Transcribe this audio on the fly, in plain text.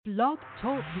Blog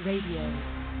Talk Radio.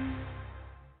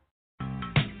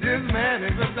 This man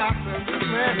is a doctor. This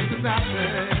man is a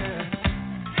doctor.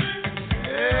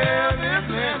 Yeah, this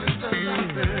man is a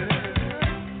doctor.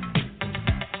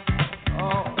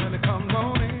 Oh, when it comes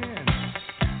on in.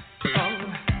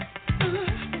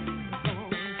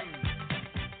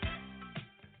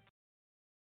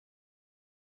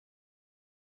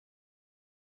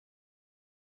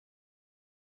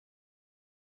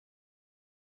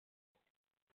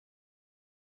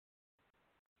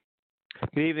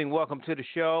 Good evening. Welcome to the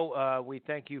show. We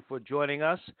thank you for joining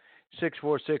us.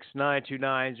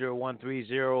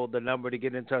 646-929-0130, the number to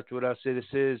get in touch with us. This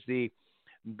is the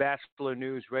Batchelor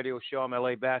News Radio Show. I'm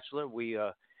LA Batchelor. We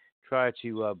try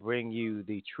to bring you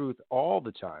the truth all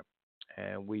the time,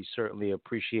 and we certainly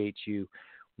appreciate you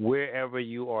wherever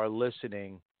you are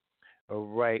listening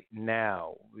right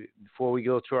now. Before we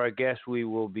go to our guests, we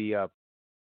will be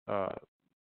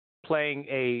playing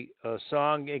a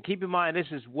song. And keep in mind, this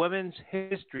is Women's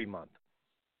History Month.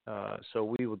 So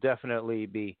we will definitely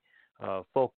be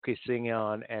focusing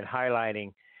on and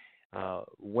highlighting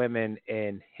women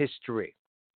in history.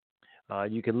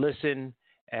 You can listen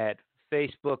at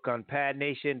Facebook on Pad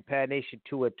Nation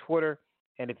 2 at Twitter.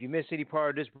 And if you miss any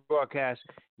part of this broadcast,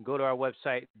 go to our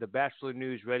website,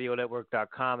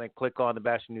 thebatchelornewsradionetwork.com, and click on the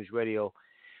Batchelor News Radio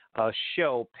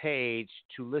show page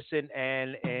to listen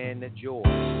and enjoy.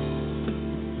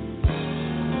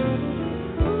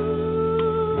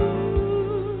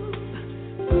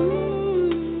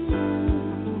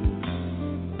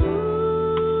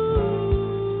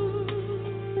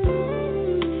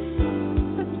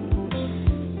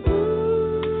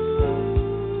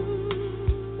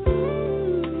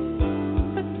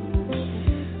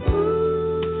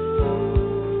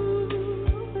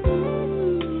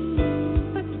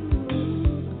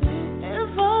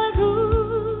 If I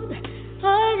could,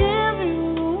 I guess.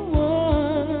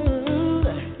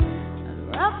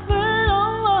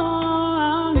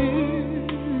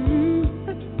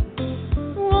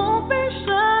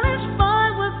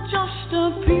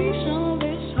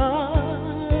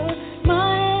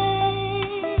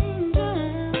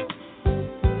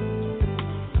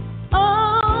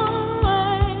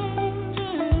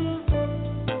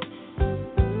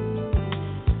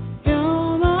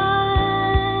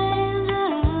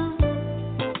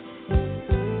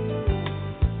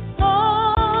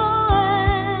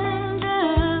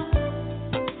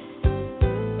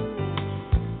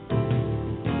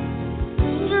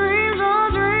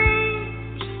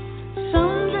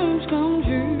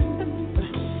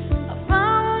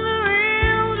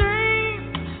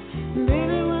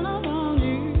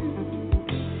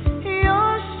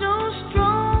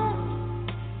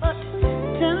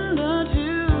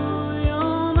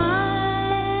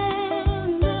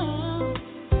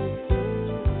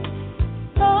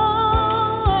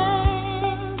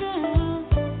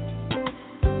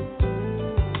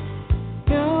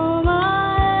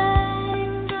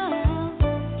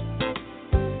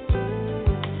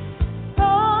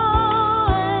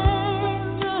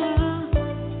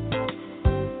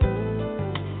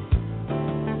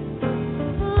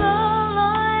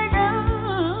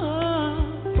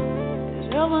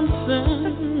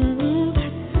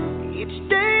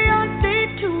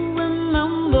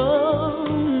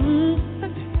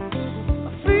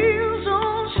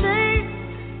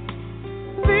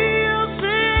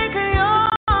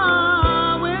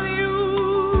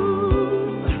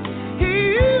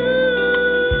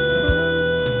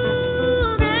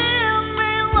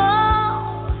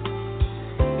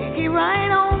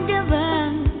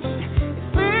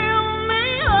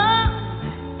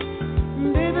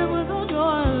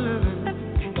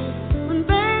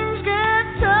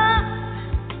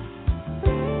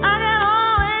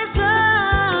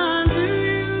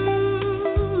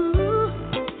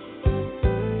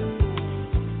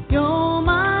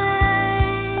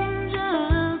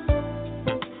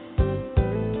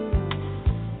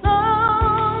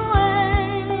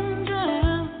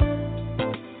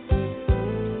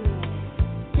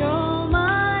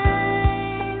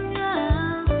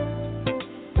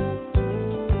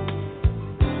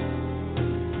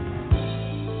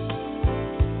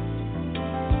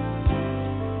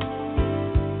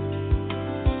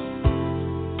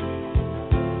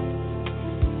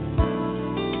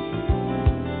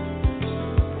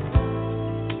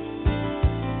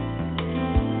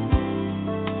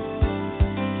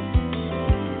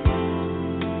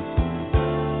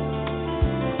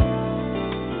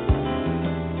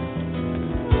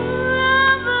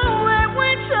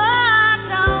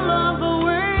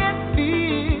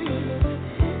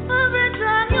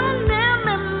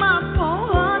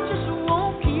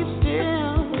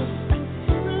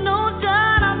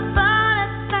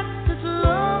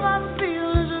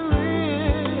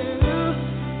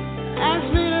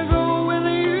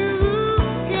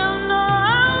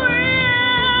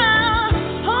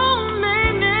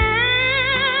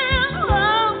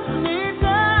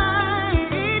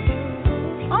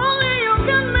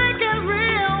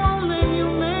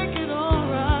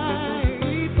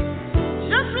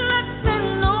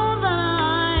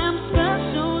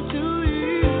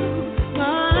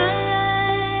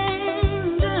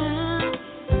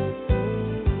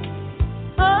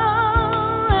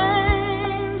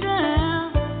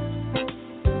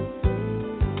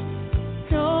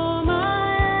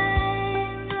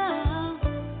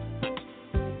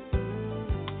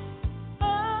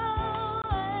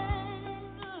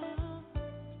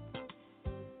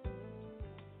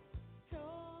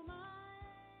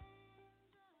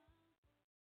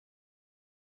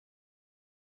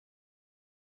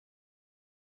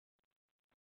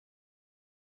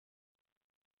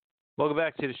 Welcome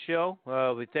back to the show.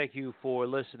 We thank you for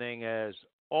listening, as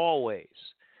always,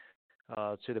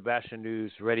 to the Batchelor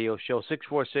News Radio Show.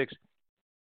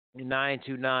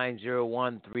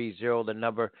 646-929-0130, the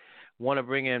number. Want to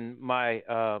bring in my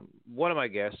one of my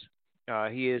guests.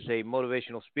 He is a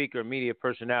motivational speaker, media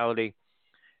personality,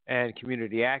 and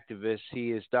community activist.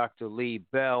 He is Dr. Lee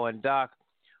Bell. And, Doc,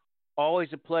 always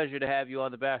a pleasure to have you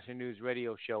on the Batchelor News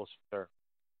Radio Show, sir.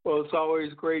 Well, it's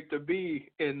always great to be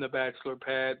in the Batchelor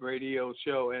Pad Radio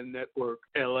Show and Network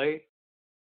LA.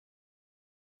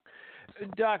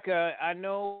 Doc, I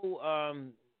know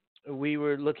we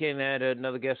were looking at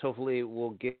another guest. Hopefully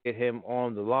we'll get him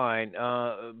on the line.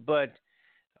 But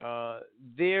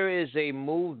there is a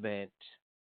movement.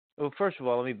 Well, first of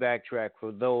all, let me backtrack.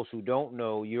 For those who don't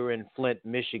know, you're in Flint,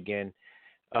 Michigan,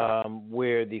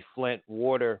 where the Flint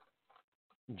water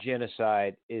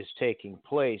genocide is taking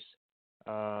place.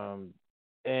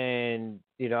 And,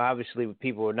 you know, obviously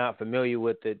people are not familiar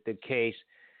with the case.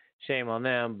 Shame on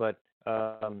them. But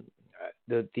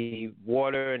the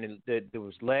water, and there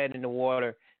was lead in the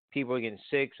water. People are getting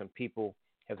sick. Some people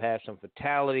have had some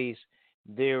fatalities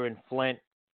there in Flint.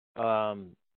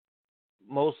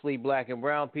 Mostly black and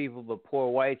brown people, but poor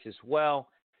whites as well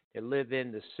that live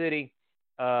in the city.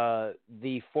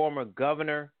 The former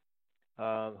governor,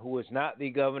 who is not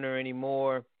the governor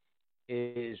anymore,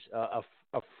 is a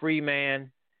free man.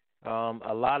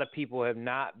 A lot of people have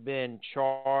not been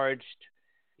charged,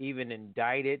 even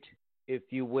indicted, if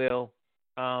you will.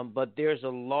 But there's a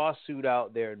lawsuit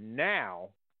out there now.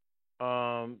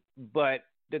 But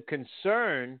the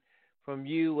concern from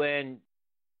you and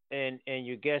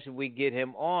your guest, if we get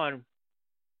him on,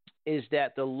 is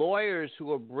that the lawyers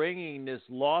who are bringing this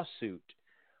lawsuit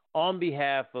on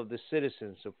behalf of the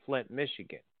citizens of Flint,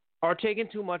 Michigan, are taking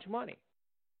too much money.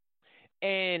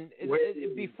 And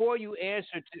before you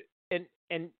answer and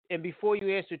before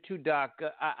you answer to Doc,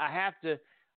 I have to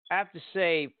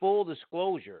say, full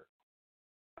disclosure.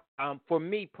 For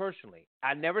me personally,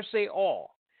 I never say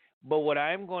all, but what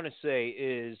I am going to say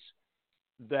is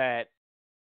that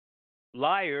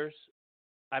lawyers,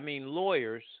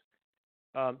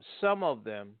 some of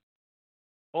them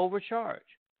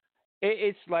overcharge.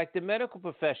 It's like the medical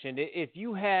profession. If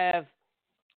you have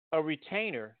a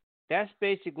retainer, that's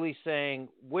basically saying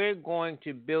we're going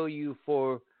to bill you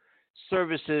for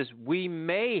services we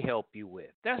may help you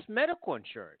with. That's medical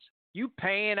insurance. You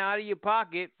paying out of your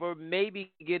pocket for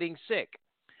maybe getting sick.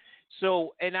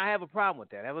 So, and I have a problem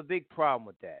with that. I have a big problem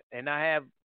with that. And I have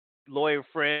lawyer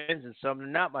friends, and some are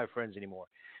not my friends anymore.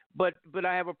 But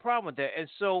I have a problem with that. And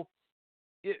so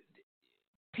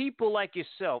people like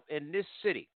yourself in this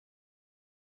city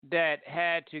that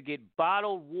had to get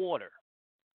bottled water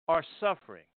are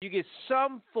suffering. You get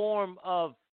some form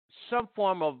of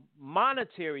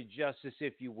monetary justice,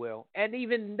 if you will, and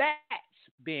even that's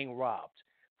being robbed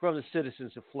from the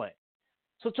citizens of Flint.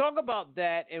 So talk about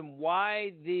that and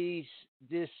why this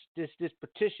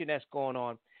petition that's going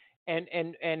on,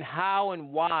 and how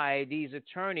and why these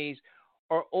attorneys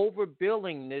are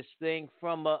overbilling this thing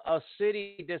from a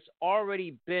city that's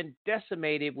already been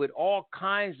decimated with all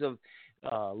kinds of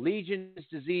legions,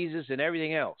 diseases, and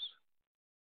everything else.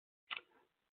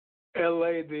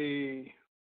 LA, the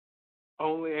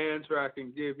only answer I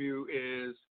can give you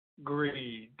is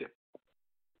greed.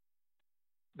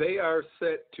 They are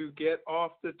set to get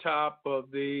off the top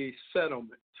of the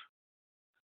settlement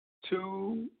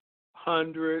 $202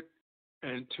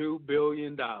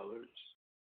 billion.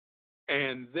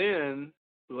 And then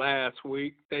last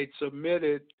week they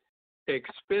submitted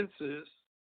expenses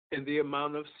in the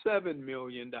amount of $7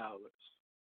 million.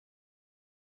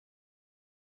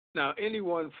 Now,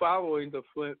 anyone following the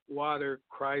Flint water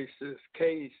crisis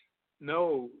case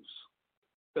knows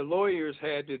the lawyers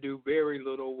had to do very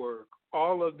little work.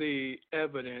 All of the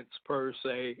evidence, per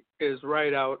se, is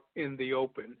right out in the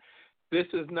open. This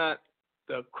is not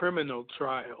the criminal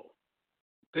trial.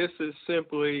 This is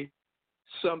simply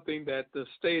something that the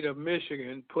state of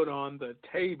Michigan put on the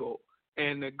table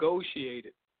and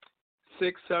negotiated.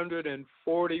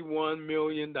 $641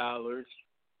 million.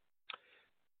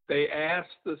 They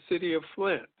asked the city of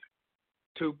Flint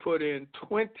to put in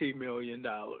 $20 million.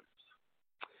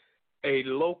 A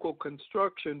local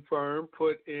construction firm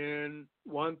put in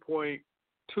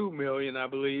 $1.2 million, I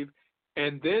believe,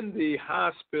 and then the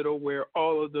hospital where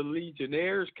all of the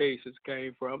Legionnaires cases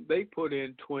came from, they put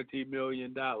in $20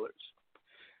 million.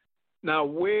 Now,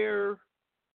 where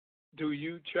do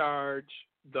you charge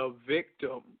the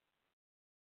victim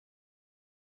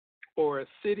or a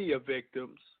city of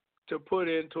victims to put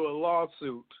into a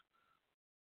lawsuit?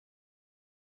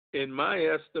 In my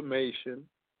estimation,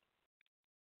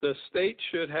 The state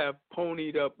should have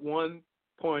ponied up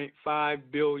 $1.5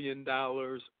 billion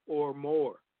or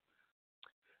more.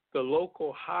 The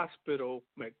local hospital,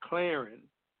 McLaren,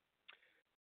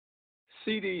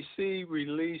 CDC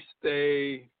released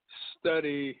a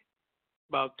study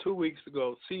about 2 weeks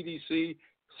ago, CDC,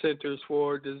 Centers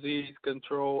for Disease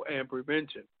Control and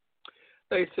Prevention.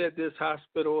 They said this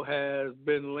hospital has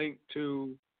been linked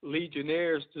to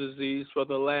Legionnaire's disease for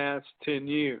the last 10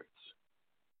 years.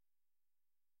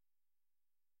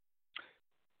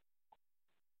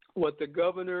 What the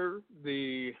governor,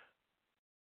 the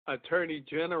attorney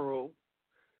general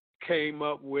came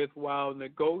up with while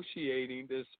negotiating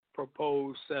this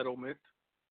proposed settlement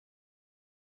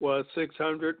was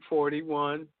 600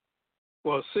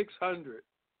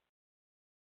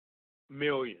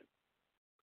 million.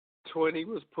 20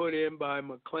 was put in by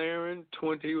McLaren,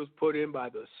 20 was put in by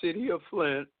the city of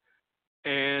Flint,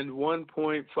 and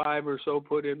 1.5 or so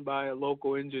put in by a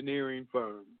local engineering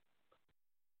firm.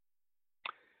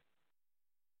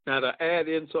 Now, to add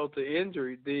insult to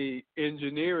injury, the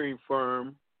engineering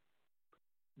firm,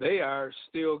 they are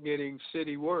still getting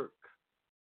city work.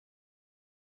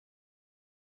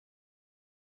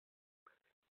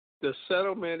 The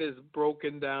settlement is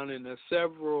broken down into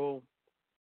several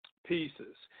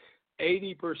pieces.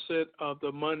 80% of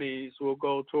the monies will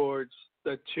go towards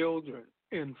the children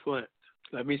in Flint.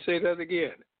 Let me say that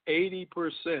again.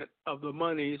 80% of the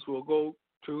monies will go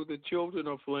to the children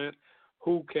of Flint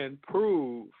who can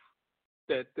prove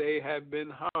that they have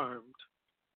been harmed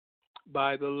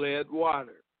by the lead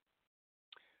water.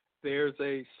 There's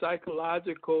a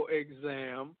psychological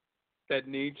exam that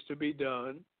needs to be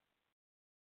done.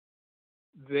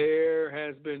 There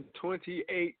has been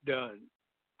 28 done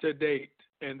to date,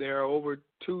 and there are over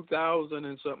 2,000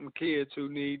 and something kids who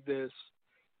need this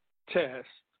test,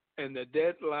 and the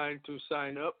deadline to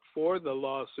sign up for the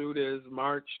lawsuit is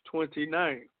March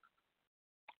 29th.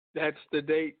 That's the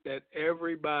date that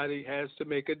everybody has to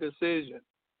make a decision.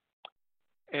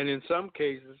 And in some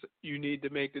cases, you need to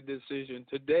make the decision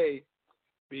today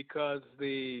because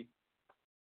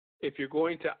if you're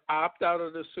going to opt out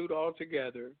of the suit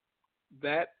altogether,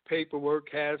 that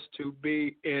paperwork has to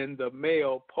be in the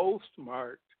mail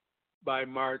postmarked by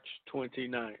March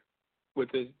 29th.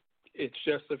 It's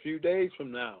just a few days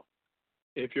from now.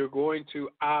 If you're going to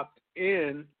opt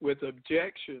in with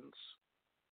objections,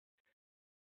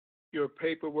 your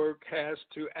paperwork has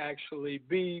to actually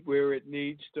be where it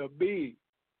needs to be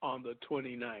on the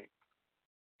 29th.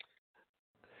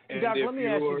 And Doc, let me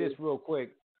ask you this real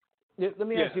quick.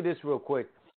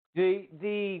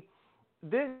 These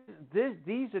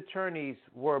attorneys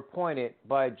were appointed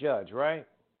by a judge, right?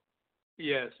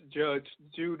 Yes, Judge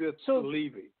Judith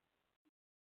Levy.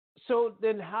 So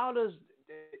then how does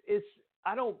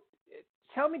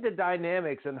tell me the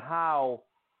dynamics and how,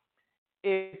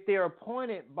 if they're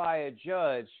appointed by a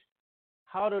judge,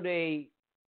 how do they,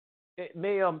 it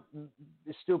may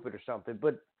be stupid or something,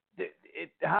 but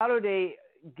how do they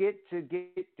get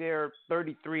their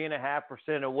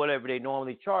 33.5% or whatever they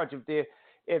normally charge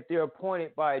if they're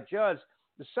appointed by a judge?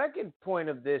 The second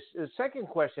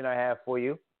question I have for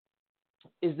you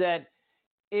is that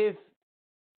if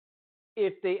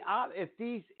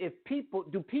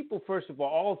people first of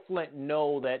all Flint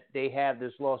know that they have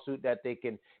this lawsuit, that they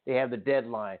have the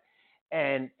deadline,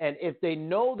 and if they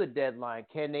know the deadline,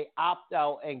 can they opt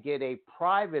out and get a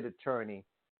private attorney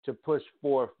to push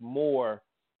forth more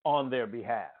on their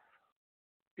behalf?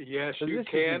 Yes, you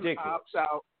can opt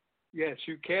out. Yes,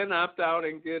 you can opt out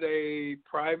and get a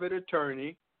private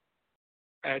attorney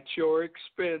at your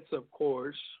expense, of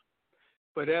course.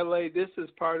 But LA, this is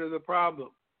part of the problem.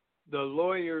 The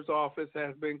lawyer's office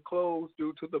has been closed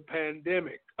due to the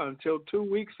pandemic until 2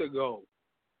 weeks ago.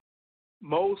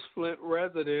 Most Flint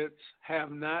residents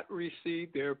have not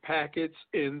received their packets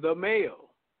in the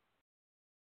mail.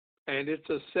 And it's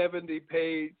a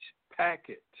 70-page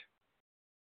packet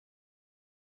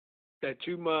that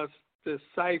you must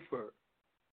decipher.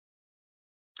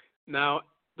 Now,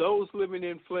 those living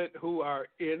in Flint who are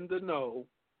in the know,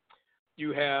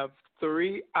 you have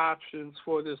 3 options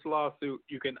for this lawsuit.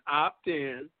 You can opt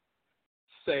in,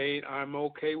 saying I'm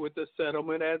okay with the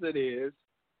settlement as it is.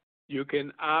 You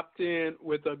can opt in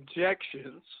with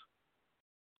objections.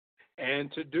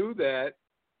 And to do that,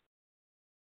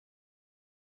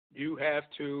 you have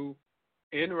to,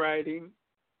 in writing,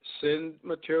 send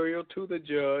material to the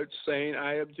judge saying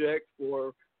I object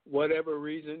for whatever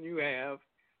reason you have.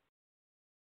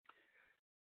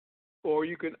 Or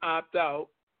you can opt out,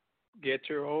 get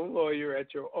your own lawyer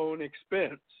at your own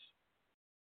expense.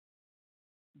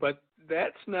 But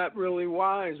that's not really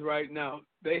wise right now.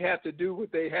 They have to do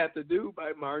what they have to do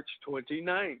by March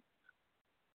 29th.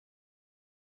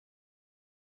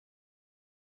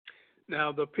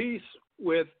 Now, the piece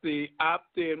with the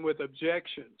opt-in with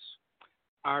objections,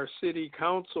 our city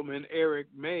councilman, Eric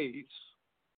Mays,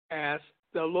 asked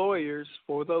the lawyers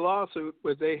for the lawsuit,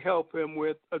 would they help him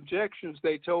with objections?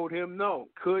 They told him no,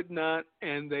 could not,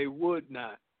 and they would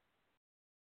not.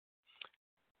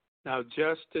 Now,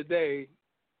 just today,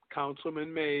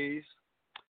 Councilman Mays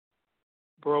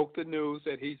broke the news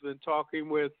that he's been talking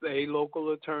with a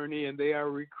local attorney and they are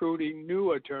recruiting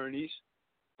new attorneys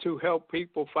to help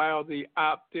people file the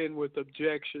opt-in with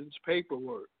objections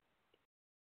paperwork.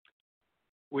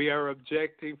 We are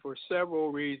objecting for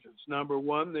several reasons. Number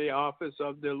one, the office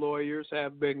of the lawyers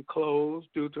have been closed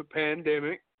due to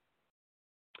pandemic.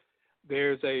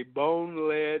 There's a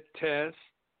bone-lead test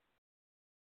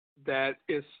that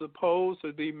is supposed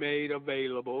to be made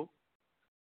available.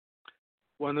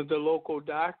 One of the local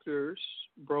doctors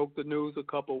broke the news a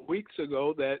couple weeks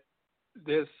ago that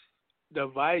this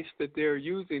device that they're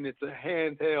using, it's a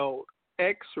handheld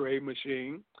X-ray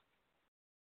machine,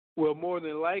 will more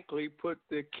than likely put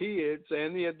the kids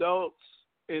and the adults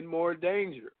in more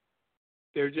danger.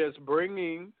 They're just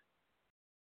bringing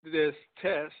this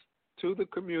test to the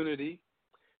community.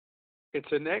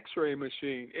 It's an X-ray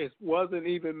machine. It wasn't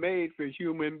even made for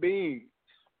human beings.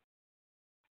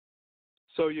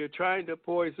 So you're trying to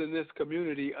poison this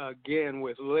community again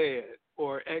with lead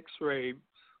or X-ray.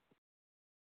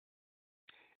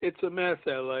 It's a mess,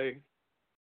 LA.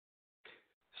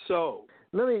 So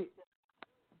Let me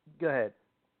go ahead.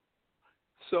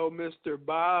 So Mr.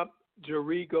 Bob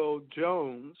Jerigo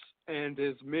Jones and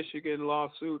his Michigan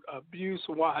lawsuit Abuse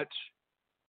Watch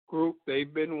group,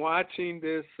 they've been watching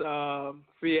this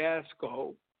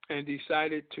fiasco and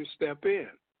decided to step in.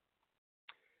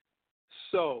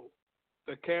 So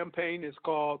the campaign is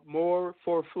called More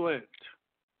for Flint.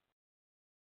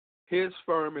 His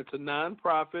firm, it's a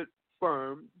nonprofit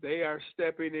firm, they are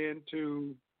stepping in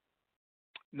to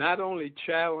not only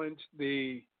challenge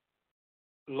the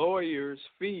lawyers'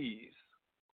 fees,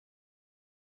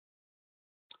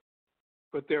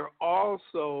 but they're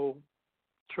also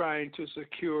trying to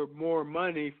secure more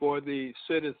money for the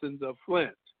citizens of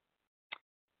Flint.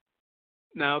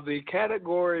 Now, the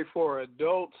category for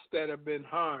adults that have been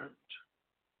harmed,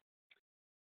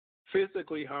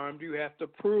 physically harmed, you have to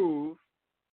prove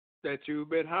that you've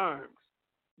been harmed.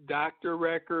 Doctor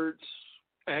records,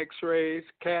 X-rays,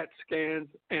 CAT scans,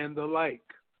 and the like.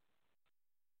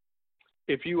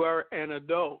 If you are an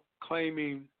adult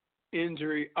claiming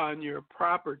injury on your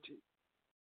property,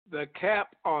 the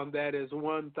cap on that is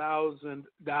 $1,000.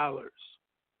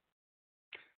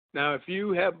 Now, if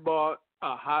you have bought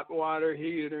a hot water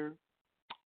heater,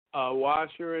 a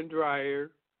washer and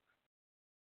dryer,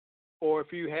 or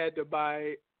if you had to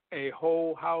buy a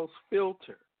whole house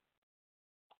filter,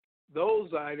 those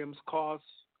items cost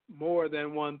more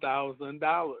than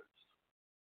 $1,000.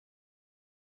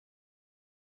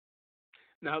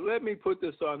 Now, let me put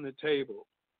this on the table.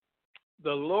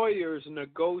 The lawyers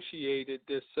negotiated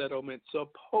this settlement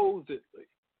supposedly.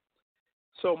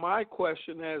 So my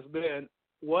question has been,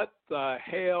 what the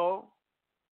hell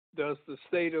does the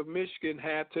state of Michigan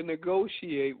have to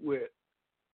negotiate with?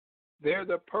 They're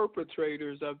the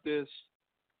perpetrators of this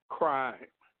crime.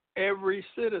 Every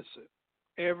citizen,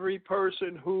 every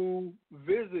person who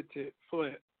visited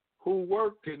Flint, who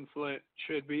worked in Flint,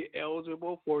 should be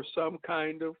eligible for some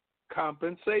kind of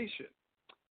compensation.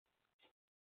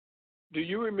 Do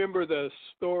you remember the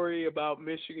story about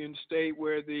Michigan State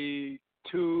where the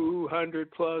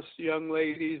 200 plus young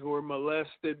ladies were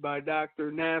molested by Dr.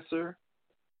 Nasser?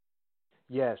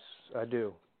 Yes, I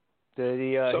do. He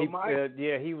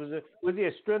was he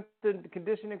a strength and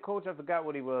conditioning coach? I forgot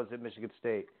what he was at Michigan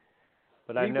State,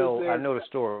 but I know the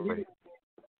story.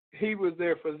 He was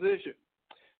their physician.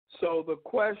 So the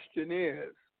question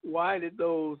is, why did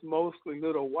those mostly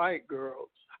little white girls?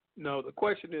 No, the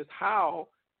question is, how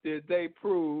did they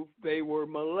prove they were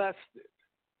molested?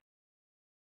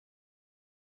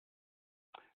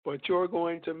 But you're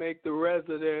going to make the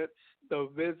residents, the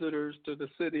visitors to the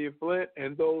city of Flint,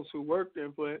 and those who worked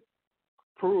in Flint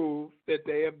prove that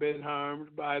they have been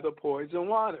harmed by the poison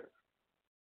water.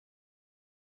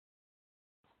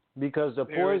 Because the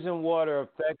poison water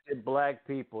affected black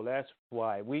people. That's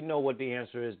why. We know what the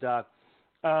answer is, Doc.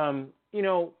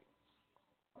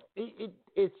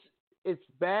 It's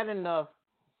bad enough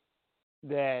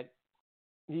that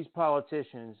these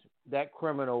politicians, that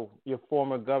criminal, your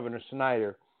former Governor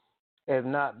Snyder, have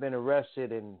not been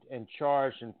arrested and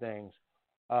charged and things.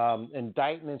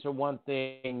 Indictments are one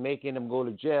thing, making them go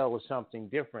to jail is something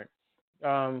different.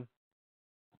 Um,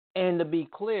 and to be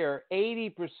clear,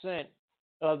 80%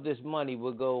 of this money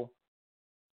will go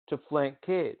to Flint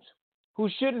kids who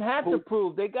shouldn't have to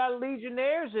prove. They got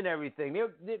legionnaires and everything.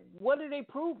 What are they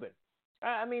proving?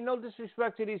 I mean, no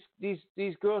disrespect to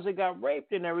these girls that got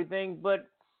raped and everything, but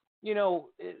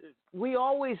we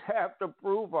always have to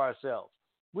prove ourselves.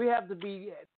 We have to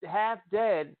be half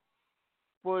dead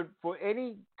for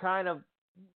any kind of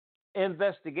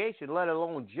investigation, let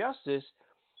alone justice,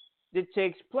 that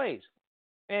takes place.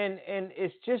 And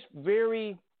it's just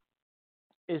very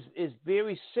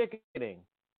sickening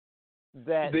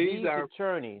that these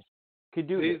attorneys could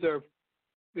do this.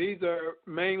 These are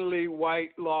mainly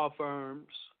white law firms.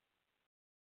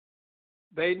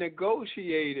 They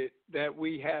negotiated that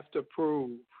we have to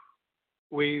prove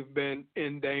we've been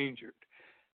endangered.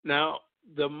 Now,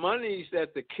 the monies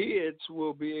that the kids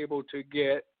will be able to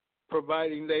get,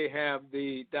 providing they have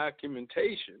the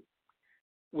documentation,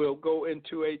 will go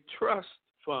into a trust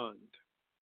fund.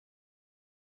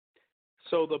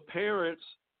 So the parents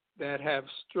that have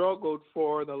struggled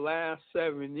for the last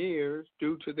 7 years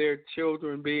due to their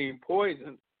children being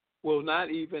poisoned will not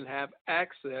even have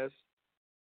access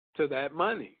to that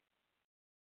money.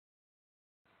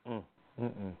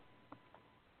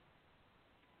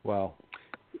 Wow.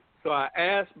 So I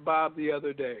asked Bob the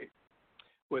other day,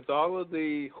 with all of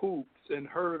the hoops and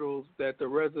hurdles that the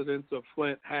residents of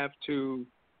Flint have to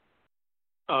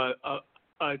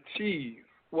achieve,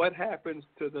 what happens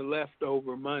to the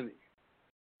leftover money?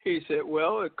 He said,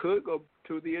 well, it could go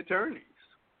to the attorneys.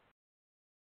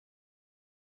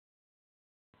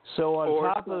 So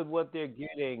on top of what they're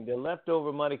getting, the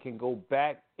leftover money can go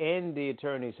back in the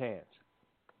attorney's hands.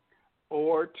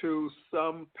 Or to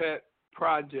some pet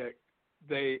project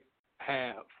they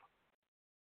have,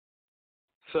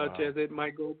 such as it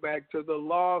might go back to the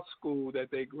law school that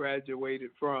they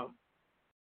graduated from.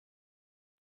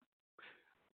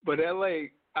 But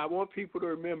LA, I want people to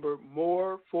remember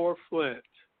More for Flint.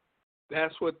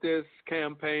 That's what this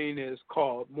campaign is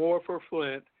called, More for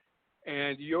Flint.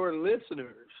 And your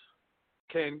listeners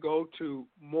can go to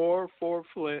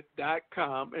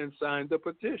moreforflint.com and sign the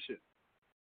petition.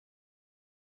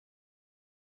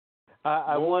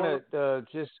 I want to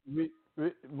just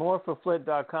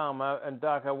moreforflint.com. And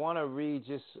Doc, I want to read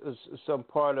just some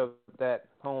part of that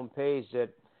homepage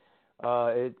that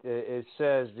it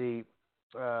says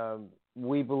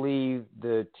we believe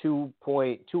the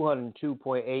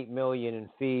 $202.8 million in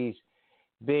fees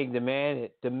being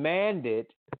demanded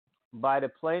by the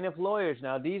plaintiff lawyers.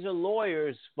 Now, these are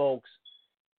lawyers, folks,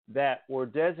 that were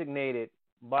designated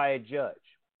by a judge,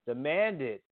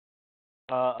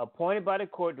 appointed by the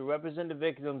court to represent the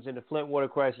victims in the Flint water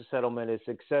crisis settlement is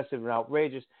excessive and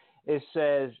outrageous. It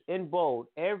says in bold,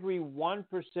 every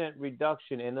 1%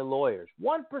 reduction in the lawyers,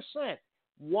 1%,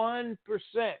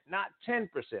 not 10%,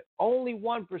 only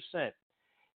 1%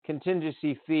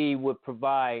 contingency fee would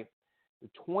provide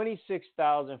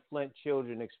 26,000 Flint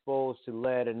children exposed to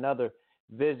lead another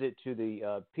visit to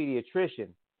the pediatrician.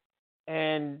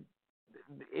 And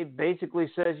it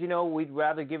basically says, we'd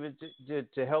rather give it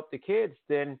to help the kids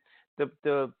than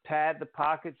to pad the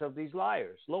pockets of these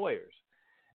lawyers.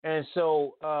 And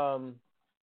so,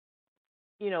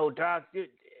 Doc,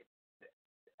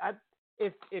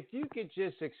 if you could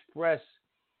just express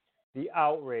the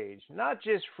outrage, not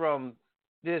just from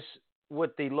this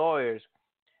with the lawyers,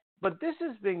 but this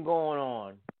has been going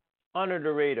on under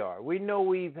the radar. We know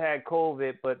we've had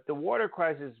COVID, but the water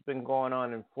crisis has been going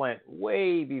on in Flint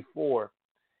way before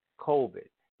COVID.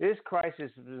 This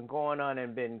crisis has been going on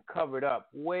and been covered up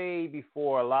way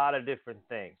before a lot of different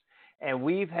things. And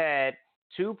we've had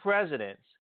two presidents,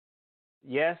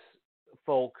 yes,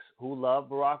 folks, who love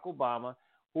Barack Obama,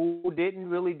 who didn't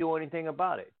really do anything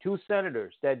about it. Two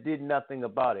senators that did nothing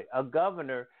about it. A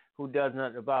governor who does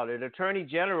nothing about it. An attorney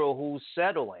general who's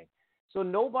settling. So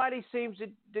nobody seems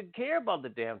to care about the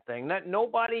damn thing.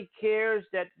 Nobody cares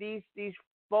that these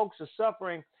folks are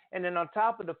suffering. And then on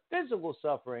top of the physical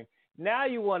suffering, now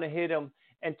you want to hit them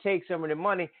and take some of the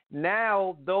money.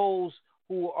 Now those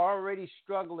who are already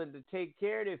struggling to take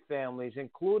care of their families,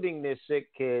 including their sick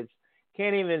kids,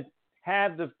 can't even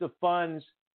have the funds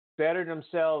better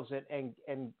themselves and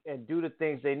do the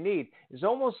things they need. It's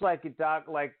almost like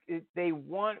they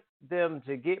want them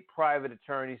to get private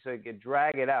attorneys so they can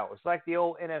drag it out. It's like the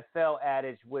old NFL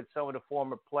adage with some of the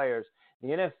former players.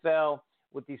 The NFL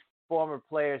with these former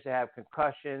players that have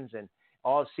concussions and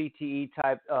all CTE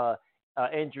type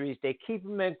injuries, they keep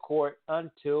them in court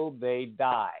until they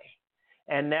die.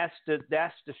 And that's the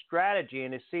strategy,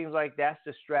 and it seems like that's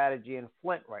the strategy in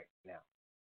Flint right now.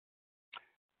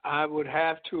 I would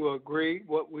have to agree.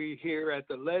 What we hear at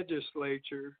the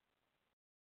legislature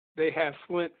they have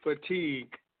Flint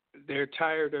fatigue. They're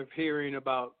tired of hearing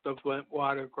about the Flint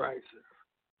water crisis.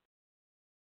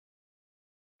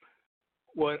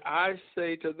 What I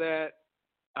say to that,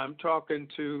 I'm talking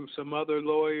to some other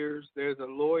lawyers. There's a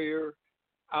lawyer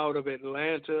out of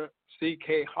Atlanta,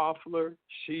 C.K. Hoffler.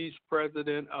 She's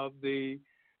president of the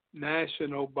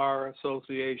National Bar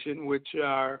Association, which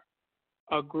are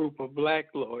a group of black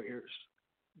lawyers.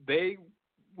 They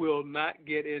will not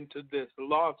get into this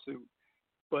lawsuit,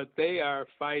 but they are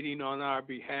fighting on our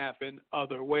behalf in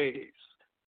other ways.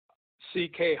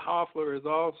 C.K. Hoffler is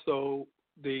also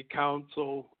the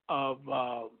counsel of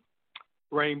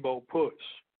Rainbow Push.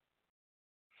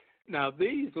 Now,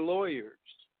 these lawyers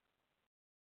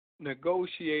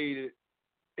negotiated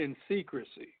in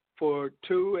secrecy for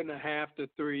 2.5 to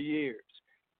 3 years,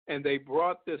 and they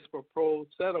brought this proposed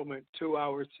settlement to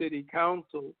our city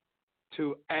council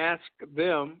to ask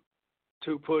them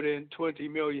to put in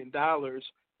 $20 million,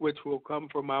 which will come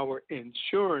from our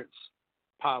insurance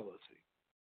policy.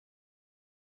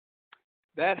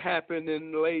 That happened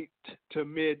in late to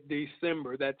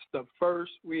mid-December. That's the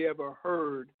first we ever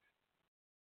heard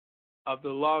of the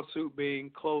lawsuit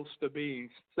being close to being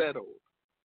settled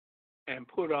and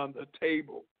put on the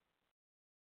table.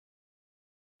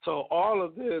 So all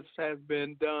of this has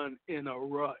been done in a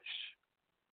rush.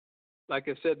 Like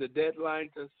I said, the deadline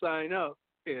to sign up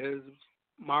is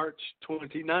March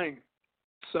 29th.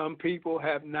 Some people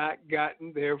have not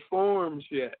gotten their forms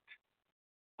yet.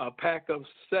 A pack of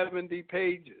 70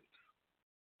 pages.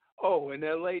 Oh, and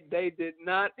they did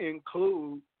not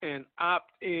include an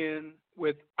opt-in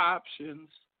with options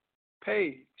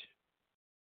page.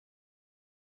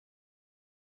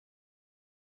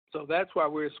 So that's why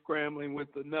we're scrambling with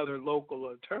another local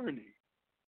attorney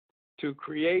to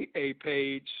create a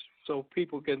page so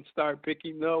people can start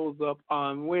picking those up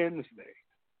on Wednesday.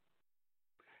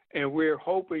 And we're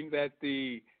hoping that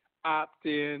the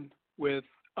opt-in with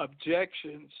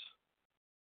objections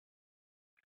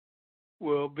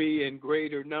will be in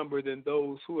greater number than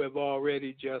those who have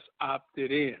already just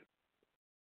opted in.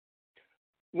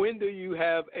 When do you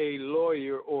have a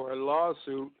lawyer or a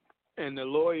lawsuit and the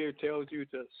lawyer tells you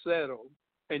to settle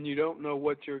and you don't know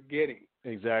what you're getting?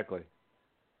 Exactly.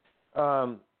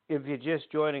 If you're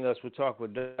just joining us, we're talking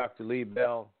with Dr. Lee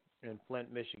Bell in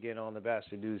Flint, Michigan on the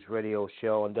Batchelor News Radio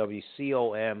Show on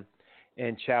WCOM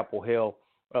in Chapel Hill.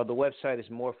 The website is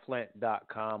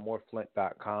moreflint.com,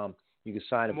 moreflint.com. You can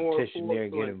sign a petition there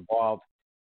and get involved.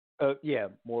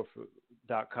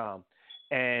 Moreflint.com.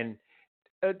 And,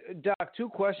 Doc, 2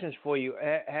 questions for you.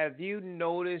 Have you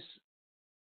noticed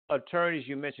attorneys,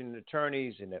 you mentioned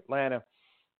attorneys in Atlanta,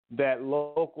 that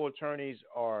local attorneys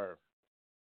are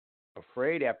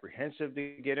afraid, apprehensive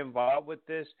to get involved with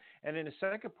this? And then the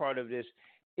second part of this,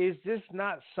 is this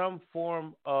not some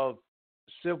form of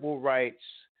civil rights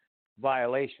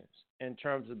violations in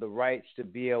terms of the rights to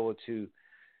be able to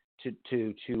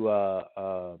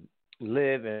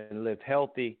live and live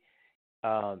healthy,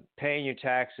 paying your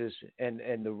taxes,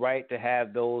 and the right to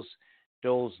have those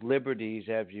liberties,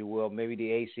 as you will, maybe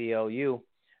the ACLU,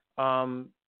 in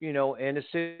the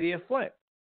city of Flint?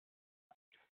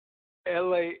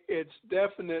 LA, it's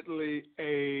definitely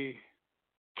a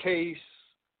case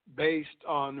based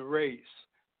on race.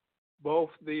 Both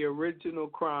the original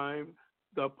crime,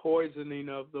 the poisoning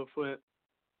of the Flint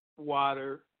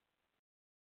water,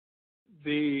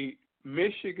 the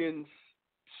Michigan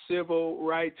Civil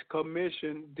Rights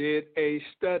Commission did a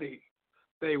study.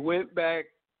 They went back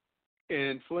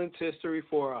in Flint's history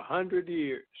for 100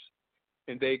 years,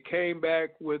 and they came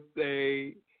back with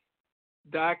a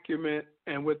document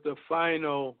and with the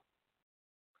final,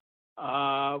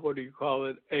 a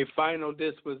final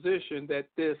disposition that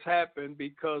this happened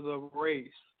because of race.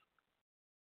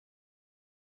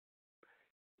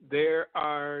 There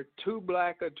are 2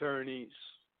 black attorneys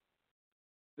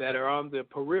that are on the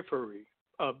periphery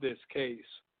of this case.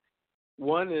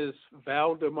 One is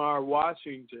Valdemar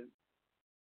Washington.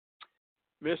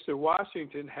 Mr.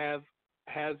 Washington has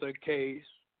a case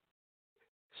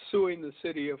suing the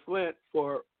city of Flint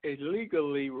for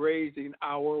illegally raising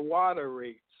our water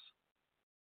rates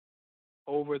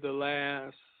over the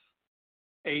last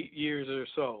 8 years or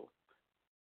so.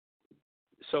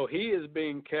 So he is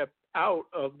being kept out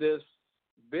of this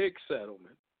big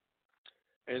settlement.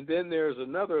 And then there's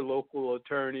another local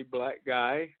attorney, black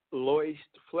guy, Lois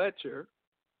Fletcher.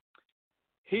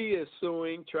 He is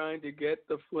suing, trying to get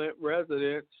the Flint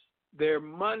residents their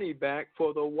money back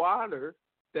for the water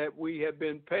that we have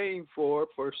been paying for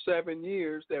 7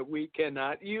 years that we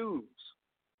cannot use.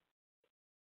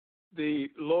 The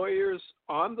lawyers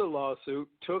on the lawsuit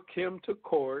took him to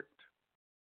court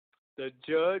The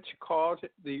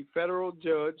federal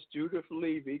judge, Judith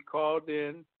Levy, called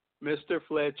in Mr.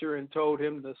 Fletcher and told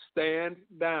him to stand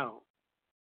down,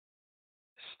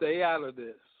 stay out of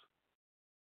this.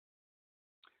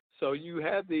 So you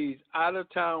have these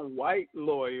out-of-town white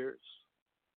lawyers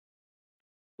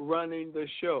running the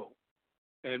show.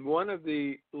 And one of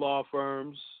the law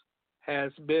firms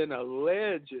has been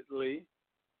allegedly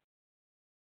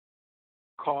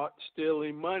caught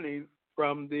stealing money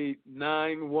from the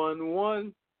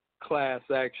 911 class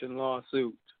action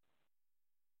lawsuit.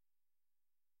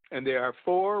 And there are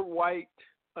 4 white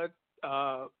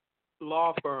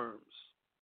law firms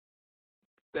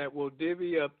that will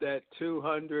divvy up that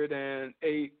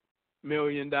 $208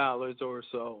 million or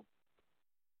so.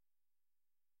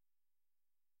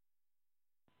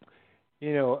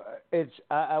 You know,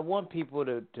 I want people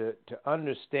to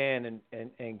understand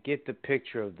and get the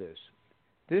picture of this.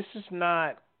 This is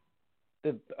not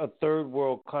a third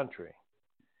world country.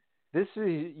 This is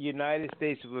the United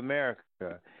States of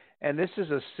America, and this is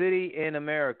a city in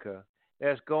America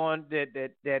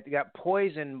that got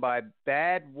poisoned by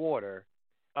bad water.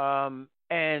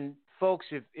 And folks,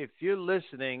 if you're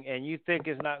listening and you think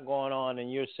it's not going on in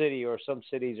your city or some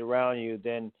cities around you,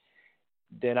 then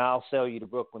I'll sell you the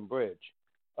Brooklyn Bridge.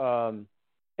 And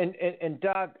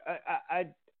Doc, I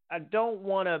don't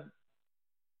want to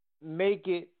make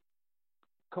it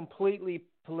completely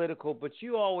political, but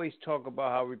you always talk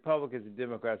about how Republicans and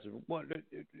Democrats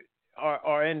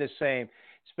are in the same,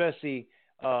 especially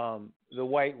the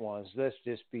white ones. Let's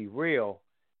just be real.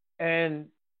 And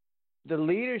the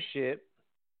leadership,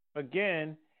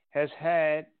 again, has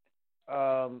had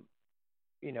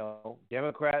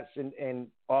Democrats in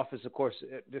office. Of course,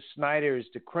 the Snyder is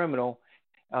the criminal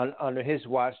under his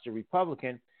watch, the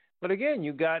Republican. But again,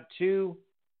 you got 2,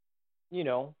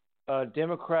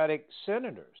 Democratic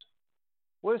senators.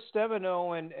 Where's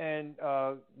Stabenow and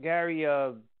Gary,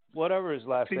 whatever his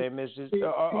last name is?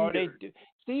 Are they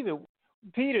Stephen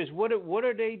Peters? What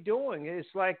are they doing? It's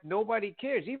like nobody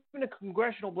cares. Even the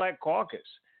Congressional Black Caucus,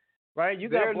 right? You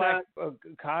got black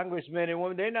congressmen and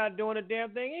women. They're not doing a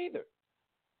damn thing either.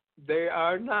 They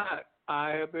are not.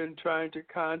 I have been trying to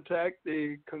contact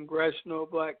the Congressional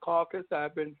Black Caucus.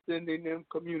 I've been sending them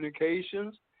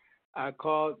communications. I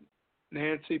called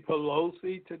Nancy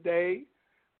Pelosi today.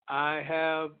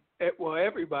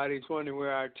 Everybody's wondering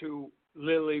where our 2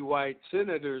 lily white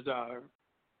senators are.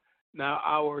 Now,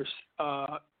 our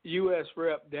U.S.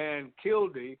 Rep. Dan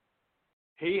Kildee,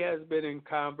 he has been in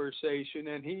conversation,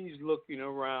 and he's looking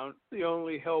around. The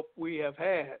only help we have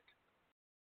had.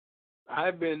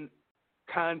 I've been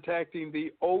contacting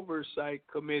the Oversight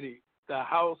Committee, the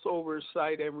House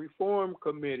Oversight and Reform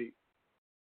Committee.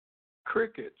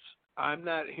 Crickets. I'm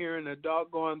not hearing a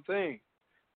doggone thing.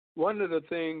 One of the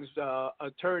things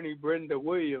Attorney Brenda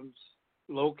Williams,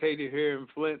 located here in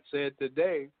Flint, said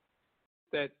today,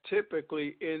 that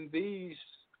typically in these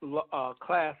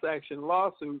class action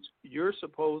lawsuits, you're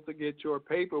supposed to get your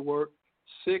paperwork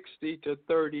 60 to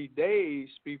 30 days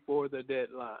before the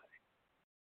deadline.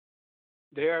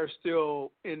 There are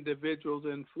still individuals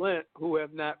in Flint who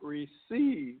have not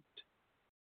received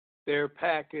their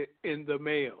packet in the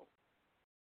mail.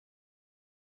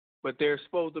 But they're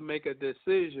supposed to make a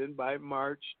decision by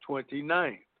March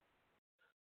 29th.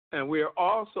 And we are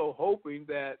also hoping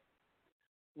that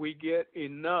we get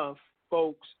enough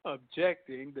folks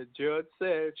objecting. The judge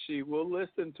said she will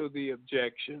listen to the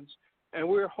objections, and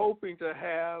we're hoping to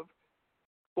have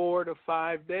 4 to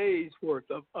 5 days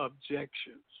worth of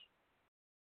objections.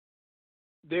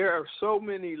 There are so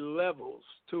many levels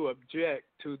to object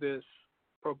to this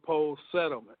proposed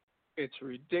settlement. It's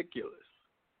ridiculous.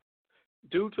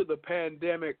 Due to the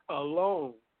pandemic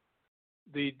alone,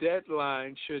 the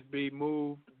deadline should be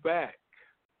moved back.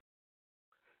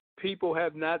 People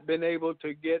have not been able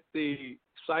to get the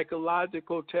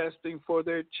psychological testing for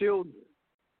their children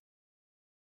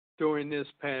during this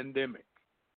pandemic.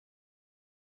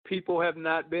 People have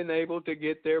not been able to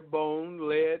get their bone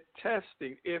lead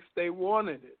testing if they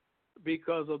wanted it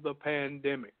because of the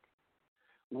pandemic.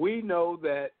 We know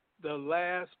that the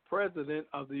last president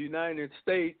of the United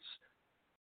States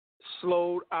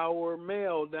slowed our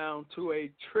mail down to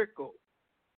a trickle.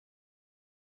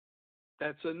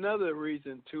 That's another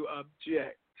reason to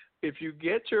object. If you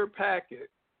get your packet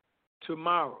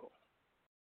tomorrow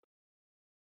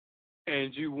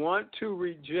and you want to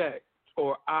reject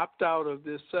or opt out of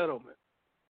this settlement,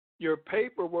 your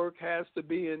paperwork has to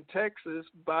be in Texas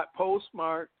by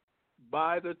postmarked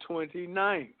by the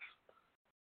 29th.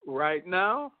 Right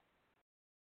now,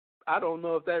 I don't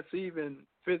know if that's even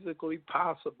physically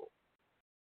possible.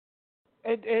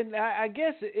 And I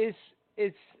guess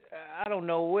it's I don't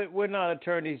know. We're not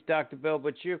attorneys, Dr. Bell,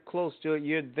 but you're close to it.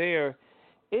 You're there.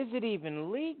 Is it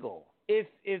even legal? If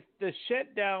the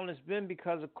shutdown has been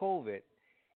because of COVID,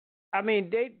 I mean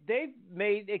they've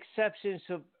made exceptions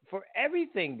for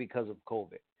everything because of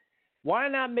COVID. Why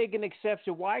not make an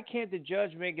exception? Why can't the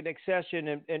judge make an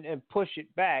exception and push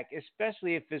it back,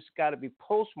 especially if it's got to be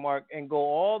postmarked and go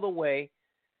all the way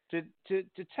to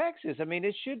Texas? I mean,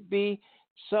 it should be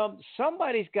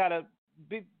somebody's got to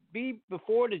be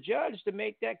before the judge to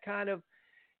make that kind of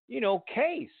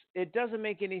case. It doesn't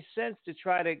make any sense to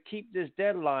try to keep this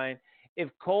deadline if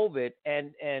COVID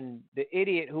and the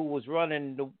idiot who was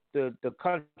running the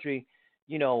country,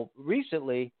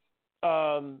 recently,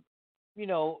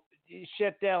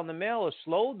 shut down the mail or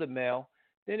slowed the mail.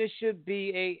 Then it should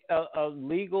be a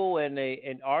legal and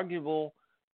an arguable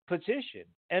petition.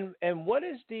 And what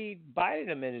is the Biden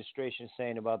administration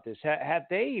saying about this? Have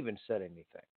they even said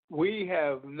anything? We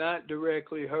have not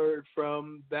directly heard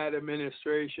from that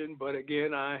administration, but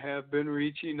again, I have been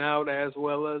reaching out as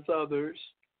well as others,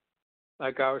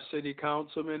 like our city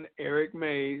councilman, Eric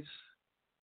Mays.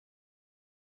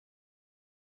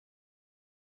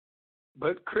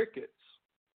 But crickets.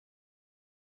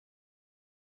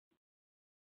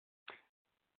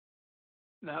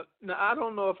 Now, I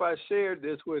don't know if I shared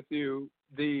this with you.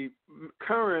 The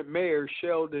current mayor,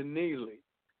 Sheldon Neely,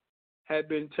 had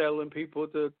been telling people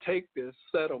to take this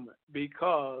settlement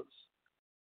because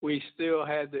we still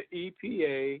had the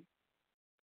EPA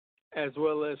as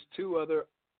well as two other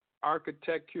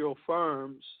architectural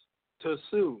firms to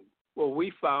sue. Well,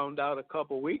 we found out a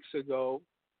couple weeks ago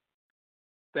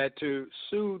that to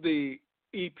sue the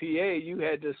EPA, you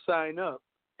had to sign up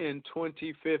in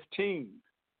 2015.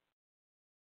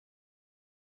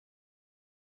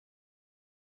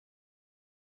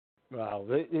 Wow,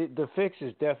 the fix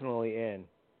is definitely in.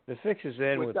 The fix is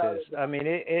in with Without this. a doubt. I mean,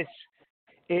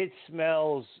 it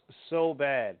smells so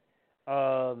bad,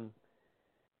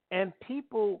 and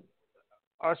people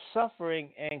are suffering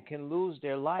and can lose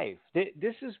their life.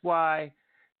 This is why,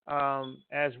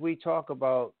 as we talk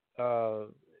about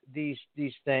these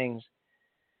things,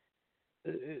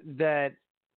 that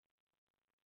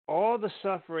all the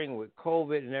suffering with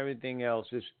COVID and everything else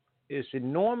is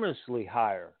enormously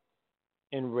higher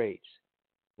in rates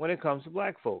when it comes to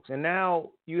black folks. And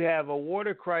now you have a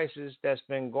water crisis that's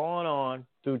been going on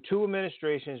through two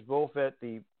administrations, both at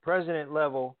the president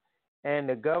level and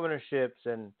the governorships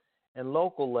and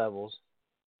local levels.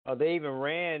 They even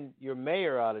ran your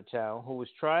mayor out of town, who was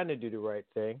trying to do the right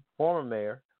thing, former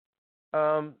mayor.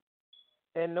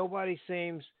 And nobody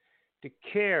seems to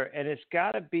care. And it's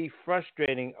got to be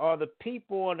frustrating. Are the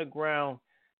people on the ground,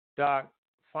 Doc,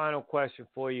 final question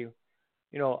for you,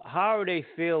 how are they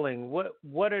feeling?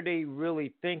 What are they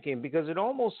really thinking? Because it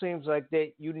almost seems like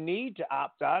that you need to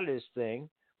opt out of this thing.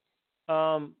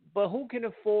 But who can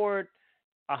afford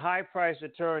a high-priced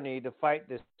attorney to fight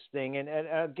this thing? And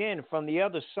again, from the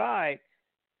other side,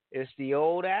 it's the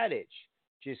old adage: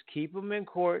 just keep them in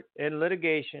court and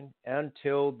litigation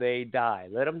until they die.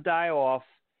 Let them die off.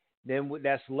 Then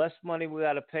that's less money we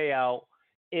got to pay out,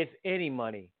 if any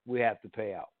money we have to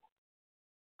pay out.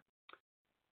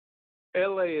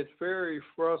 LA is very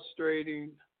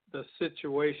frustrating, the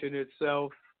situation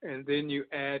itself, and then you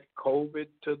add COVID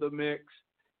to the mix.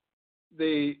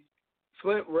 The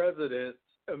Flint residents'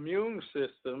 immune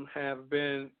system have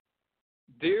been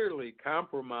dearly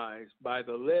compromised by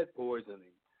the lead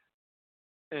poisoning.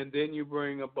 And then you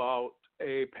bring about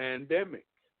a pandemic.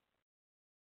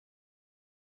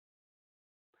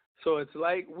 So it's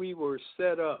like we were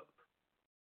set up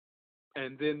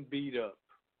and then beat up.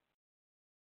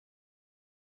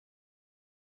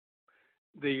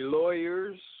 The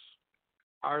lawyers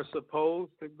are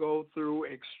supposed to go through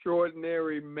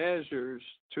extraordinary measures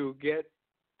to get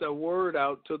the word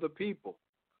out to the people.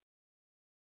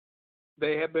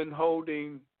 They have been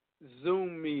holding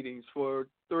Zoom meetings for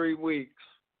 3 weeks,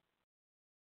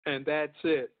 and that's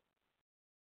it.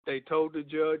 They told the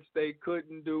judge they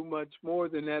couldn't do much more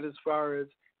than that as far as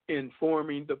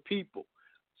informing the people.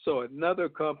 So another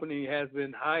company has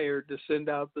been hired to send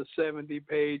out the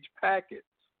 70-page packets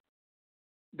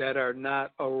that are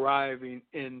not arriving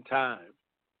in time.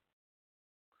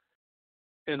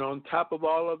 And on top of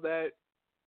all of that,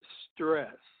 stress.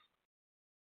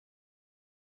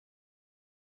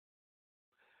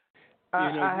 I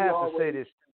have to say this,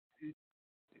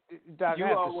 Doc. I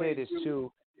have to say this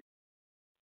too.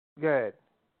 Go ahead.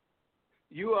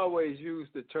 You always use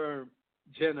the term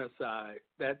genocide.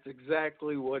 That's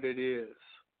exactly what it is.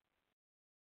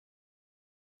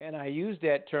 And I use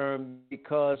that term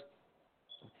because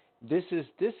this is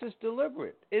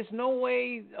deliberate. There's no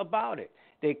way about it.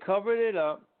 They covered it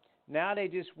up. Now they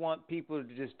just want people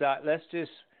to just die. Let's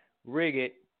just rig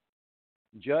it.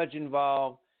 Judge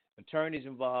involved, attorneys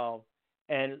involved,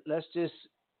 and let's just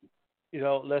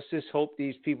hope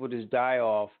these people just die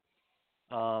off.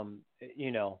 And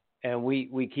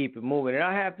we keep it moving. And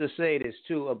I have to say this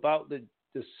too about the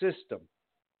system.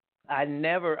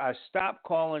 I stopped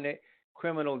calling it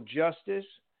criminal justice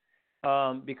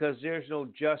because there's no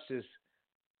justice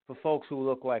for folks who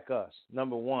look like us.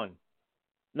 Number one.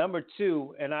 Number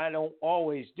two, and I don't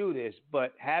always do this,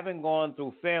 but having gone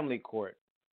through family court,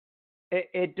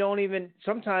 it don't even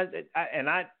sometimes.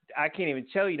 I can't even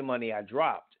tell you the money I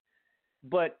dropped,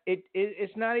 but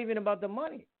it's not even about the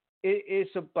money.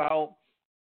 It's about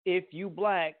if you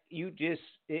black,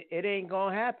 it ain't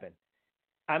gonna happen.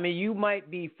 I mean, you might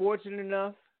be fortunate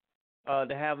enough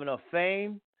to have enough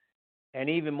fame and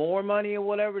even more money or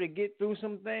whatever to get through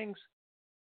some things,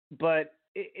 but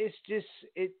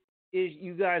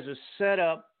you guys are set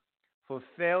up for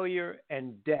failure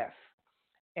and death.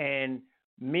 And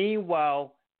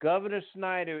meanwhile, Governor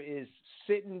Snyder is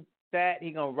sitting fat.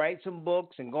 He's going to write some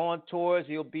books and go on tours.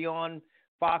 He'll be on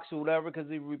Fox or whatever because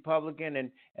he's a Republican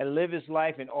and live his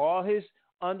life. And all his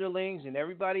underlings and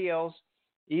everybody else,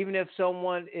 even if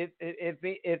someone,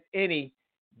 if any,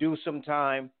 do some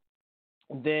time,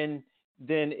 then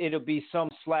it'll be some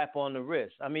slap on the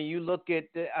wrist. I mean, you look at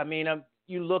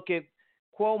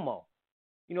Cuomo.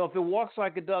 If it walks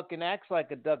like a duck and acts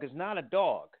like a duck, it's not a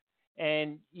dog.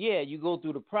 And yeah, you go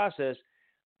through the process,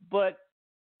 but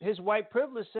his white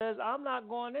privilege says, I'm not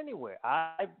going anywhere.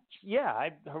 I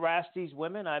harassed these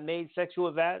women. I made sexual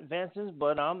advances,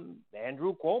 but I'm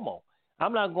Andrew Cuomo.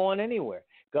 I'm not going anywhere.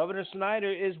 Governor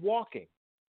Snyder is walking.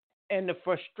 And the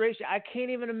frustration, I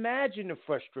can't even imagine the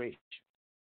frustration.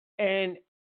 And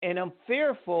I'm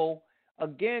fearful,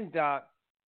 again, Doc,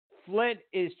 Flint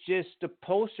is just the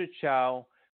poster child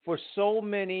for so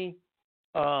many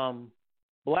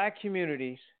black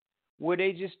communities where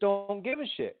they just don't give a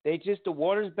shit. The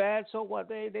water's bad, so what?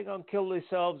 They're gonna kill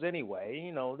themselves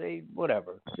anyway. They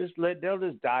whatever. They'll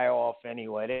just die off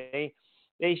anyway.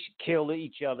 They should kill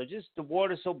each other. Just the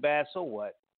water's so bad, so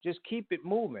what? Just keep it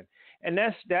moving. And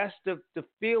that's the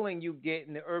feeling you get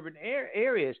in the urban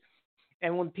areas.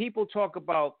 And when people talk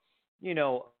about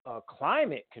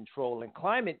climate control and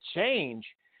climate change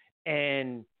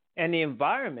and the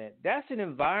environment, that's an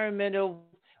environmental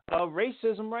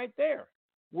racism right there,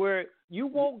 where you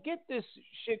won't get this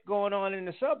shit going on in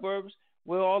the suburbs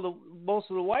where most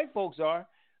of the white folks are,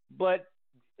 but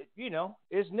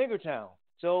it's nigger town.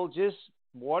 So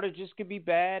water could be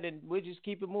bad, and we'll just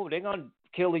keep it moving. They're gonna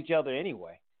kill each other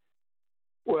anyway.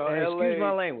 Well, and excuse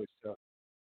my language, sir.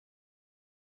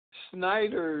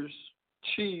 Snyder's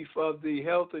chief of the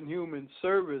Health and Human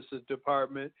Services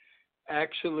Department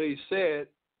actually said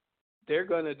they're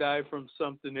going to die from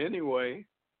something anyway.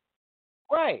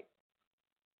 Right.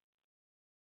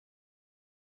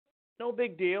 No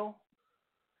big deal.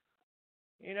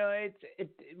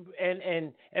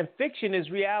 And fiction is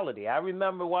reality. I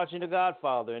remember watching The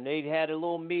Godfather, and they had a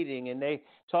little meeting, and the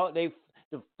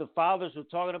fathers were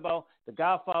talking about, the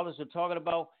Godfathers were talking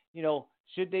about,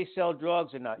 should they sell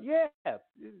drugs or not? Yeah,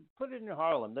 put it in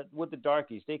Harlem with the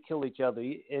darkies. They kill each other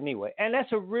anyway. And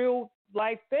that's a real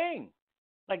life thing.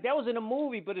 Like, that was in a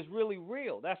movie, but it's really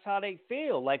real. That's how they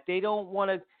feel. Like, they don't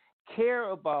want to care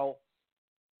about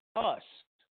us.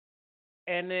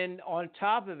 And then on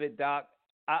top of it, Doc,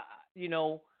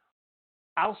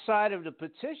 outside of the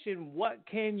petition, what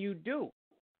can you do?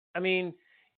 I mean,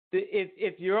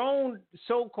 if your own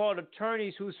so-called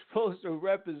attorneys who's supposed to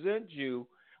represent you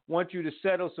want you to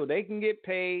settle so they can get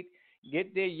paid,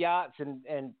 get their yachts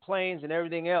and planes and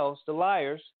everything else, the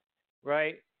liars,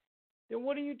 right? Then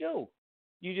what do?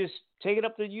 You just take it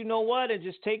up to and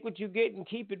just take what you get and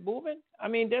keep it moving? I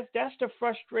mean, that's the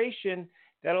frustration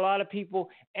that a lot of people,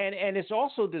 and it's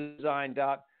also designed,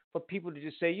 Doc, for people to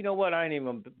just say, you know what, I ain't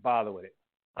even bother with it.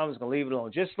 I'm just going to leave it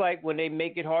alone. Just like when they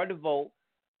make it hard to vote,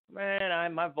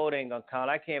 man, my vote ain't going to count.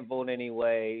 I can't vote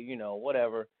anyway,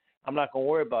 whatever. I'm not going to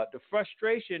worry about it. The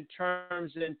frustration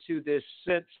turns into this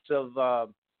sense of,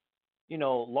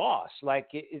 loss. Like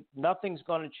nothing's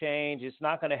going to change. It's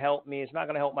not going to help me. It's not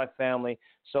going to help my family.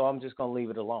 So I'm just going to leave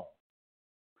it alone.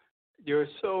 You're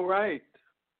so right.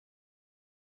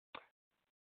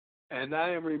 And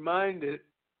I am reminded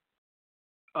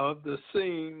of the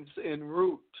scenes in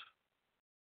Root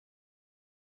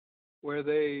where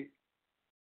they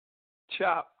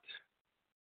chopped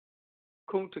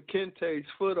Kunta Kinte's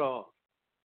foot off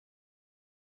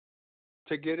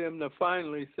to get him to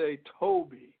finally say,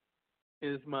 Toby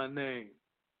is my name.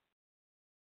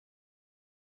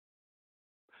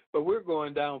 But we're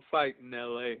going down fighting in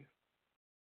L.A.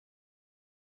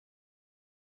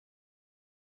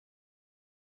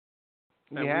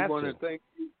 And we want to thank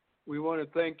you. We want to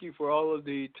thank you for all of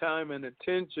the time and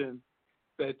attention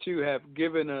that you have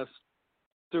given us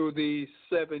through these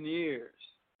 7 years.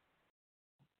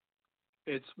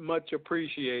 It's much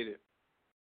appreciated.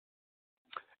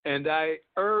 And I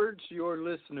urge your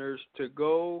listeners to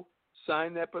go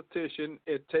sign that petition.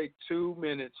 It takes 2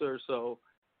 minutes or so,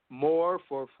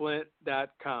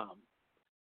 moreforflint.com.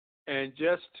 And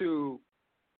just to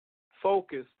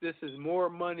focus, this is more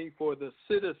money for the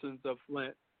citizens of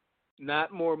Flint,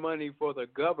 not more money for the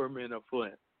government of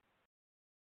Flint.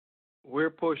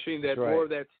 We're pushing that more of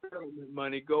that settlement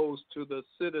money goes to the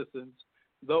citizens,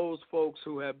 those folks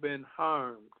who have been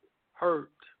harmed, hurt,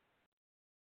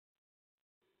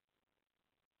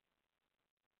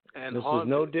 and this haunted.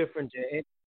 is no different.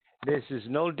 This is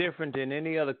no different than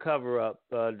any other cover-up,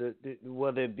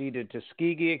 whether it be the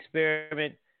Tuskegee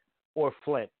experiment or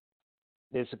Flint.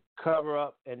 There's a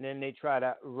cover-up, and then they try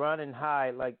to run and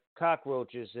hide like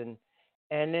cockroaches, and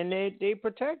then they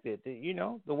protect it.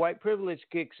 The white privilege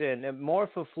kicks in. And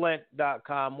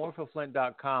moreforflint.com,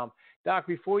 moreforflint.com. Doc,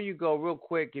 before you go, real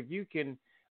quick, if you can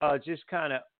just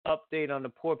kind of update on the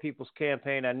Poor People's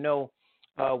Campaign. I know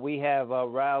we have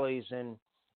rallies in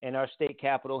our state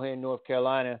capital here in North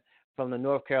Carolina from the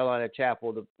North Carolina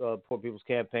chapel, the Poor People's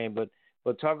Campaign.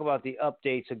 But talk about the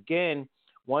updates again.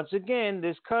 Once again,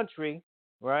 this country,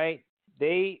 right?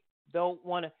 They don't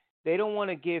want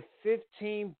to give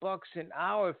 $15 an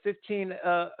hour,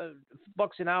 $15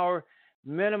 an hour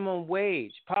minimum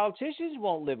wage. Politicians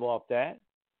won't live off that,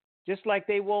 just like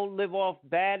they won't live off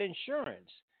bad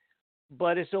insurance.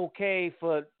 But it's okay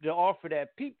to offer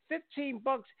that.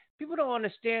 $15. People don't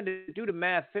understand to do the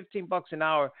math. $15 an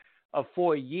hour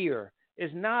for a year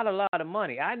is not a lot of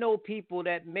money. I know people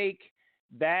that make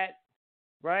that,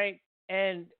 right?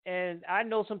 And I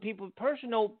know some people,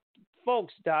 personal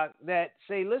folks, Doc, that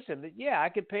say, listen, yeah, I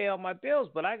could pay all my bills,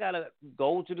 but I got to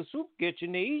go to the soup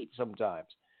kitchen to eat sometimes.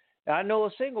 And I know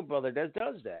a single brother that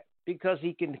does that because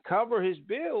he can cover his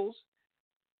bills,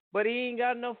 but he ain't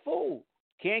got enough food.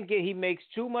 He makes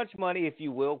too much money, if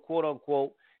you will, quote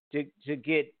unquote, to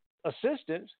get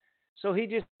assistance. So he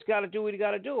just got to do what he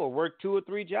got to do, or work 2 or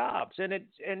 3 jobs. And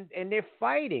they're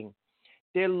fighting.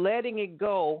 They're letting it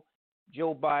go.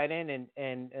 Joe Biden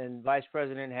and Vice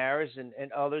President Harris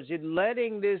and others, you're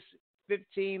letting this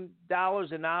 $15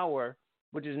 an hour,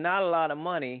 which is not a lot of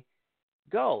money,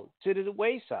 go to the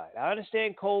wayside. I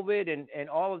understand COVID and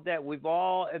all of that. We've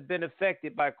all been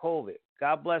affected by COVID.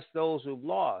 God bless those who've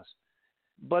lost.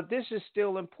 But this is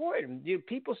still important.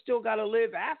 People still got to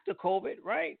live after COVID,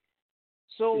 right?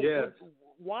 So yes.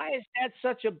 Why is that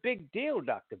such a big deal,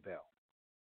 Dr. Bell?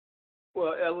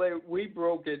 Well, L.A., we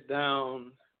broke it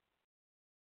down,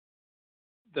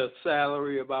 the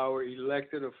salary of our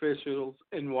elected officials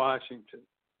in Washington.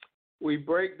 We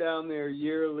break down their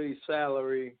yearly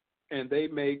salary, and they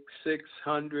make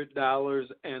 $600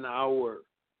 an hour.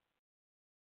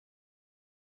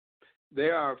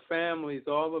 There are families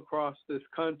all across this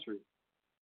country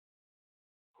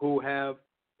who have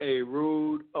a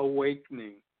rude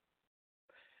awakening.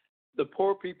 The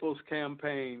Poor People's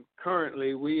Campaign,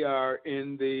 currently we are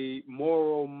in the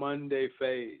Moral Monday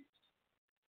phase.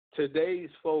 Today's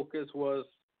focus was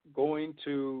going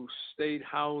to state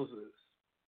houses,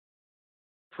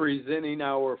 presenting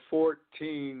our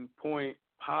 14-point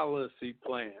policy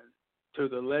plan to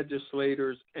the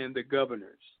legislators and the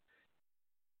governors.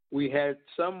 We had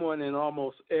someone in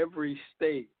almost every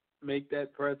state make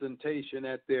that presentation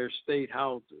at their state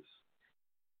houses.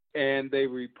 And they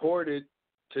reported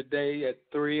today at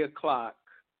 3 o'clock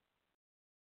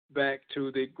back to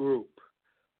the group.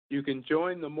 You can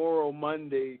join the Moral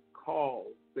Monday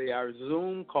calls. They are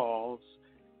Zoom calls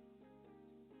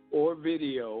or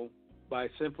video by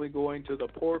simply going to the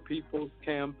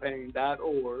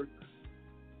poorpeoplescampaign.org,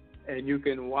 and you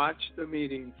can watch the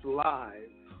meetings live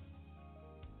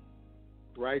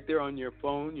right there on your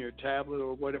phone, your tablet,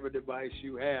 or whatever device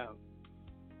you have.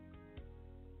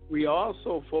 We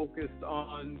also focused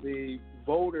on the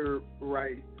voter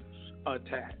rights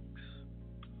attacks.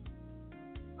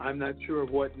 I'm not sure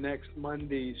what next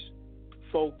Monday's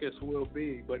focus will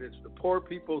be, but it's the Poor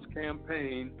People's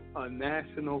Campaign, a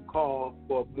national call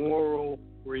for moral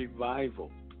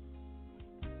revival.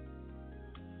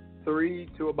 3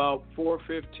 to about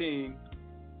 4:15,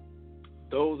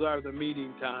 those are the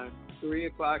meeting times. 3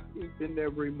 o'clock each and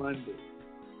every Monday.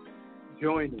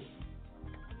 Join us.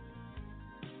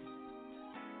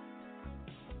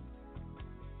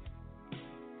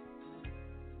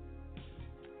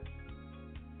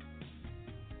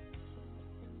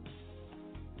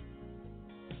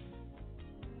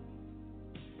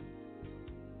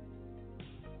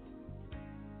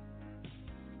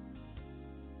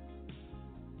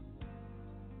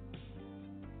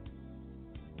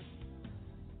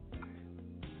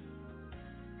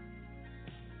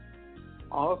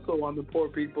 Also, on the Poor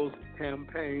People's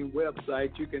Campaign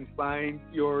website, you can find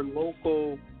your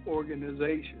local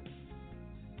organization.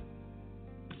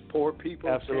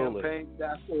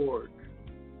 PoorPeoplesCampaign.org.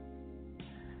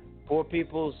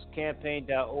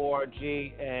 PoorPeoplesCampaign.org,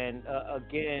 and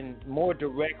again, more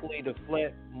directly to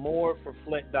Flint,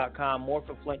 moreforflint.com,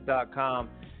 moreforflint.com.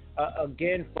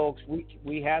 Again, folks,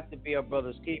 we have to be our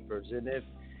brother's keepers, and if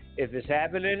it's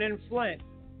happening in Flint,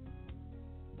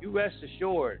 you rest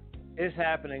assured it's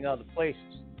happening other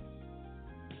places,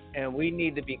 and we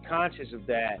need to be conscious of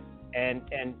that. And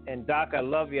Doc, I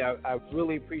love you. I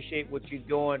really appreciate what you're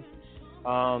doing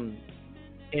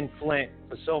in Flint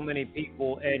for so many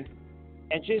people, and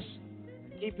just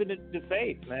keeping the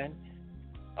faith, man.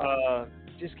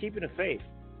 Just keeping the faith,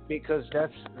 because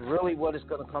that's really what it's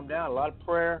going to come down. A lot of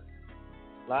prayer,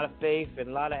 a lot of faith, and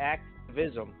a lot of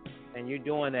activism, and you're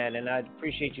doing that. And I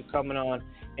appreciate you coming on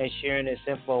and sharing this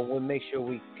info. We'll make sure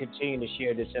we continue to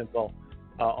share this info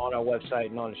on our website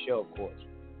and on the show, of course.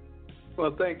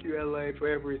 Well, thank you, LA, for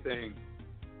everything.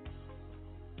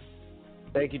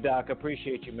 Thank you, Doc. I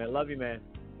appreciate you, man. Love you, man.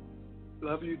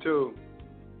 Love you, too.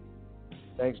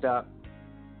 Thanks, Doc.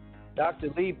 Dr.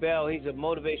 Lee Bell, he's a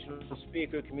motivational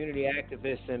speaker, community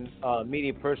activist, and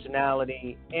media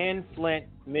personality in Flint,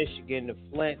 Michigan. The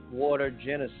Flint water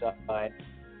genocide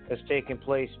that's taking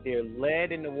place there.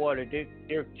 Lead in the water. There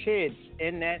are kids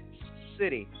in that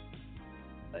city,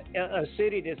 a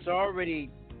city that's already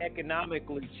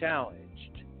economically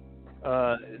challenged,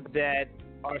 that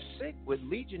are sick with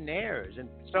legionnaires, and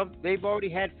they've already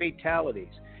had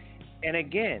fatalities. And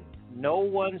again, no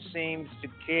one seems to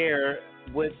care,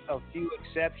 with a few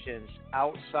exceptions,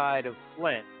 outside of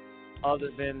Flint, other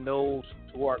than those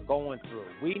who are going through.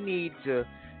 We need to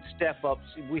step up.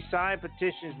 We sign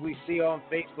petitions we see on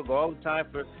Facebook all the time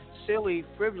for silly,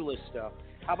 frivolous stuff.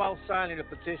 How about signing a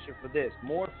petition for this?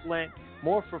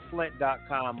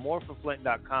 Moreforflint.com,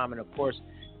 moreforflint.com, and of course,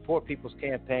 Poor People's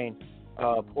Campaign,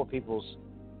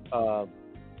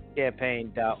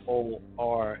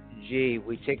 campaign.org.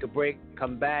 We take a break,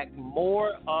 come back.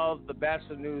 More of the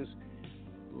Batchelor News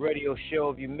radio show.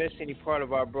 If you miss any part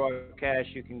of our broadcast,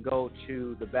 you can go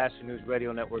to the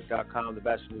BatchelorNewsRadioNetwork.com, the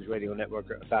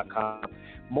BatchelorNewsRadioNetwork.com.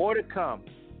 More to come.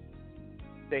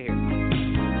 Stay here.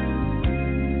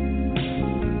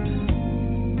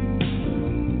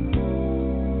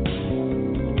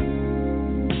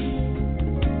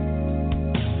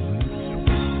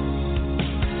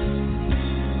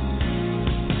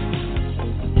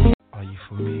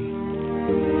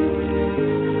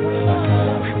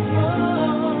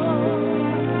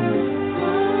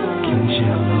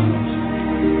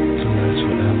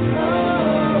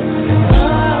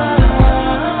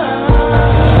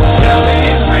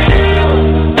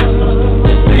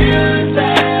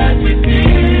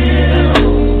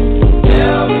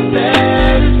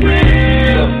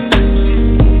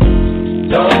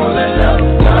 Don't let love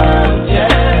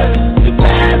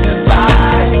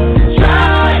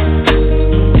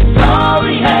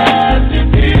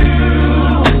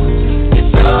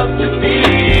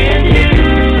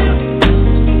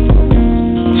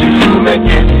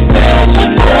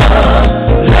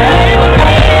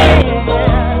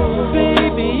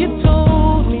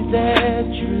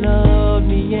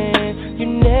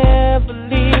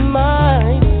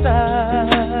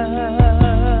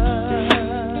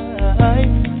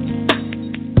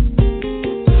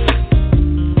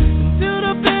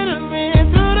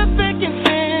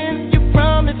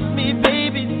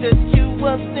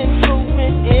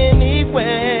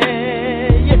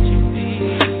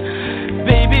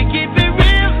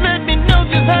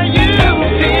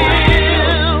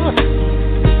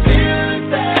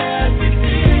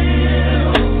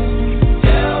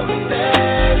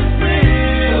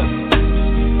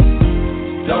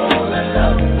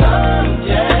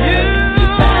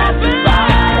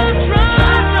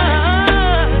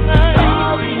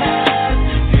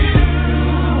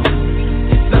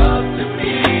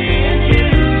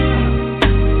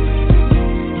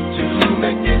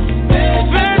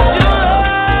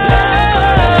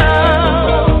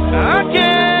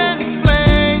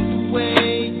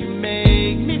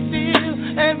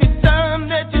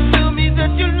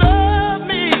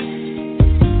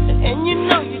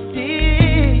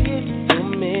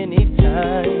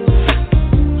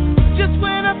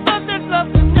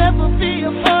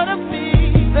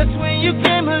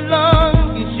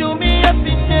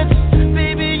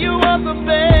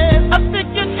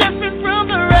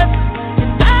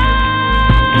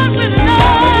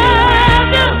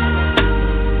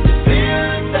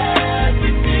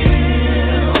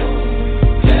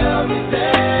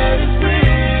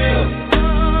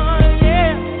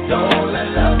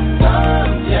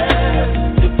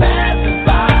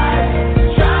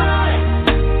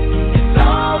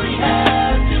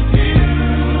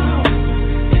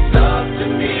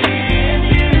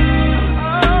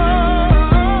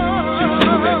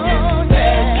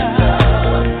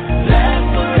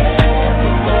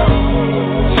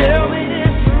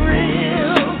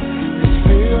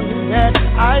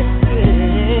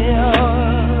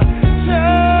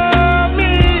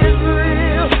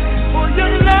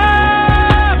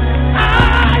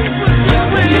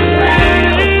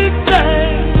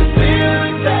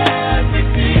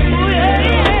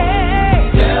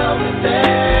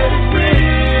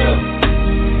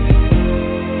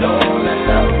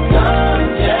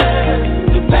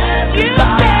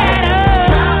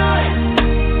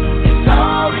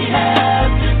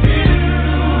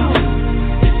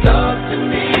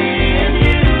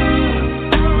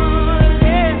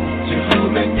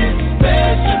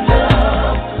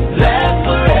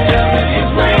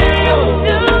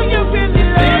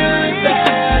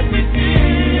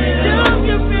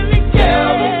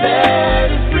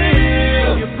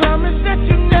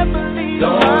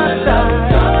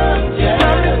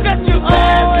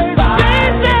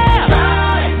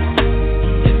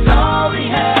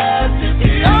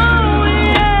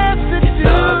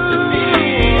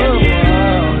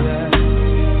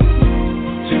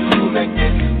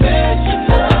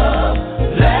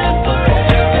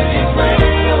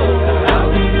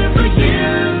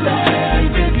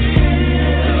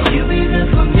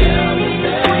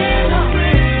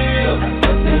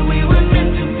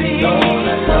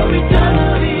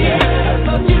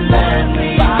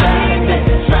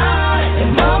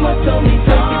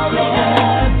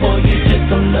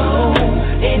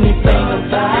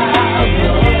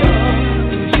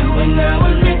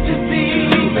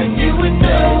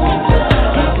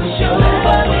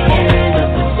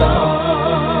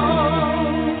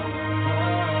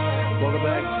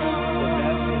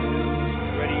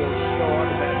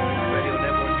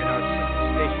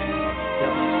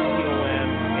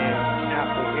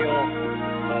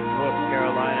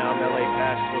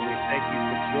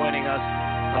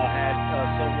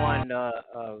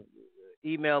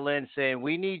email in saying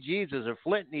we need Jesus or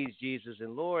Flint needs Jesus.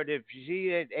 And Lord, if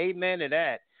she amen to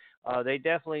that, they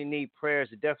definitely need prayers.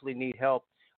 They definitely need help.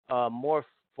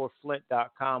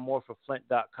 Moreforflint.com,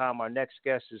 moreforflint.com. Our next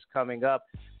guest is coming up.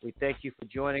 We thank you for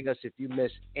joining us. If you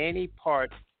miss any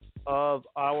part of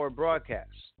our broadcast,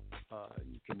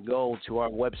 you can go to our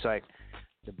website,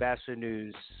 the Batchelor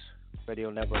News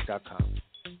RadioNetwork.com.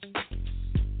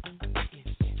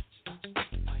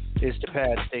 It's the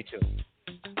pad. Stay tuned.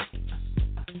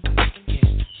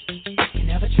 You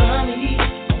never try me,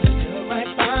 still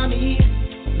right by me.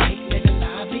 Make niggas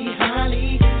lie behind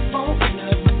me. Spoken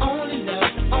of my only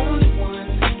love, the only one.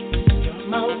 You're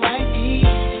my wifey.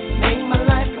 Make my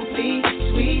life complete,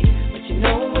 sweet. But you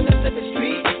know when the flip is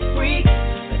street, freak.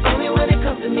 But only when it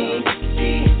comes to me,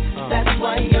 see. That's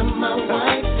why you're my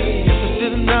wifey. Guess I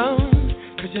didn't know,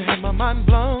 'cause you had my mind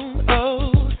blown.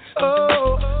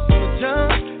 Oh, wanna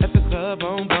jump at the club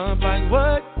on bump like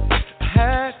what? I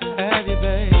had to have you,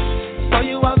 babe. Saw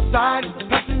you outside, the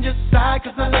passenger side,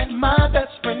 'cause I let my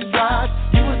best friend drive.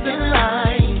 You was in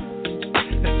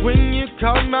line. That's when you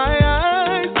caught my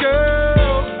eyes,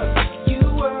 girl. You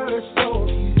were so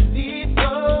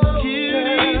beautiful.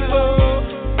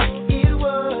 It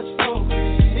was so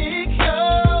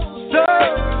critical. So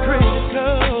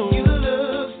critical. You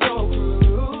look so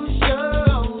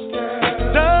crucial,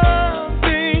 girl.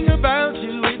 Something about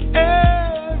you is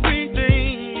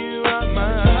everything. You are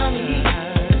mine.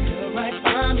 You're right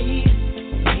by me.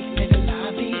 Make niggas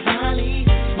lie behind me.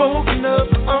 Spoken of,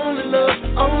 only love,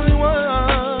 only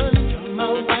one. You're my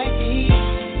wifey.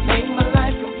 Make my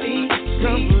life complete.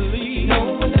 Sweet. You know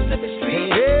when the flip is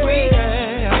street. Free.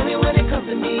 Only when it comes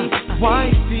to me.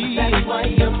 Wifey. That's why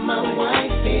you're my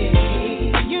wifey.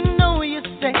 You know you're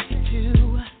sexy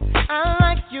too. I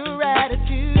like your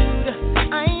attitude.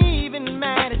 I ain't even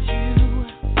mad at you.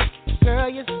 Girl,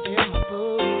 you're still my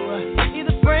boo.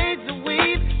 Either braids or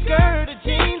weave, skirt or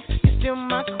jeans, you're still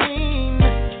my queen.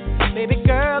 Baby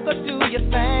girl, go do your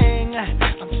thing.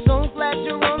 I'm so glad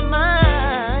you're on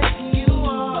my team. You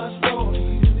are so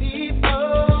beautiful.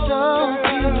 So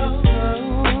girl.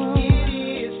 beautiful. It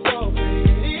is so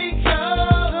critical.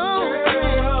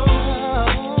 Girl.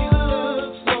 You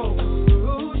look so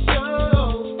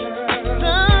crucial, girl.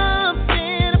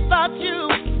 Something about you,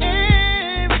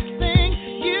 everything.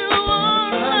 You are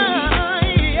mine.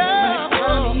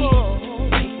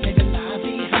 Make niggas lie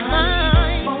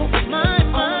behind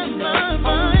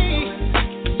me.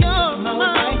 You're my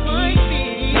wifey.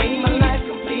 Make my life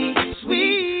complete,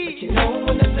 sweet. But you know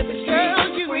when the flip is street, Girl,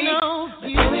 you free. know, But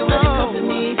you only when it comes to know.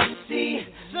 me, see.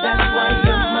 That's why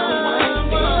you're my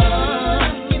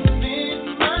wifey. You spend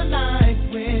my life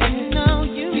with. You know.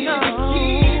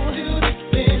 Keys to the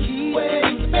bin, where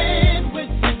you spend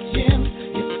with the gym.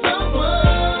 You're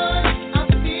someone I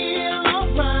feel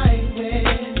alright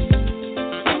with.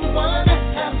 Someone I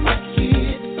have my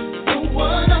kids. The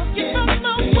one I can You're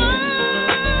my depend. wifey.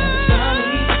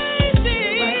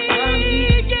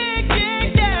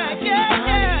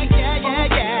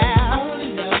 Yeah. Only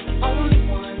love, only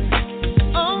one.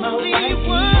 Only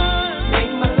one.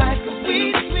 Make my life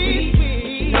complete,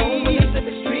 sweet. No when the flip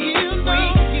is street, free.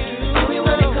 Only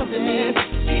when it comes to me,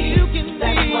 see.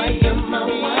 That's why you're my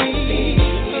wifey.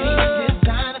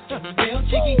 Designer, something real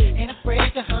cheeky. Ain't afraid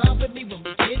to hump with me when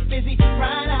we get busy.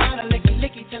 Ride out a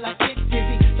licky till I get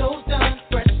dizzy. Those done,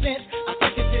 fresh scents, I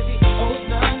think it's dizzy. Old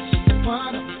none, she's the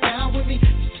one, I'm down with me.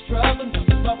 She's struggling,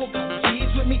 double bubble, got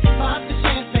cheese with me. Pop the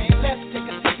champagne, let's take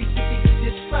a sippy.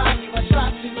 Describe you, I try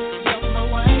to. You're my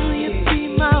wifey. Will you be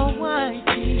my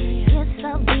wifey? Yes,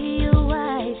 I'll be your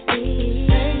wifey.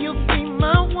 Say you'll be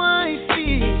my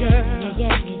wifey, girl.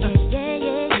 Yeah.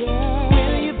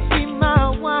 Will you be my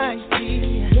wifey?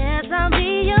 Yes, I'll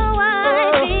be your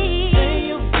wifey. Say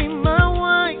you'll be my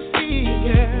wifey,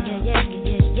 girl. Yeah.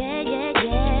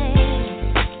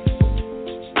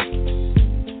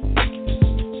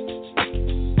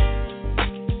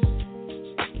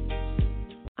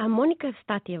 I'm Monica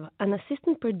Evstatieva, an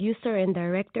assistant producer and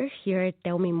director here at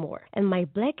Tell Me More, and my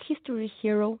Black History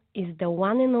hero is the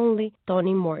one and only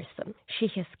Toni Morrison. She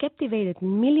has captivated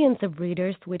millions of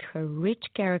readers with her rich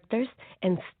characters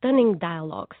and stunning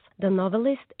dialogues. The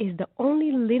novelist is the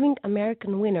only living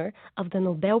American winner of the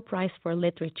Nobel Prize for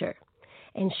Literature,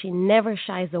 and she never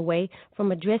shies away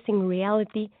from addressing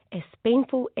reality, as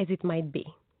painful as it might be.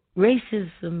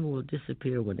 Racism will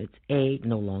disappear when it's A,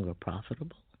 no longer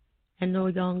profitable, and no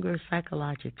longer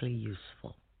psychologically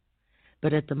useful.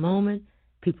 But at the moment,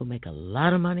 people make a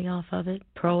lot of money off of it,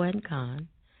 pro and con,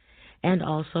 and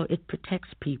also it protects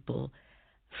people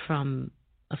from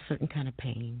a certain kind of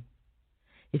pain.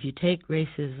 If you take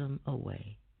racism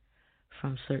away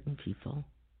from certain people,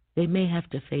 they may have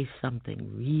to face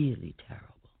something really terrible,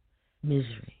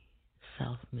 misery,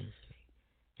 self-misery,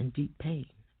 and deep pain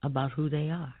about who they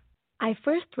are. I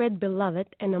first read Beloved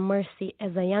and A Mercy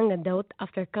as a young adult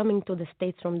after coming to the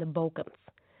States from the Balkans.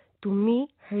 To me,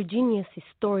 her genius is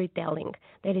storytelling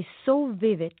that is so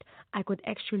vivid I could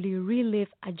actually relive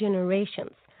a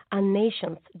generation's, a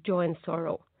nation's joy and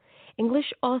sorrow.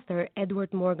 English author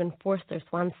Edward Morgan Forster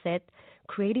once said,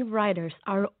 "Creative writers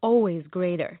are always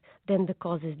greater than the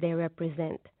causes they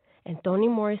represent." And Toni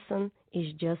Morrison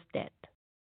is just that.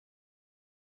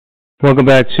 Welcome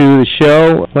back to the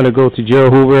show. I'm going to go to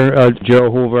Gerald Hoover.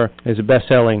 Gerald Hoover is a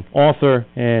best-selling author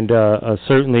and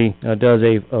certainly does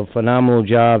a phenomenal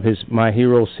job. His My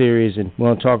Hero series, and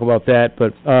we'll talk about that.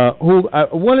 But Hoover, I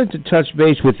wanted to touch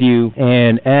base with you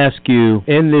and ask you,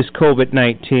 in this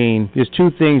COVID-19, there's two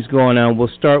things going on. We'll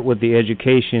start with the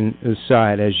education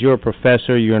side. As you're a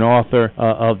professor, you're an author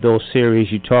of those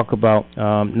series. You talk about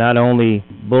not only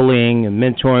bullying and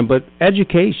mentoring, but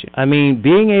education. I mean,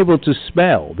 being able to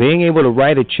spell, being able to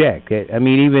write a check. I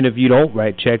mean, even if you don't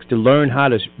write checks, to learn how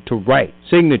to write,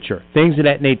 signature, things of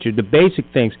that nature, the basic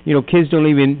things. You know, kids don't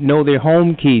even know their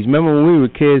home keys. Remember when we were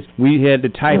kids, we had to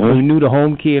type, we knew the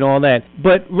home key and all that.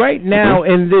 But right now,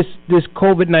 in this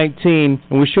COVID-19,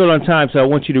 and we're short on time, so I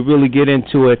want you to really get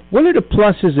into it. What are the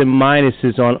pluses and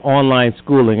minuses on online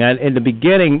schooling? In the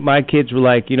beginning, my kids were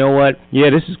like, you know what, yeah,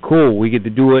 this is cool, we get to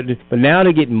do it. But now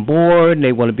they're getting bored, and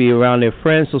they want to be around their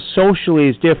friends, so socially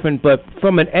it's different. But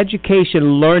from an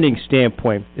education learning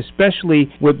standpoint, especially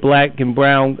with black and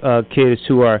brown kids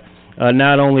who are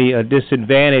not only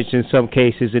disadvantaged in some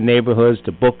cases in neighborhoods,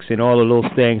 the books and all of those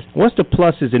things, what's the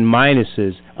pluses and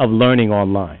minuses of learning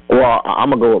online? Well,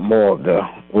 I'm going to go with more of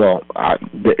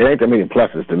it ain't that many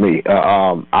pluses to me.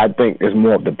 I think it's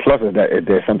more of the pluses that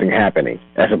there's something happening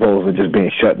as opposed to just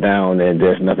being shut down and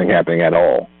there's nothing happening at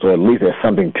all. So at least there's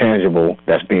something tangible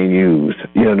that's being used.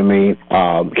 You know what I mean?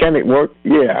 Can it work?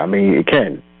 Yeah, I mean, it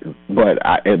can. But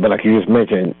like you just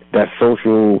mentioned, that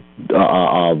social,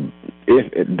 the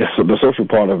social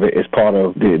part of it is part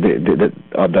of the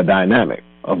dynamic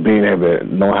of being able to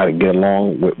know how to get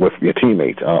along with your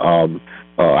teammates. I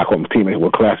call them teammates,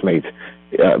 with classmates,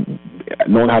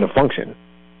 knowing how to function,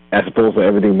 as opposed to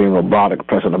everything being robotic,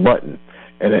 pressing a button.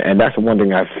 And that's the one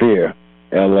thing I fear,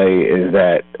 LA, is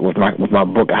that with my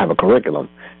book, I have a curriculum,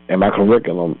 and my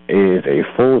curriculum is a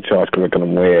full charge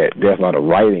curriculum where there's a lot of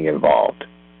writing involved.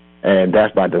 And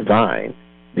that's by design,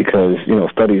 because,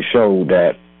 studies show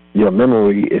that your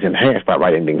memory is enhanced by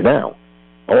writing things down.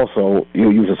 Also,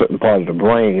 you use a certain part of the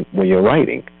brain when you're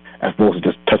writing, as opposed to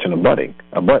just touching a button.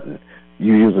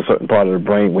 You use a certain part of the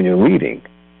brain when you're reading,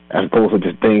 as opposed to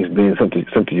just things being sent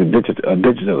to you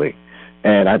digitally.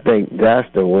 And I think that's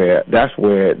where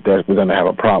we're going to have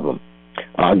a problem.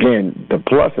 Again, the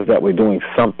plus is that we're doing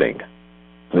something,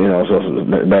 so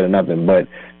it's better than nothing, but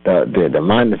the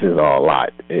minuses are a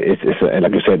lot. It's and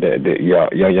like you said,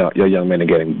 your young men are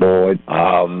getting bored.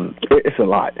 It's a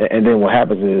lot. And then what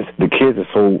happens is the kids are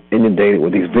so inundated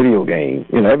with these video games.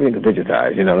 Everything is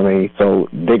digitized. You know what I mean? So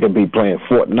they could be playing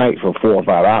Fortnite for 4 or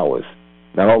 5 hours.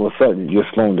 Now all of a sudden you're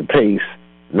slowing the pace.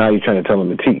 Now you're trying to tell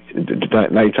them to teach.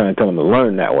 Now you're trying to tell them to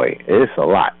learn that way. It's a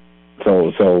lot.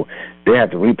 So they have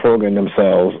to reprogram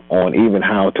themselves on even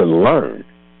how to learn,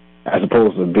 as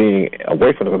opposed to being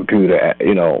away from the computer,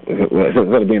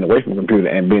 instead of being away from the computer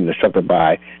and being instructed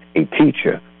by a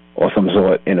teacher or some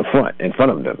sort in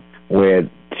front of them, where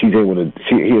he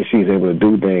or she is able to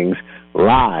do things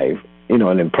live,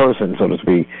 and in person, so to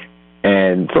speak,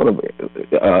 and sort of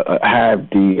have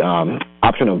the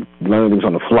option of learning things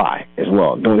on the fly as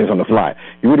well, doing things on the fly.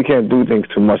 You really can't do things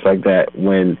too much like that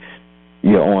when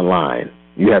you're online.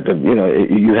 You have to,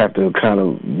 you have to kind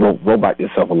of robot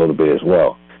yourself a little bit as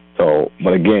well. So,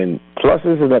 but again,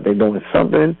 pluses is that they're doing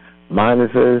something.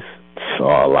 Minuses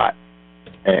are a lot.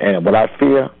 And what I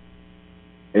fear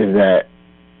is that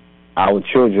our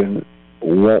children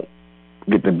won't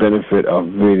get the benefit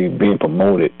of really being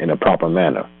promoted in a proper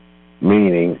manner,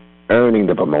 meaning earning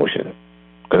the promotion.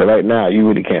 Because right now, you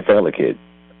really can't fail a kid.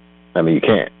 I mean, you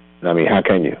can't. I mean, how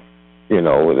can you?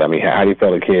 How do you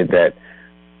fail a kid that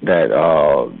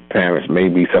parents may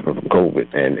be suffering from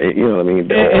COVID, and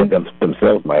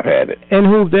themselves might have had it. And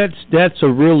who that's a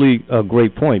really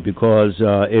great point, because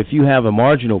if you have a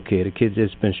marginal kid, a kid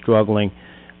that's been struggling,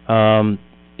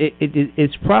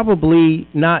 it's probably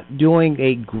not doing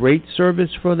a great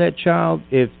service for that child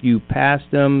if you pass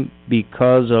them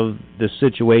because of the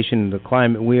situation and the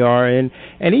climate we are in.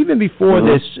 And even before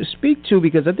this, speak to,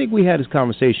 because I think we had this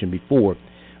conversation before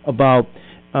about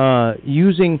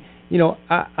using.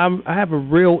 I have a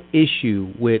real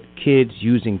issue with kids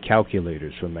using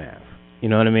calculators for math. You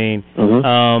know what I mean?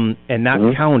 And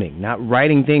not counting, not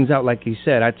writing things out like you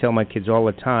said. I tell my kids all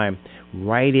the time,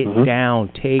 write it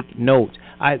down, take notes.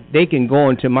 They can go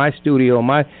into my studio,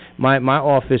 my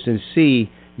office, and see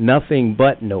nothing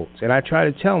but notes. And I try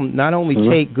to tell them, not only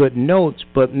take good notes,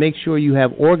 but make sure you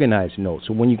have organized notes.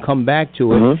 So when you come back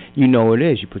to it, you know what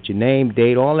it is. You put your name,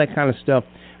 date, all that kind of stuff.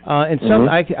 And some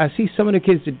I see some of the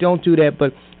kids that don't do that,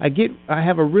 but I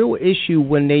have a real issue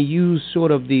when they use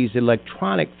sort of these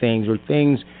electronic things or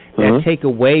things that take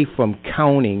away from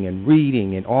counting and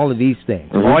reading and all of these things,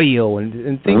 audio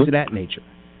and things of that nature.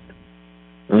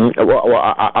 Well,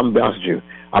 I'm going to be honest with you.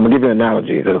 I'm going to give you an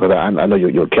analogy because I know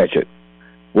you'll catch it.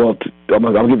 Well, I'm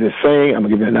going to give you a saying. I'm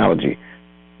going to give you an analogy.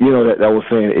 You know that was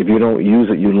saying, if you don't use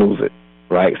it, you lose it,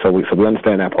 right? So we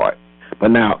understand that part. But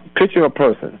now, picture a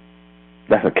person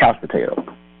that's a couch potato,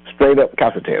 straight up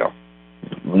couch potato,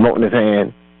 remote in his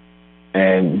hand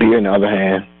and beer in the other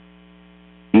hand,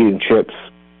 eating chips,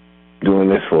 doing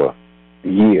this for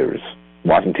years,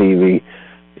 watching TV,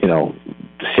 you know,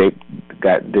 the shape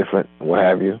got different, what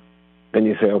have you. Then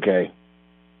you say, okay,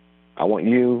 I want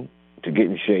you to get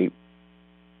in shape,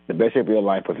 the best shape of your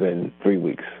life within 3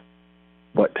 weeks.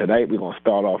 But tonight we're going to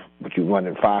start off with you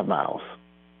running 5 miles.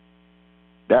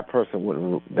 That person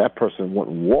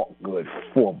wouldn't walk good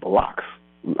 4 blocks.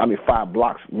 5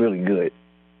 blocks really good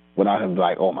without him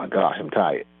like, oh my gosh, I'm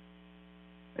tired.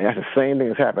 And that's the same thing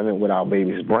that's happening with our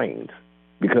babies' brains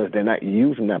because they're not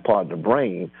using that part of the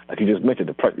brain. Like you just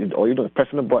mentioned, all you're doing is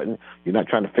pressing the button. You're not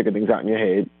trying to figure things out in your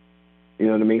head. You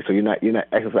know what I mean? So you're not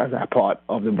exercising that part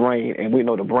of the brain. And we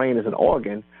know the brain is an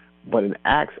organ, but it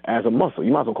acts as a muscle.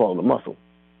 You might as well call it a muscle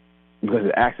because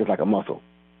it acts as like a muscle.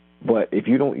 But if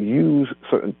you don't use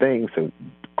certain things to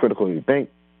critically think,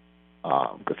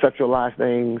 conceptualize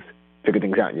things, figure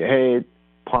things out in your head,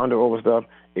 ponder over stuff,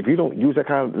 if you don't use that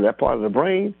part of the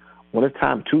brain, when it's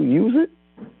time to use it,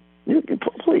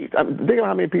 please. Think about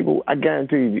how many people, I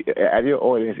guarantee you, at your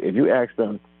audience, if you ask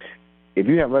them, if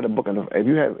you have read a book,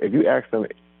 if you ask them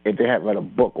if they have read a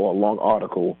book or a long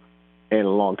article in a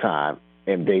long time,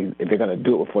 and if they're going to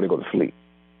do it before they go to sleep,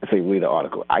 and say read the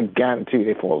article, I guarantee you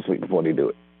they fall asleep before they do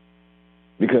it.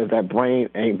 Because that brain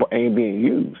ain't being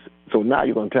used. So now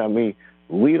you're going to tell me,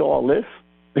 read all this,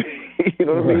 you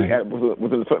know what I mean,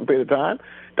 within a certain period of time?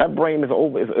 That brain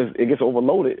it gets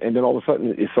overloaded, and then all of a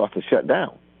sudden it starts to shut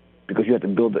down because you have to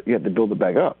build it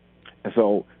back up. And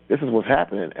so this is what's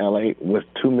happening in L.A. with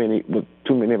too many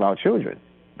of our children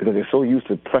because they're so used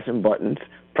to pressing buttons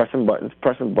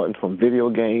from video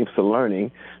games to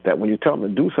learning that when you tell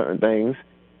them to do certain things,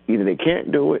 either they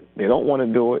can't do it, they don't want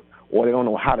to do it, or they don't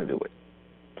know how to do it.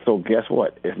 So guess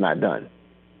what? It's not done.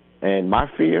 And my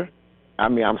fear,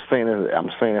 I'm saying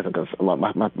as a concern.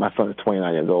 My son is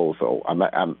 29 years old, so I'm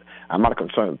not a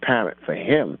concerned parent for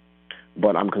him,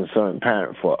 but I'm a concerned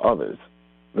parent for others.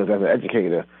 Because as an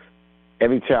educator,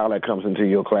 every child that comes into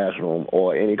your classroom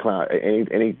or any for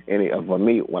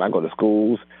me, when I go to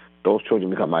schools, those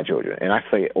children become my children, and I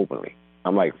say it openly.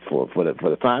 I'm like, for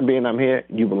the time being I'm here,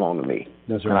 you belong to me.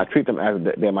 That's right. And I treat them as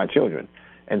they're my children.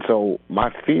 And so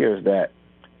my fear is that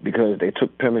because they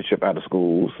took penmanship out of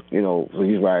schools, you know, so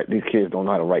these kids don't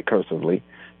know how to write cursively,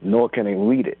 nor can they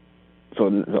read it. So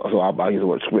I'll use the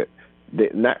word script.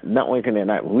 Not only can they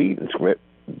not read in script,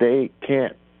 they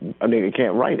can't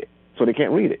write it, so they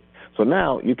can't read it. So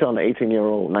now you're telling an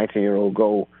 18-year-old, 19-year-old,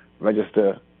 go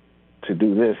register to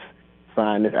do this,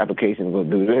 sign this application, go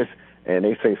do this, and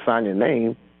they say sign your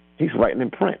name, he's writing in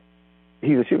print.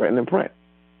 He or she writing in print.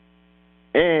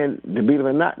 And believe it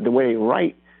or not, the way they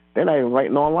write, they're not even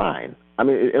writing online. I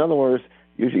mean, in other words,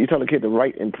 you tell a kid to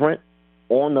write in print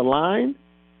on the line,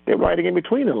 they're writing in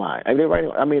between the line. And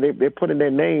they're putting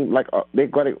their name like they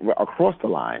got it across the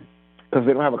line because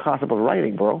they don't have a concept of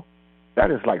writing, bro.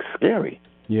 That is like scary.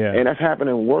 Yeah. And that's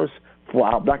happening worse for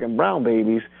our black and brown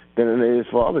babies than it is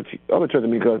for other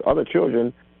children because other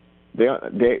children,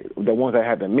 the ones that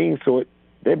have the means to it,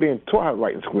 they're being taught how to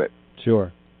write in script.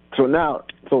 Sure.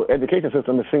 So education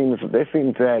system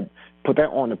seem to have put that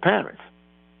on the parents,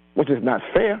 which is not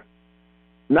fair.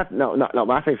 No.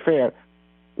 When I say fair,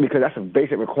 because that's a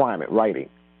basic requirement, writing.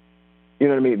 You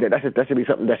know what I mean? That should be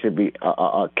something that should be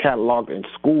cataloged in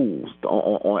schools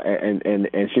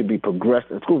and should be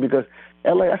progressed in schools because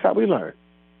LA, that's how we learn.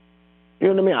 You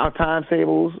know what I mean? Our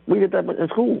timetables, we did that in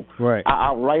school. Right.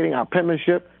 Our writing, our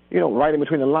penmanship, you know, writing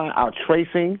between the lines, our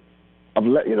tracing,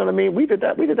 you know what I mean? We did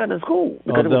that in school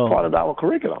because it was part of our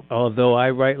curriculum. Although I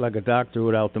write like a doctor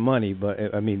without the money,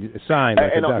 but I mean, sign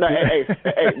like a doctor.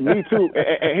 Hey, me too.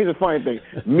 And here's the funny thing.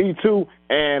 Me too,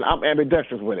 and I'm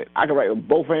ambidextrous with it. I can write with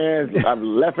both hands,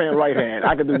 left hand, right hand.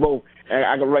 I can do both, and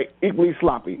I can write equally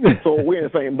sloppy. So we're in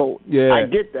the same boat. Yeah. I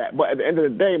get that. But at the end of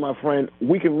the day, my friend,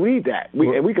 we can read that.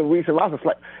 And we can read some other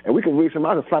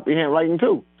sloppy handwriting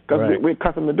too, because we're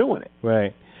accustomed to doing it.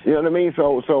 Right. You know what I mean?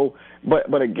 So,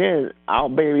 but again, our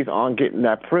babies aren't getting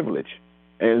that privilege,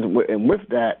 and with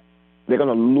that, they're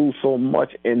gonna lose so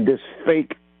much in this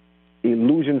fake,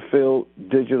 illusion-filled,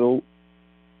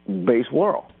 digital-based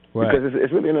world because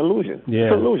it's really an illusion. Yeah.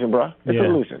 It's an illusion, bro. It's an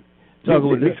illusion.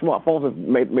 These smartphones have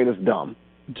made us dumb.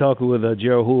 Talking with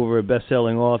Gerald Hoover, a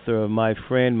best-selling author of My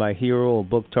Friend, My Hero, a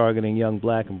book targeting young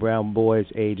black and brown boys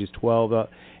ages 12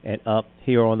 and up,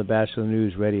 here on the Batchelor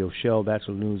News Radio Show,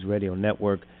 Batchelor News Radio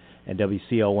Network, and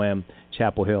WCOM,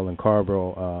 Chapel Hill and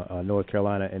Carrboro, North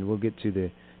Carolina. And we'll get to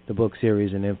the book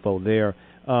series and info there.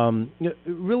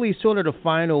 Really sort of the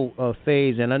final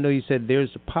phase, and I know you said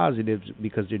there's the positives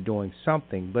because they're doing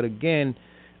something. But again,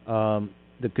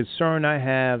 the concern I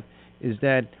have is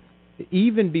that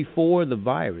even before the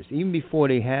virus, even before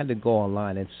they had to go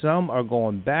online, and some are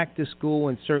going back to school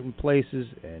in certain places,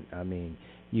 and I mean,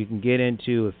 you can get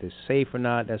into if it's safe or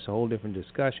not. That's a whole different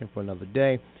discussion for another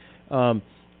day.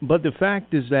 But the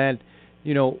fact is that,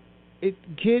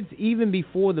 kids, even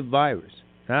before the virus,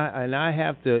 and I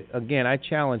have to, again, I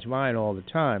challenge mine all the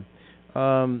time,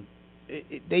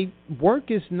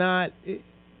 work is not,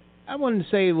 I wouldn't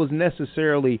say it was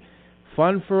necessarily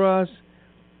fun for us,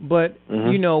 but,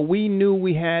 we knew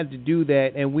we had to do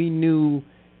that, and we knew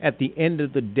at the end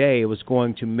of the day it was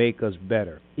going to make us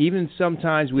better. Even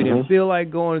sometimes we didn't feel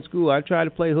like going to school. I tried to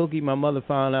play hooky. My mother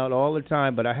found out all the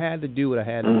time, but I had to do what I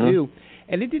had to do.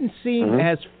 And it didn't seem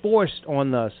as forced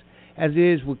on us as it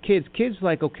is with kids. Kids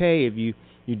like, okay, if you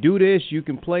do this, you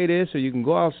can play this, or you can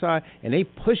go outside, and they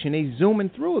pushing, they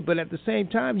zooming through it. But at the same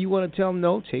time, you want to tell them,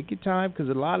 no, take your time, because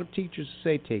a lot of teachers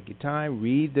say, take your time,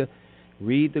 read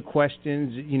the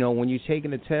questions, when you're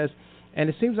taking the test. And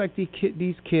it seems like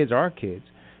these kids, our kids,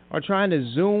 are trying to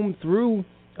zoom through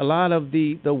a lot of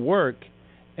the work,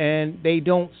 and they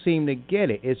don't seem to get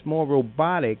it. It's more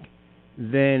robotic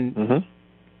than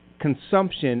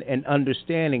consumption and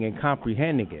understanding and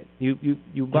comprehending it.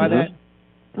 You buy that?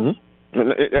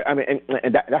 I mean,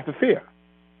 and that's the fear.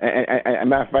 And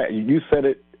matter of fact, you said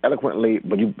it eloquently,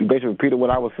 but you basically repeated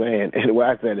what I was saying and the way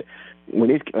I said it.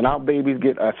 When our babies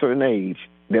get a certain age,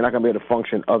 they're not going to be able to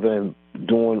function other than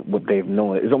doing what they've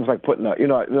known. It's almost like putting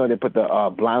they put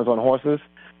the blinds on horses,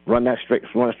 run a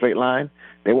straight line.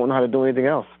 They won't know how to do anything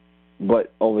else.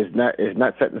 But it's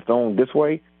not set in stone this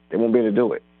way. They won't be able to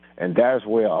do it, and that's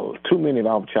where too many of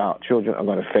our children are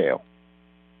going to fail.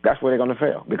 That's where they're going to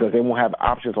fail because they won't have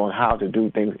options on how to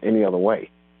do things any other way,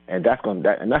 and that's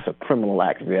a criminal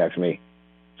act if you ask me.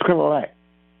 It's a criminal act.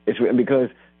 It's because.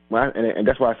 And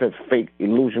that's why I said fake,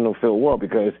 illusional filled world,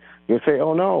 because you'll say,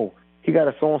 oh, no, he got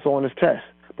a so-and-so on his test.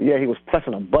 But, yeah, he was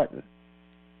pressing a button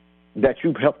that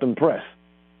you helped him press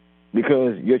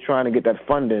because you're trying to get that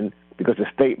funding because the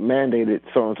state mandated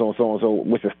so-and-so and so-and-so,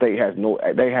 which the state have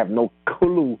no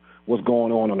clue what's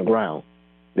going on the ground.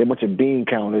 They're a bunch of bean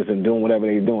counters and doing whatever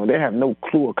they're doing. They have no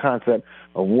clue or concept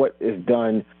of what is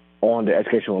done on the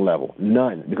educational level.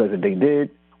 None. Because if they did,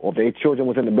 or if their children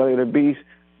was in the belly of the beast,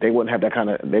 they wouldn't have that kind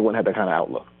of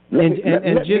outlook. And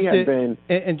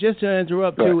just to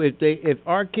interrupt too, if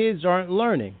our kids aren't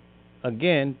learning,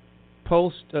 again,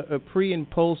 pre and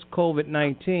post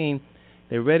COVID-19,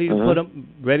 they're ready to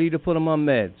put them on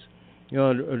meds,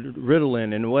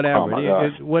 Ritalin and whatever, oh my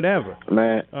gosh. Whatever.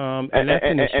 Man, and that's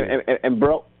an issue. And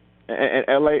bro, in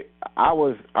LA,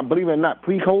 I believe it or not,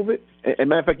 pre-COVID. And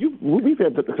matter of fact, we've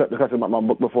had discussion about my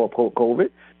book before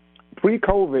COVID.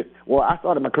 Pre-COVID, well, I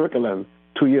started my curriculum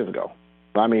 2 years ago.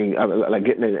 I mean, like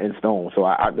getting it in stone. So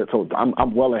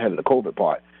I'm well ahead of the COVID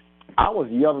part. I was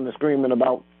yelling and screaming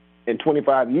about in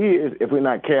 25 years, if we're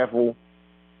not careful,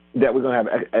 that we're going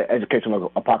to have an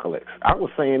educational apocalypse. I was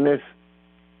saying this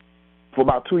for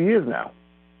about 2 years now.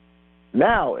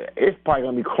 Now it's probably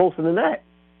going to be closer than that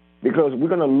because we're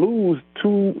going to lose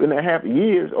 2.5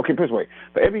 years. Okay, put this way: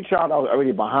 for every child I was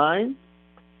already behind,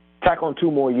 tack on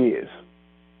 2 more years.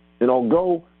 They're not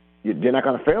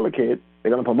going to fail a kid.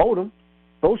 They're going to promote them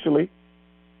socially.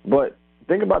 But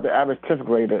think about the average 10th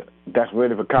grader that's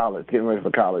ready for college, getting ready for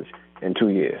college in 2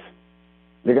 years.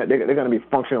 They're going to be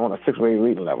functioning on a 6th grade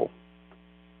reading level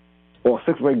or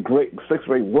 6th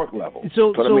grade work level.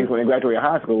 So that means when they graduate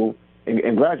high school,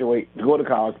 and graduate to go to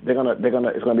college, it's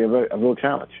gonna be a real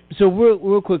challenge. So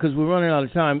real quick, because we're running out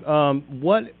of time,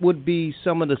 what would be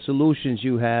some of the solutions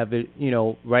you have,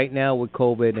 right now with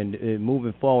COVID and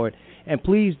moving forward? And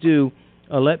please do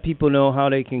let people know how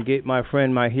they can get My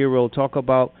Friend, My Hero. Talk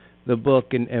about the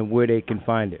book and where they can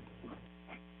find it.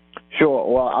 Sure.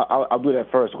 Well, I'll do that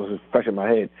first because it's fresh in my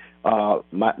head.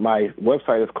 My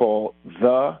website is called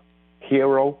The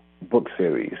Hero Book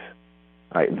Series.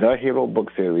 All right,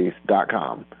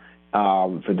 TheHeroBookSeries.com.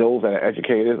 For those that are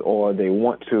educators or they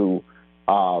want to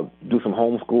do some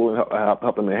homeschooling and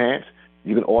help them enhance,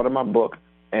 you can order my book,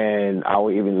 and I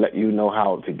will even let you know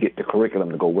how to get the curriculum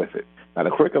to go with it. Now,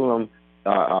 the curriculum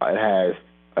it has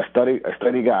a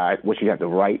study guide, which you have to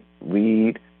write,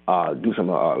 read, do some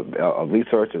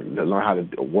research to learn how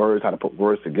to put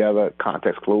words together,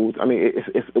 context clues. I mean,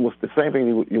 it was the same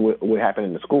thing would happen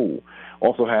in the school.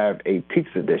 Also have a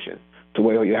teacher's edition to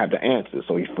where you have the answers.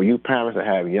 So for you parents that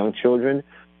have young children,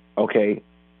 okay,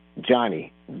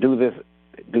 Johnny, do this.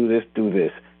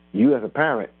 You as a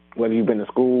parent, whether you've been to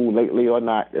school lately or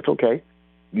not, it's okay.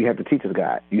 You have the teacher's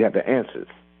guide. You have the answers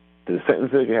to the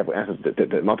sentences. You have the answers to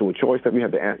the multiple choice stuff. You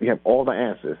have all the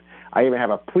answers. I even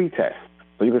have a pre-test.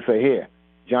 So you can say, here,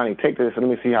 Johnny, take this and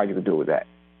let me see how you can do with that.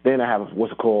 Then I have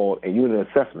what's called a unit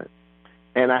assessment.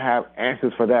 And I have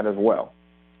answers for that as well.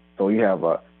 So you have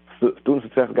a student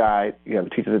success guide, you have a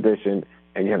teacher's edition,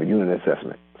 and you have a unit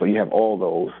assessment. So you have all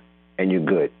those, and you're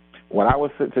good. What I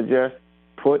would suggest,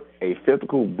 put a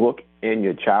physical book in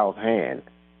your child's hand.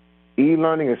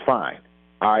 E-learning is fine.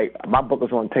 My book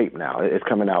is on tape now. It's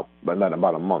coming out in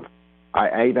about a month.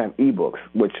 I even have e-books,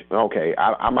 which, okay,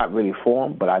 I'm not really for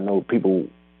them, but I know people,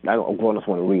 grown-ups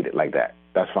want to read it like that.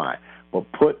 That's fine.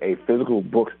 But put a physical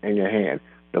book in your hand.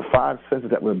 The 5 senses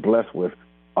that we're blessed with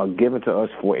are given to us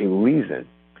for a reason.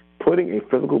 Putting a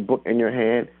physical book in your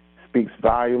hand speaks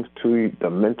volumes to the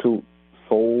mental,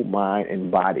 soul, mind,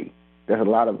 and body. There's a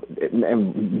lot of,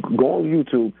 and go on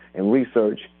YouTube and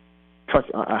research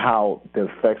how the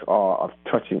effects are of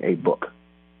touching a book.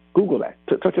 Google that.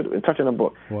 Touching a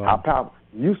book. Wow. How powerful.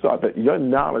 You start that. Your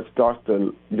knowledge starts,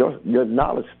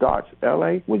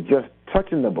 LA, with just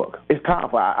touching the book. It's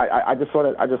powerful. I just saw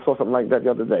that. I just saw something like that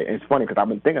the other day, and it's funny because I've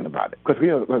been thinking about it. Because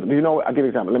I'll give you an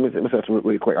example. Let me say this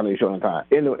really quick. I know you're short on time.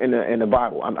 In the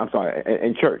Bible, I'm sorry,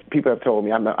 in church, people have told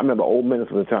me. I remember old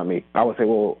ministers would tell me. I would say,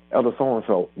 well, Elder so and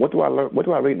so, what do I learn? What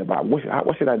do I read in the Bible? What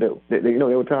should I do? They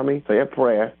would tell me, say a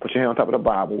prayer, put your hand on top of the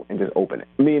Bible, and just open it.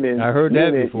 Meaning, I heard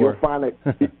that before. You'll find it.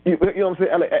 You know what I'm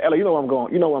saying? Ella, you know where I'm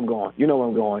going. You know where I'm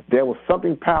going. There was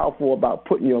something powerful about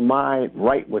putting your mind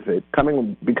right with it,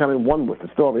 becoming one with the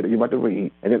story that you're about to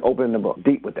read, and then opening the book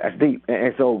deep with that. That's deep.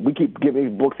 And so we keep giving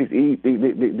these books, these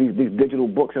digital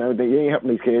books and everything. You ain't helping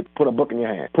these kids. Put a book in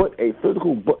your hand. Put a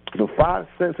physical book. The 5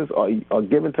 senses are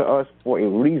given to us for a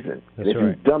reason. That's if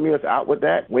right. you dummy us out with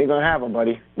that, we ain't gonna have them,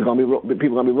 buddy. People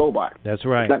gonna be robots. That's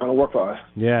right. It's not gonna work for us.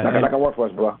 Yeah. It's not gonna work for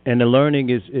us, bro. And the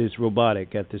learning is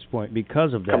robotic at this point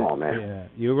because of that. Come on, man. Yeah,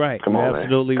 you're right. Come on, you're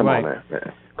absolutely man. right.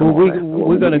 Come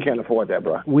on, man. We can't afford that,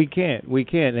 bro. We can't.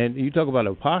 And you talk about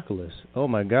apocalypse. Oh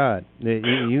my God!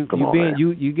 You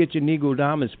get your Negro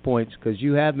Dominance points because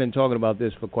you have been talking about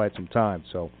this for quite some time.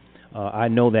 So I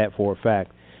know that for a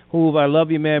fact. Hoove, I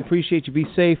love you, man. Appreciate you. Be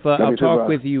safe. I'll talk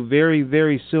with you very,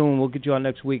 very soon. We'll get you on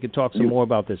next week and talk some more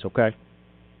about this. Okay?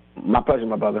 My pleasure,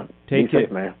 my brother. Be safe,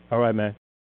 man. All right, man.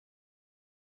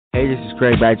 Hey, this is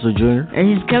Craig Batchelor Jr.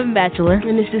 And this is Kevin Batchelor.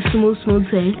 And this is Smooth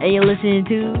Say. And you're listening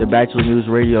to the Batchelor News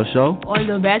Radio Show on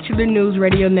the Batchelor News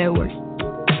Radio Network.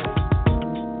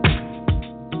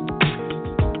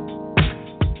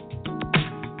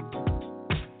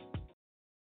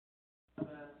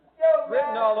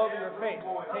 Written all over your face.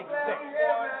 Take 6.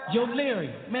 Yo, Larry,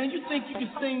 man, you think you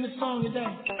can sing this song today?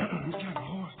 It's kind of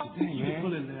hard today, You man. can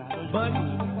pull it out. Buddy?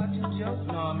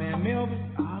 Nah, man, Melvin?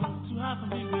 It's too hot for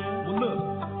me, man. Well, look.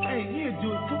 Hey, here,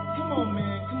 dude. Come on,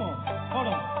 man. Come on. Hold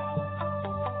on.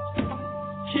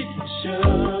 Kick it. Shut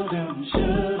down, shut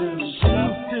down,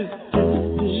 shut down,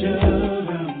 shut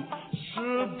down,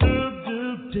 shut down,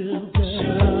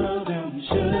 shut down,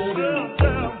 shut down,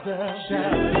 shut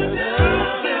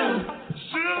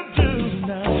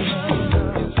down.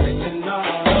 It's written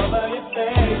all over your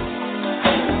face.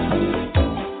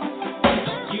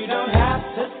 You don't have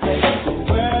to say the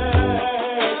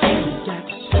word. You got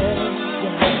to say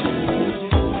it.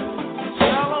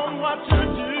 Tell them what to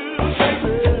do,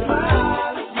 baby.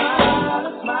 Smile, smile,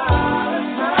 smile.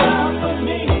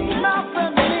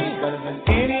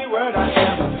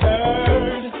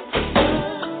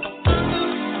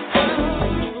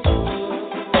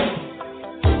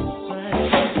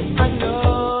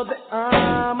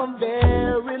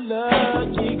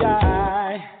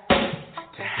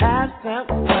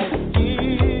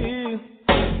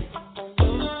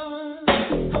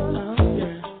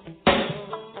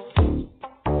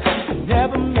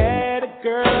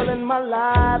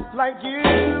 life like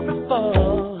you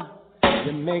before.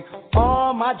 You make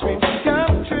all my dreams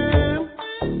come true.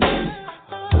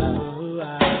 Oh,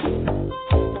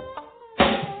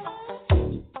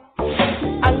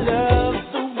 I love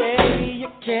the way you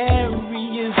carry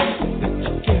you.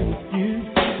 You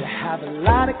have a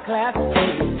lot of class in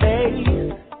your face.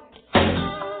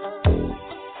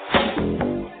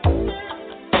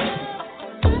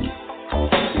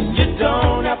 You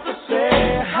don't have to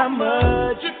say how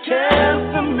much you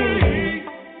care for me,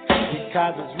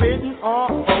 because it's written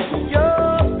all over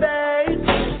your face.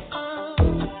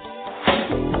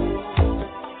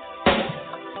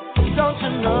 Don't you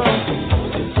know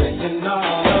it's written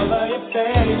all over your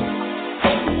face?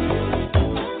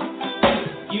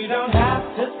 You don't have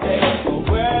to say a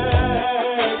word.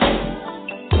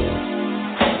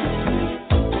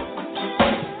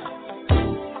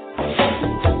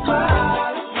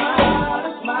 Smile, smile,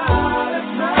 smile,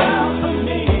 smile for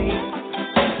me.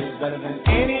 It's better than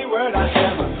any word I've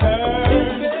ever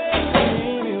heard.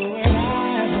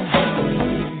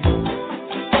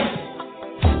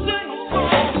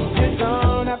 You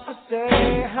don't have to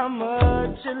say how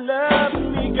much you love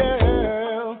me,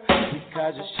 girl,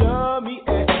 because you show me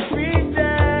every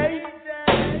day.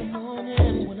 In the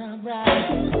morning when I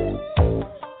rise,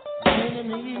 in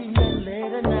the evening,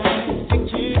 late at night, you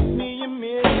kiss me, you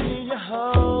miss me, you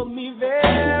hold me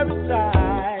very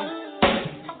tight.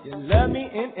 You love me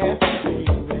in every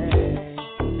way.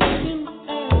 In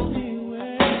every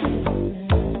way.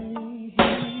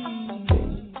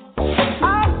 I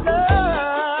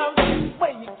love the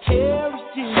way you carry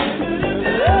you.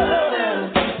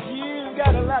 You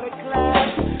got a lot of class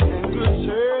and good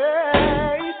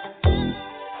taste,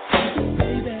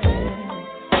 baby.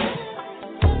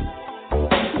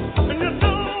 And you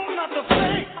don't have to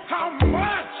think how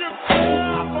much you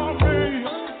care for me,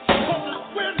 'cause it's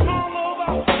written all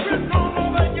over your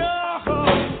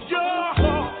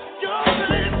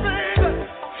face, baby.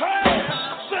 Hey,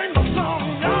 sing the song,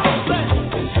 y'all say.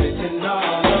 It's written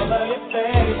all over your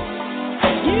face.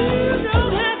 You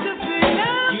don't have to say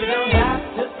nothing. You don't have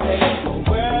to say a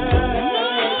word.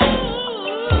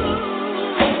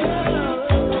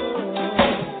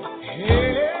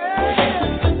 Yeah.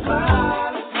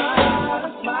 Smile, smile,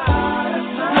 smile,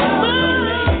 smile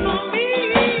for me.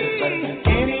 It's better than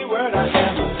any word I've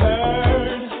ever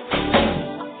heard.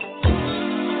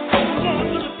 Going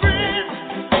to the bridge,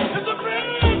 it's a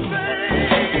bridge,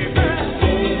 baby.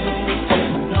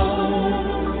 No,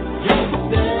 you're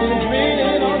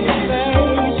written on your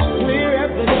face, clear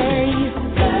as the day.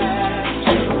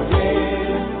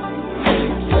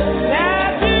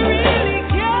 That you really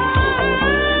care.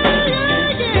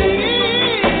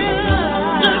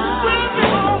 It's written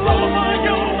all over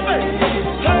your face.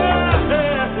 That's your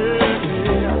baby.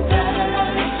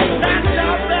 That's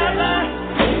your baby.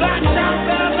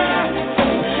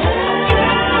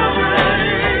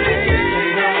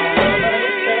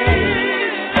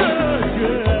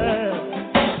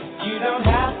 You don't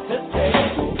have to say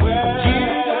a word. You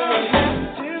don't have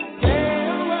to say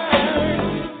a word.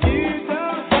 You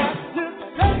don't have to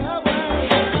say a word.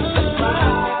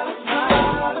 Smile,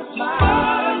 smile,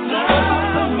 smile, smile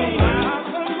for me.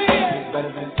 It's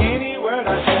better than any word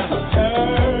I've ever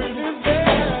heard. It's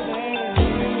better than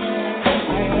any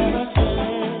word I ever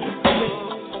heard.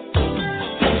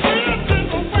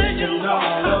 It's written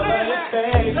all over your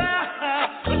face.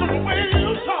 It's the way you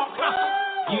talk.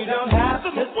 You don't have to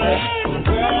say a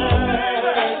word.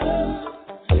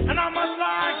 And I must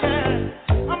like it.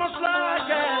 I must like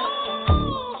it.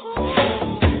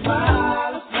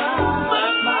 Smile, smile,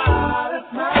 smile,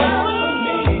 smile for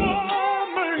me.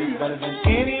 It's better than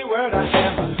any word I've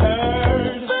ever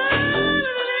heard.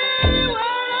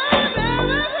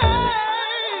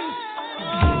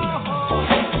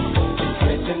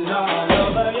 Written all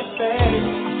over your face.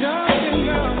 Don't you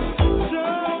know?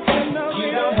 You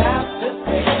don't have to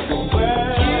say a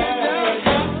word. You don't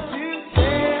have to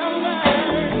say a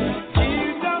word. You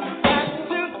don't have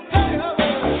to say a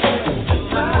word.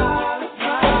 Smile,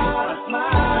 smile,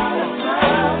 smile,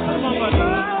 smile for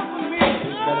me.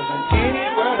 It's better than any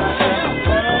word I've ever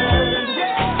heard.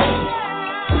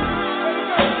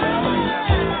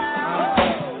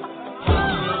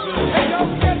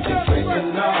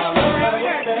 Written all over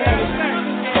your face.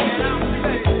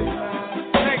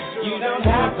 You don't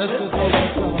have to say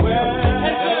a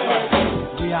word.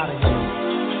 We out of here.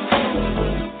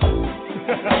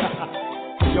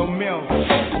 Yo, Mills.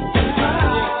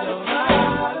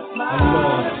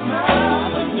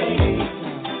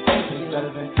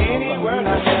 Better than any word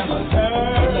I've ever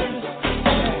heard.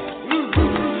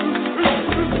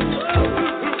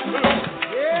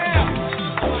 Yeah.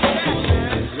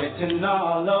 It's written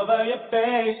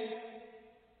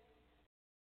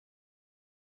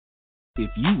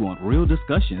you want real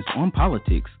discussions on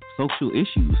politics, social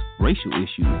issues, racial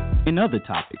issues, and other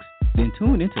topics, then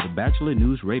tune into the Batchelor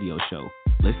News Radio Show.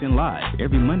 Listen live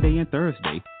every Monday and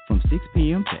Thursday from 6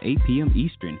 p.m. to 8 p.m.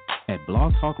 Eastern at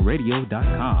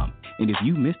blogtalkradio.com. And if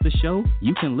you missed the show,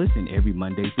 you can listen every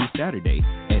Monday through Saturday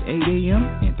at 8 a.m.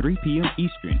 and 3 p.m.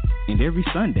 Eastern, and every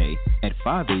Sunday at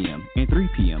 5 a.m. and 3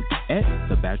 p.m. at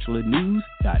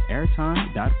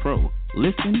thebachelornews.airtime.pro.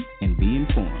 Listen and be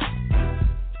informed.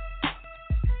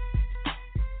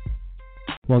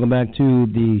 Welcome back to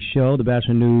the show, the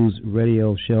Batchelor News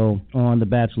Radio Show on the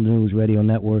Batchelor News Radio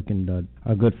Network, and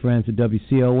our good friends at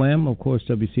WCOM, of course,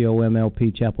 WCOM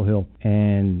LP, Chapel Hill,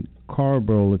 and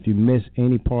Carborough. If you miss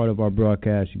any part of our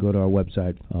broadcast, you go to our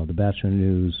website, the Batchelor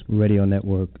News Radio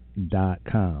Network.com.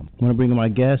 I want to bring in my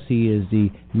guest. He is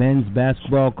the men's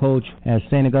basketball coach at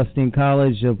St. Augustine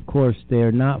College. Of course,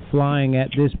 they're not flying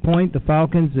at this point. The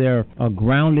Falcons, they're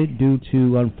grounded due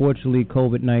to, unfortunately,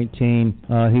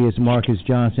 COVID-19. He is Marcus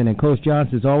Johnson. And Coach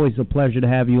Johnson, it's always a pleasure to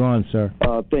have you on, sir.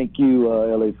 Thank you,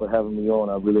 Ellie, for having me on.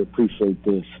 I really appreciate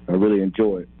this. I really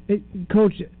enjoy it.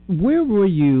 Coach, where were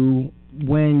you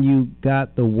when you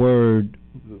got the word?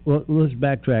 Well, let's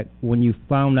backtrack. When you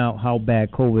found out how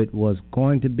bad COVID was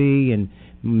going to be, and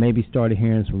maybe started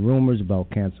hearing some rumors about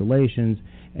cancellations,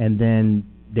 and then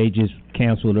they just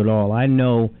canceled it all. I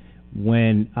know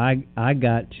when I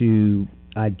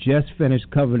just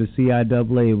finished covering the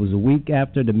CIAA. It was a week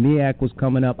after the MEAC was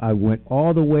coming up. I went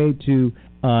all the way to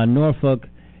Norfolk,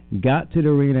 got to the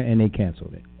arena, and they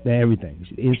canceled it. Everything.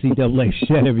 NCAA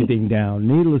shut everything down.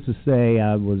 Needless to say,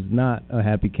 I was not a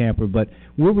happy camper. But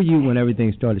where were you when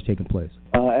everything started taking place?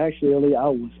 Actually, Ellie, I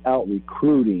was out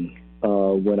recruiting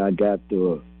when I got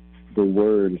the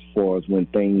word as far as when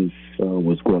things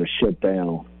was going to shut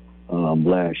down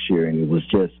last year, and it was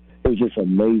just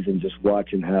amazing just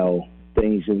watching how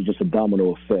things. It was just a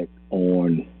domino effect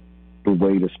on the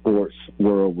way the sports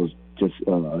world was just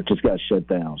got shut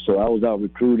down. So I was out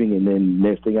recruiting, and then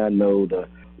next thing I know, the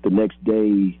next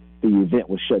day the event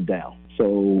was shut down.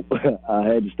 So I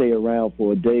had to stay around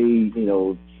for a day,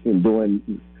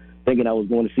 thinking I was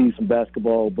going to see some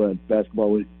basketball, but basketball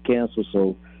was canceled.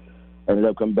 So I ended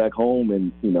up coming back home,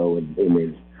 and we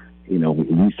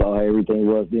saw how everything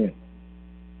was then.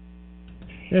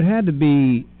 It had to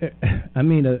be,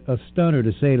 a stunner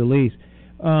to say the least.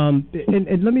 And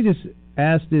let me just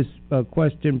ask this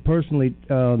question personally.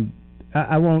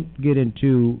 I won't get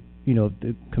into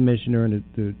the commissioner and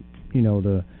the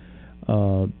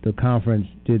conference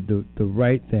did the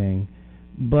right thing,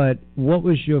 but what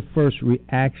was your first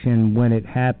reaction when it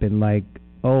happened? Like,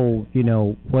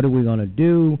 what are we going to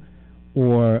do?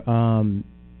 Or,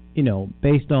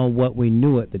 based on what we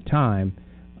knew at the time,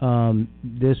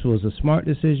 this was a smart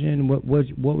decision. What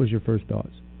was your first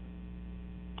thoughts?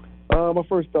 My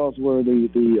first thoughts were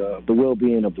the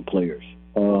well-being of the players,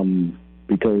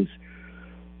 because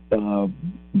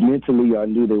mentally I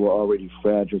knew they were already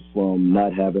fragile from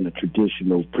not having a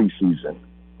traditional preseason.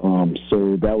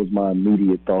 So that was my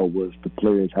immediate thought, was the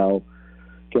players, how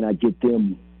can I get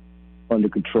them under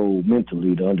control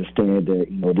mentally to understand that,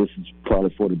 this is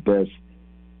probably for the best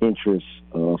interest,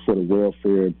 for the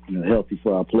welfare, healthy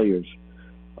for our players,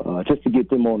 just to get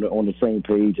them on the same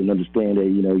page and understand that,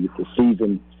 the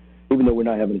season, even though we're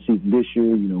not having a season this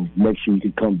year, next year you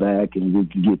can come back and we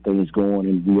can get things going,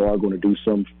 and we are going to do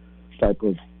some type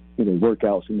of,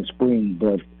 workouts in the spring.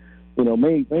 But,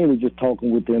 mainly just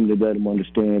talking with them to let them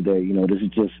understand that, this is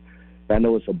just, I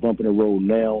know it's a bump in the road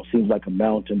now, seems like a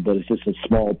mountain, but it's just a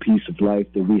small piece of life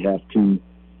that we have to,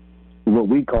 what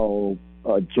we call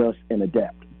adjust and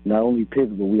adapt. Not only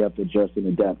pivot, but we have to adjust and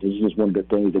adapt. This is just one of the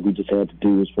things that we just had to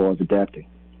do as far as adapting.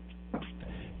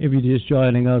 If you're just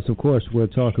joining us, of course, we're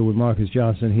talking with Marcus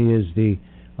Johnson. He is the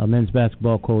men's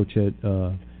basketball coach at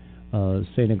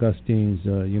St. Augustine's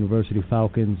University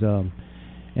Falcons,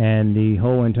 and the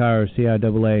whole entire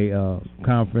CIAA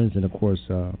conference, and of course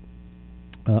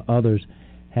others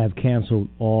have canceled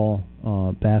all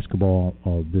basketball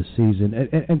this season.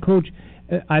 And Coach,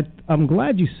 I'm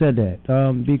glad you said that,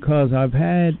 because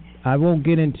I won't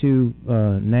get into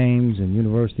names and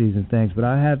universities and things, but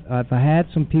I've had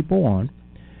some people on,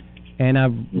 and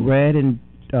I've read and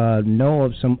know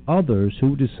of some others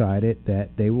who decided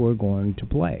that they were going to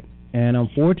play. And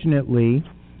unfortunately,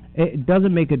 it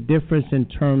doesn't make a difference in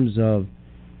terms of,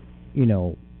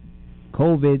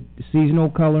 COVID seasonal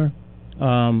color,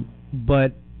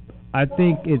 but I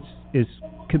think it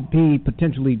could be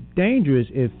potentially dangerous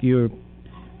if you're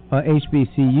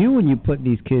HBCU and you put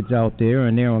these kids out there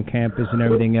and they're on campus and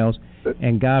everything else,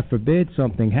 and God forbid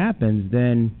something happens,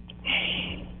 then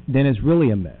it's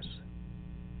really a mess.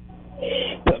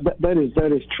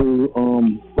 that is true.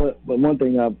 But one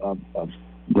thing I've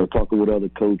talking with other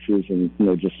coaches and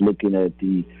just looking at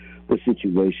the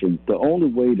situation, the only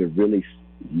way to really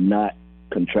not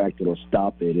contract it or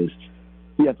stop it is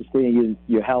you have to stay in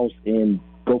your house and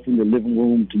go from your living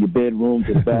room to your bedroom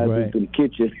to the bathroom right. to the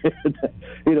kitchen.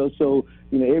 So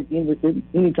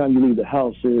anytime you leave the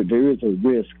house, there is a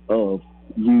risk of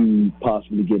you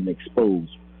possibly getting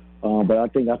exposed. But I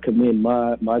think I commend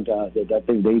my guys that I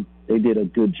think they did a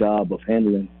good job of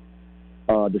handling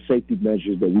the safety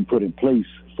measures that we put in place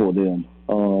for them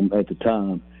at the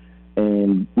time.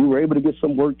 And we were able to get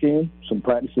some work in, some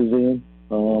practices in.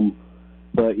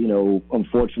 But,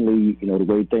 unfortunately, the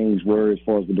way things were as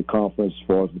far as with the conference, as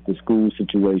far as with the school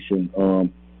situation,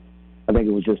 I think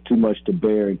it was just too much to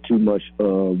bear and too much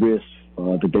risk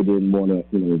that they didn't want to,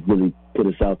 really put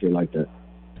us out there like that.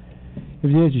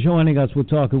 If you're joining us, we're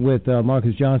talking with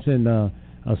Marcus Johnson,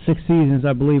 6 seasons,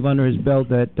 I believe, under his belt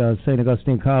at St.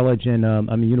 Augustine College and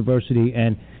University,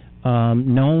 and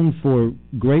known for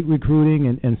great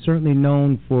recruiting and certainly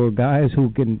known for guys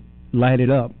who can light it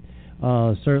up.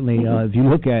 Certainly, if you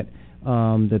look at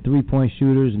the three-point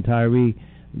shooters and Tyree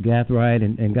Gathright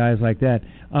and guys like that.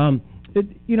 One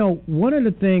of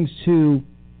the things, too,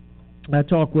 I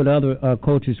talk with other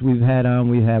coaches we've had on.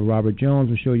 We have Robert Jones,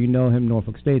 I'm sure you know him,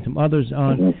 Norfolk State, some others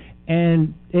on.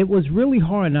 And it was really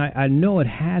hard, and I know it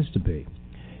has to be.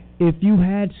 If you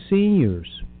had seniors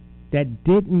that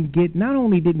not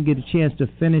only didn't get a chance to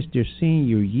finish their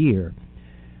senior year,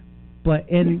 but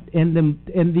in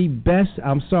the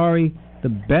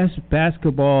best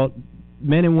basketball,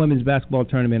 men and women's basketball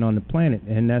tournament on the planet,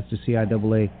 and that's the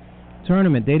CIAA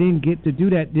tournament. They didn't get to do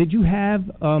that. Did you have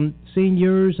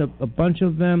seniors, a bunch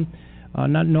of them,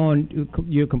 not knowing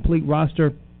your complete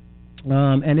roster?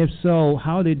 And if so,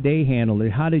 how did they handle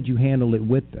it? How did you handle it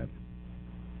with them?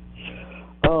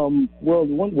 Well,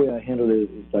 the one way I handle it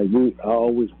is I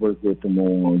always work with them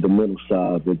on the mental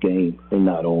side of the game and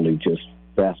not only just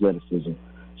athleticism.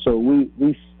 So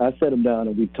I sat them down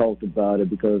and we talked about it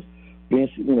because the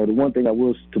one thing I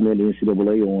will commend the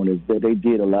NCAA on is that they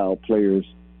did allow players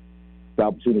the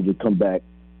opportunity to come back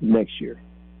next year.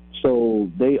 So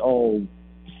they all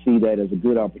see that as a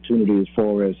good opportunity as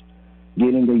far as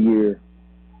getting a year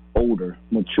older,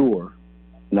 mature,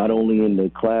 not only in the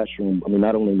classroom,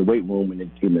 not only in the weight room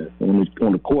and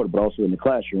on the court, but also in the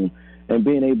classroom, and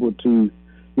being able to,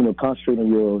 concentrate on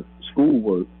your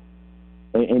schoolwork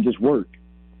and just work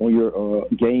on your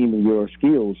game and your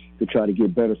skills to try to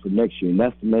get better for next year. And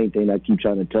that's the main thing I keep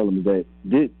trying to tell them is that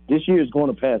this year is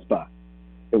going to pass by,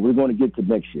 and we're going to get to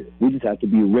next year. We just have to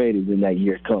be ready when that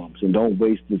year comes, and don't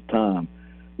waste this time,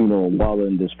 while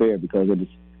in despair, because at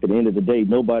the end of the day,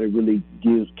 nobody really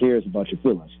cares about your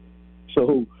feelings.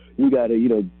 So you got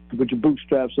to, put your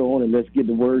bootstraps on and let's get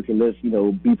to work and let's,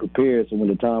 be prepared so when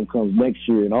the time comes next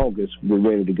year in August, we're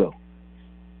ready to go.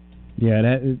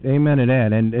 Yeah, amen to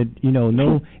that. And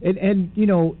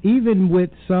even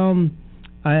with some,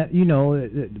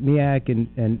 MEAC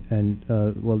and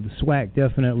the SWAC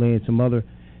definitely, and some other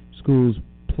schools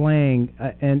playing,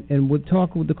 and we're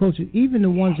talking with the coaches, even the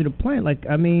ones that are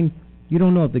playing, you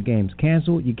don't know if the game's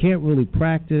canceled. You can't really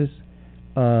practice.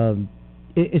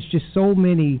 It's just so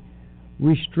many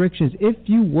restrictions. If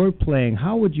you were playing,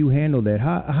 how would you handle that?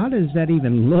 How does that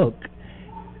even look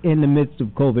in the midst of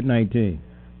COVID-19?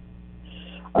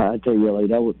 I tell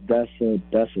you, that's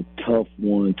a tough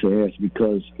one to answer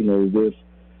because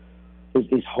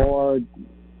it's hard.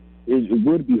 It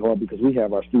would be hard because we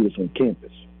have our students on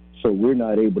campus, so we're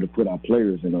not able to put our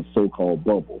players in a so-called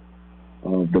bubble.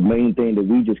 The main thing that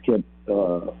we just kept,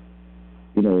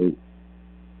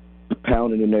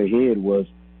 pounding in their head was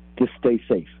just stay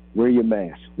safe, wear your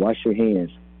mask, wash your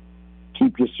hands,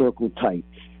 keep your circle tight,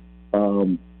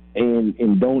 and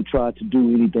don't try to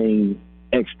do anything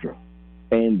extra.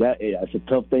 And that's a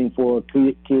tough thing for a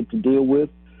kid to deal with,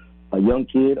 a young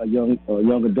kid, a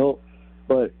young adult.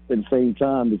 But at the same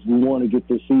time, if we want to get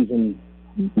this season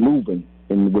moving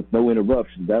and with no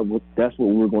interruptions, that's what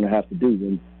we're going to have to do.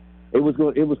 And it was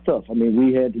tough.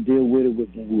 We had to deal with it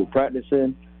when we were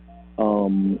practicing.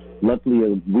 Luckily,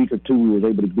 a week or two, we were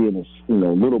able to be in a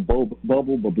little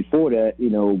bubble. But before that,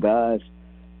 guys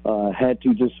had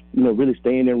to just really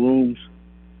stay in their rooms,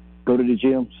 go to the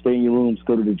gym, stay in your rooms,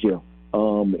 go to the gym.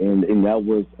 And that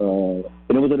was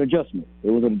and it was an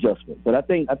adjustment. But I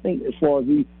think as far as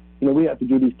we have to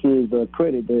give these kids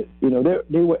credit that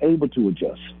they were able to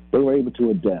adjust. They were able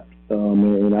to adapt.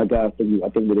 And I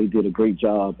think that they did a great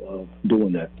job of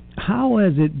doing that. How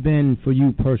has it been for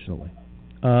you personally?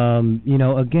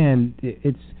 Again,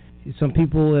 it's some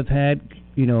people have had,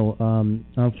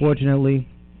 unfortunately,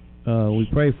 We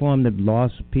pray for them that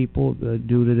lost people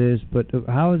due to this. But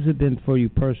how has it been for you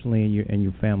personally and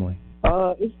your family?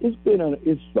 It's been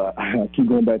I keep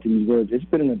going back to these words. It's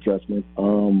been an adjustment.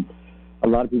 A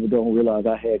lot of people don't realize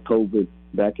I had COVID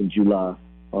back in July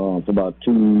for about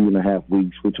 2.5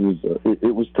 weeks, which was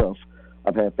it was tough.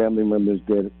 I've had family members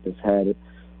that's had it.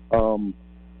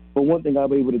 But one thing I'll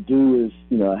be able to do is,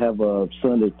 I have a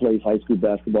son that plays high school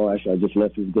basketball. Actually, I just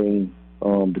left his game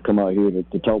to come out here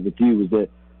to talk with you.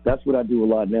 That's what I do a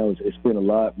lot now is spend a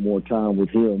lot more time with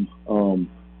him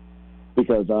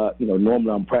because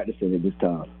normally I'm practicing at this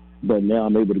time, but now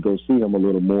I'm able to go see him a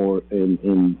little more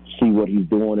and see what he's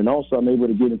doing, and also I'm able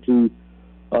to get into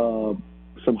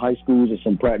some high schools and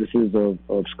some practices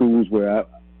of schools where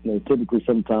typically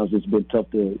sometimes it's been tough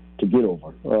to get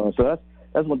over. So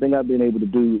that's one thing I've been able to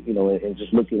do, and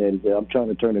just looking at it. I'm trying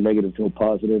to turn the negative to a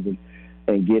positive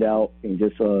and get out and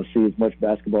just see as much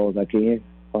basketball as I can,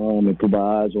 and put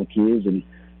my eyes on kids and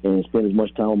spend as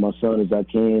much time with my son as I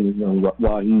can,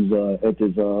 while he's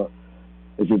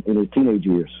in his teenage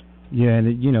years. Yeah,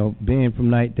 and being from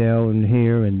Knightdale and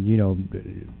here, and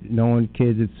knowing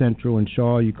kids at Central and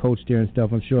Shaw, you coached there and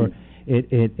stuff. I'm sure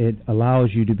it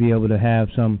allows you to be able to have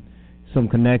some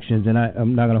connections. And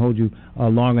I'm not going to hold you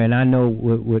longer. And I know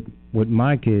with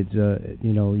my kids, a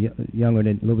little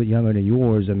bit younger than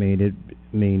yours. I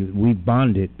mean, we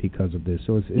bonded because of this.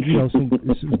 So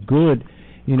it's good.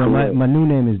 My new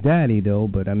name is Daddy, though,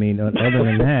 but other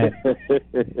than that,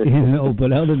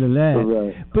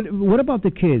 Right. But what about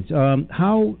the kids?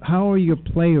 How are your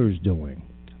players doing?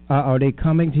 Are they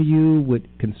coming to you with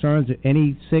concerns or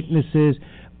any sicknesses,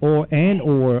 or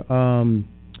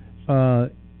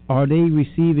are they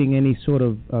receiving any sort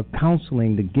of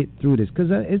counseling to get through this? Because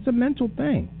it's a mental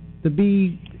thing to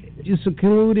be just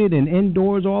secluded and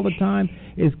indoors all the time.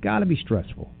 It's got to be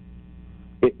stressful.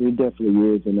 It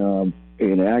definitely is,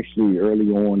 and actually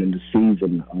early on in the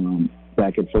season,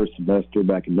 back in first semester,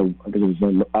 back in I think it was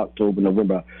in October,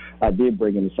 November, I did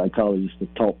bring in a psychologist to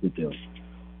talk with them,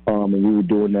 and we were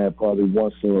doing that probably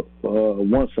once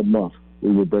a month.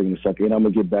 We were bringing a psychologist, and I'm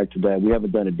gonna get back to that. We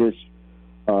haven't done it this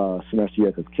semester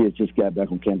yet because kids just got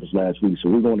back on campus last week, so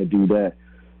we're going to do that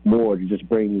more, to just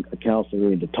bring a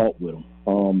counselor in to talk with them,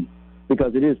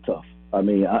 because it is tough.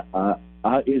 It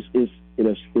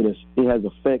has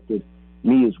affected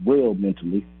me as well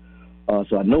mentally,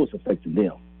 so I know it's affecting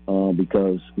them,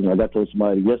 because I told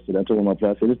somebody yesterday. I told my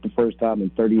class, I said, it's the first time in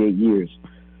 38 years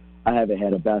I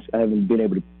haven't been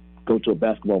able to go to a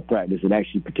basketball practice and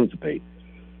actually participate.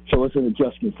 So it's an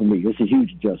adjustment for me. It's a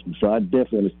huge adjustment. So I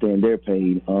definitely understand their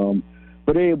pain.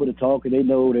 But they're able to talk, and they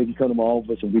know they can come to my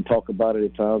office and we talk about it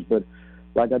at times. But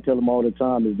like I tell them all the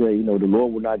time is that the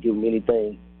Lord will not give them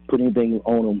put anything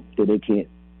on them that they can't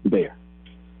bear.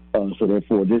 So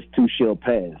therefore, this too shall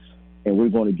pass, and we're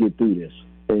going to get through this,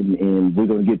 and we're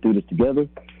going to get through this together.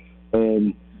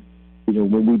 And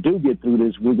when we do get through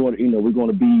this, we're going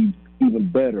to be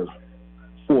even better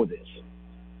for this.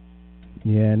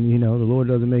 Yeah, and the Lord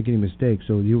doesn't make any mistakes.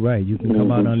 So you're right. You can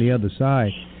come out on the other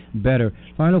side better.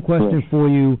 Final question for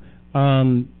you.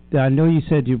 I know you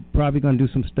said you're probably going to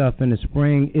do some stuff in the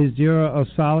spring. Is there a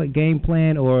solid game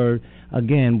plan, or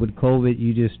again with COVID,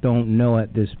 you just don't know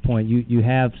at this point? You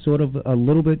have sort of a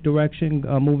little bit direction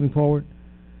moving forward.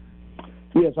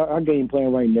 Yes, our game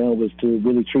plan right now is to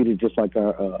really treat it just like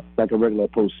a regular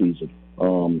postseason.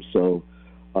 So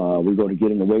we're going to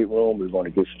get in the weight room. We're going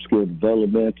to get some skill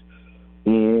development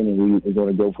in, and we're going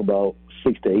to go for about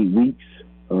 6 to 8 weeks,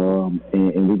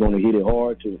 and we're going to hit it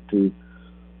hard to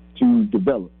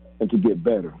develop and to get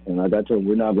better. And like I told you,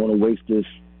 we're not going to waste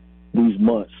these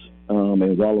months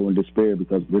and wallow in despair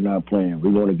because we're not playing. We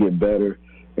want to get better,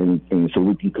 and so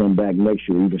we can come back next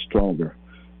year even stronger,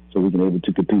 so we can be able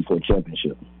to compete for a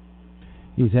championship.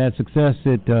 He's had success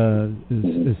at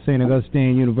St.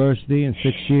 Augustine University in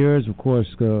 6 years. Of course,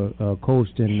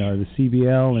 coached in the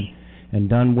CBL and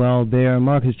done well there.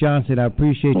 Marcus Johnson, I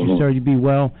appreciate you, sir. You be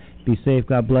well. Be safe.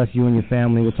 God bless you and your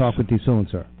family. We'll talk with you soon,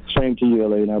 sir. Same to you,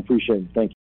 LA, and I appreciate it.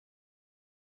 Thank you.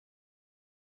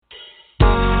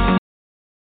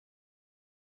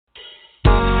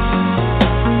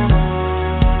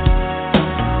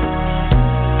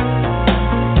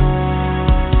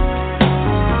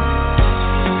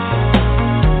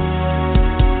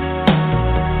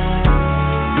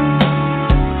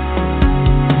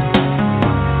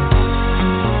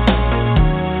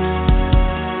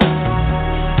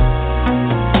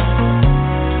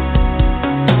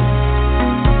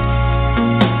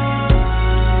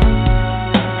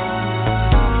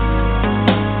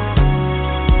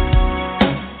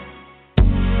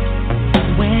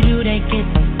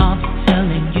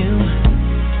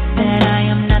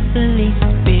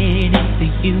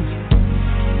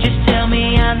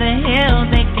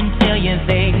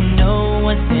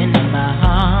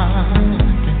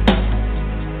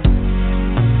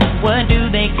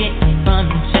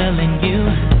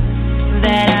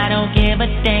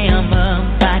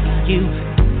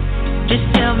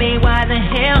 the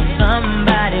hell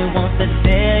somebody wants to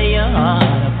tear your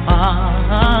heart apart?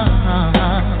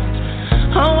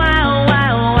 Oh, why, oh,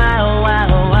 why, oh, why, oh, why,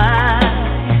 oh, why?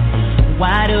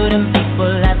 Why do them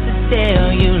people have to tell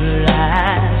you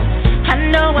lies? I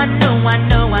know, I know, I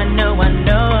know, I know, I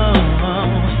know.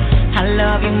 I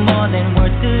love you more than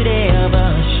words could ever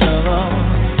show.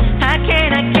 I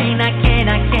can't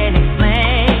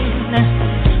explain.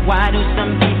 Why do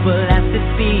some people have to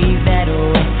be that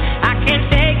way? I can't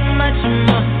take much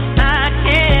more. I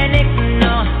can't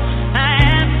ignore. I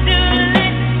have to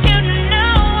let you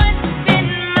know what's in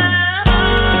my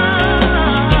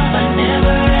heart. If I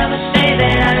never ever say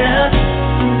that I love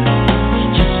you,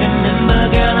 just remember,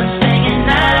 girl, I'm saying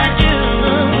I do.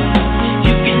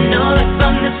 You can know that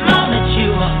from this moment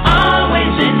you are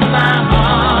always in my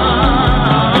heart.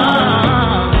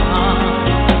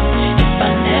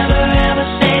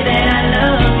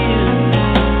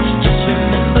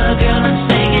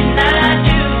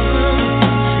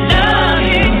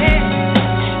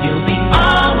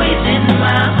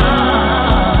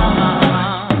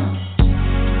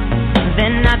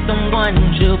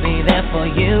 She'll be there for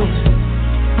you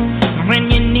when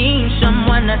you need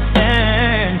someone to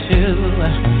turn to.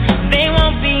 They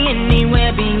won't be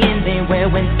anywhere, being there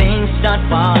when things start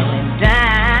falling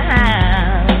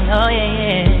down. Oh yeah,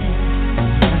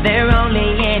 yeah. They're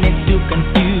only in it to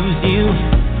confuse you,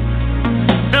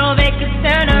 so they could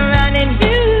turn around and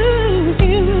use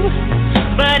you.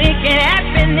 But it can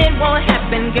happen, it won't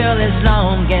happen, girl, as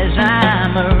long as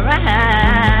I'm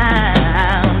around.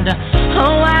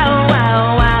 Oh wow,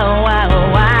 wow, wow,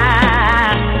 wow,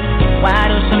 why? Why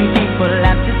do some people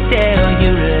have to tell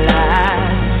you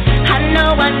lies? I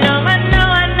know, I know, I know,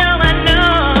 I know, I know.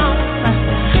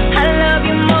 I love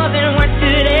you more than words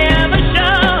could ever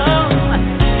show.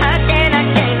 I can't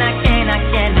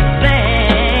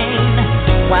explain.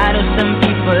 Why do some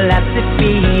people have to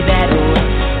be that way?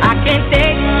 I can't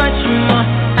take much more.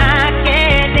 I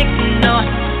can't ignore.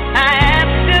 I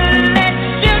have to let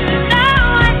you know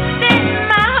what's in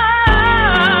my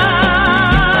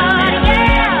heart.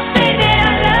 Yeah, say that I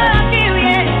love you,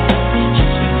 yeah.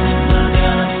 Just remember,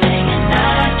 girl, I'm saying I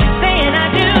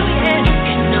do, yeah. You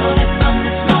can know that from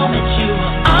this moment you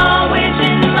are always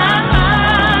in my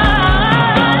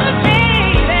heart,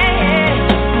 baby.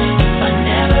 If I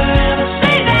never ever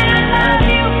say that I love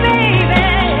you, baby,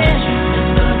 just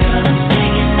remember, girl, I'm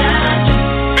saying I do.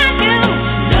 I do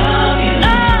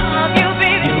love you,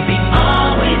 baby. You'll be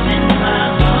always in my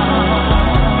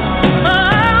heart.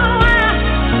 Oh, why?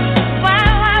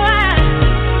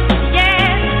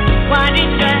 Yeah, why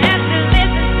did you have to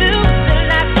listen to the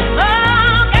lies?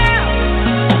 Oh, girl,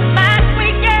 my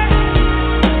sweet girl,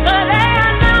 so there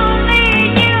are only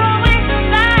you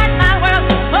inside my world.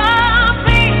 Oh,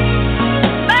 please,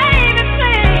 baby,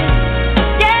 please,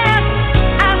 yeah,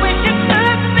 I wish you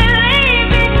could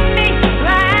believe in me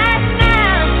right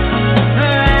now.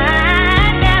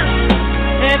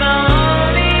 If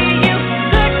only you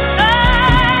could know.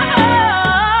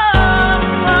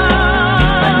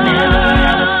 If I never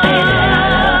ever say that I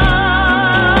love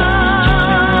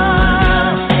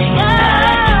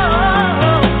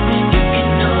you, you can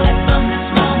know that from this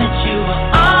moment you are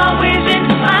always in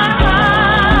my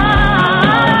heart,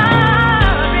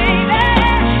 baby.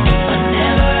 If I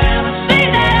never ever say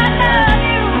that I love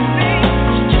you,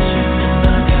 baby, just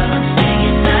remember, girl, I'm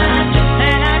saying I do,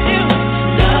 and I do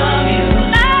love you.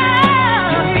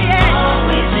 You'll be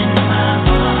always in my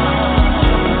heart.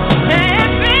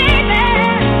 And baby,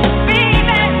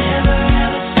 never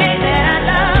ever say that I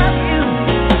love you.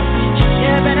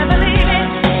 You better believe it.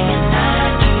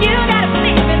 You gotta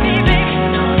believe in me, baby.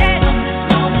 Yeah, from this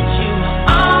moment you are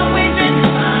always in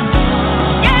my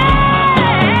heart. Yeah.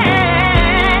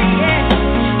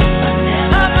 If I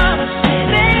never ever say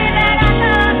that I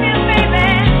love you, baby,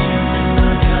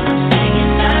 remember, girl, I'm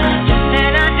saying I do,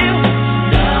 and I do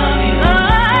love you. Oh,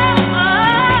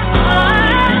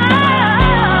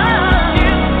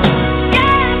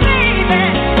 yeah, baby.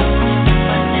 If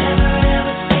I never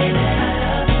ever say that I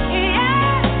love you,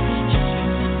 yeah, just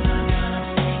remember, girl,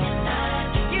 I'm saying I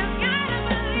do. You gotta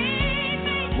believe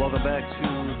me. Welcome back to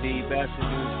the Batchelor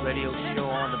News Radio Show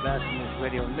on the Batchelor News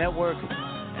Radio Network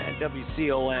and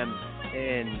WCOM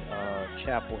in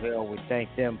Chapel Hill. We thank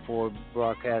them for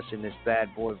broadcasting this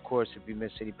bad boy. Of course, if you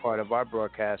miss any part of our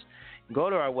broadcast, go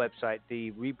to our website.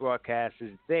 The rebroadcast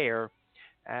is there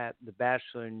at the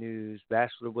Batchelor News,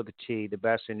 Batchelor with a T, the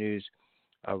Batchelor News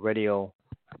Radio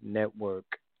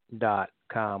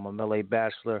Network.com. I'm L.A.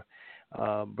 Batchelor,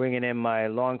 bringing in my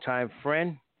longtime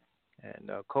friend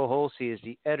and co-host. He is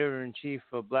the editor-in-chief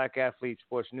of Black Athlete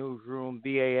Sports Newsroom,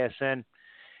 BASN.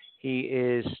 He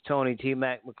is Tony T.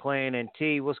 Mac McLean. And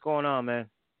T, what's going on, man?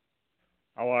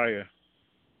 How are you?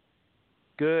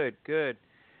 Good, good.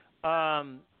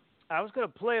 I was going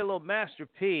to play a little Master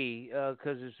P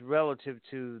because it's relative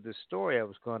to the story I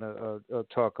was going to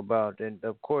talk about. And,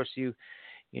 of course, you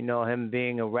know him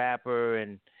being a rapper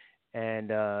and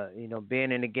you know,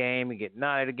 being in the game and getting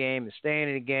out of the game and staying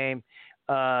in the game.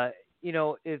 You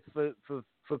know, if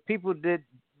for people that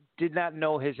did not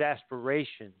know his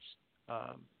aspirations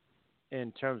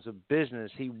in terms of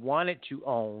business, he wanted to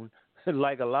own,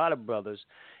 like a lot of brothers,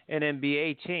 an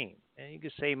NBA team. And you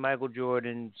could say Michael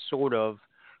Jordan, sort of,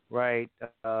 right,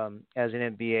 as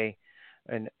an NBA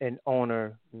an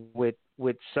owner with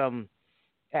some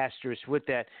asterisk with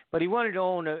that. But he wanted to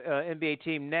own an NBA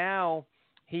team. Now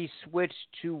he switched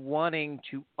to wanting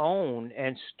to own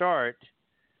and start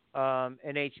an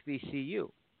HBCU.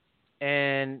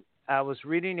 And I was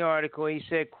reading the article. He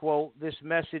said, quote, "This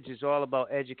message is all about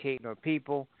educating our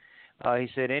people." He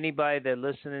said, anybody that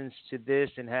listens to this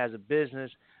and has a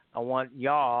business, I want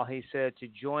y'all, he said, to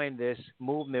join this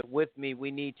movement with me. We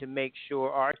need to make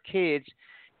sure our kids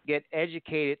get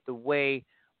educated the way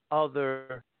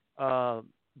the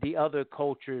other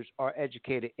cultures are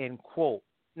educated, end quote.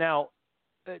 Now,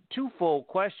 a twofold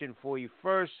question for you.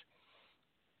 First,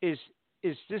 is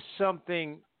this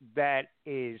something that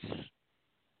is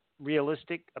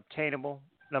realistic, obtainable,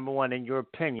 number one, in your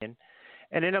opinion?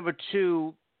 And then number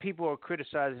two, people are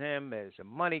criticizing him as a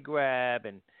money grab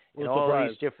and all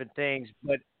these different things.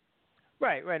 But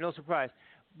right, no surprise.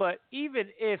 But even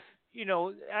if, you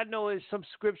know, I know there's some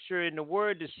scripture in the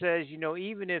word that says, you know,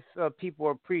 even if people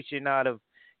are preaching out of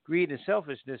greed and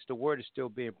selfishness, the word is still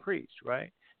being preached,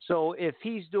 right? So if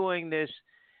he's doing this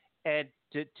and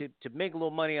to make a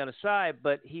little money on the side,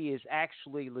 but he is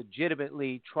actually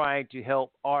legitimately trying to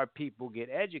help our people get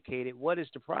educated, what is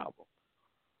the problem?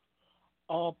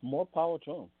 More power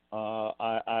to him.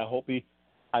 I hope he.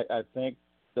 I think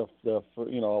the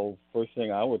first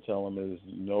thing I would tell him is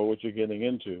know what you're getting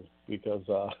into, because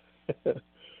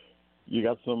you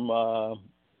got some.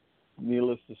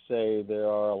 Needless to say, there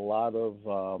are a lot of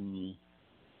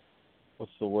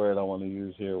what's the word I want to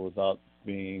use here without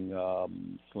being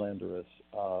slanderous.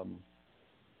 A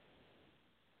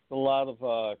lot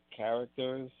of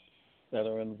characters that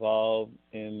are involved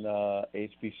in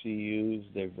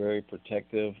HBCUs. They're very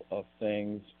protective of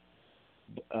things,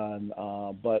 and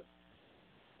but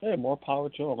hey, more power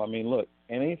to them. I mean, look,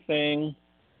 anything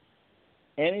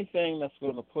that's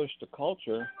going to push the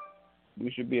culture,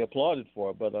 we should be applauded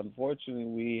for. But unfortunately,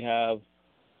 we have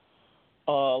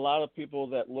a lot of people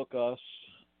that look us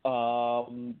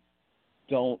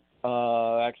don't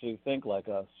actually think like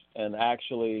us, and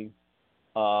actually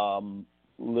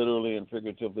literally and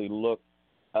figuratively look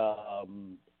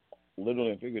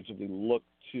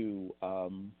to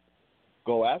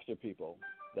go after people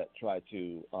that try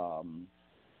to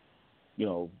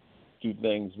do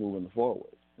things moving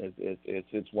forward.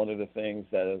 It's one of the things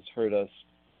that has hurt us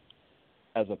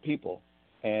as a people,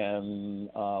 and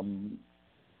I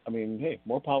mean, hey,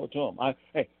 more power to him.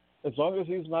 As long as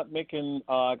he's not making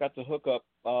Got the Hookup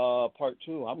Part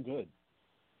 2, I'm good.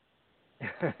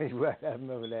 Right, I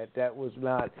remember that. That was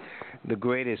not the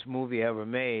greatest movie ever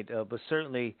made, but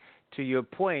certainly to your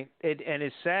point, and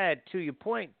it's sad to your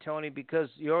point, Tony, because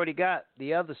you already got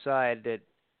the other side that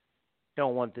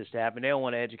don't want this to happen. They don't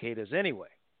want to educate us anyway,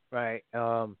 right?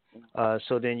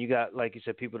 So then you got, like you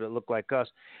said, people that look like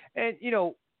us, and you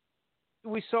know,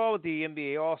 we saw what the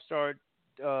NBA All-Star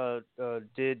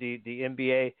did. The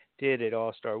NBA did at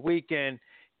All-Star Weekend.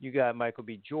 You got Michael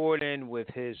B. Jordan with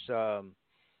his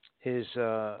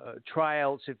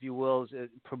tryouts, if you will,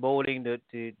 promoting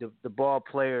the ball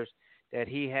players that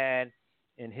he had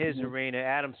in his arena.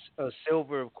 Adam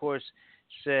Silver, of course,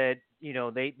 said, you know,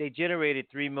 they generated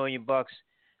 $3 million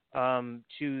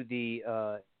to the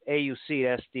AUC,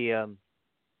 that's the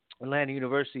Atlanta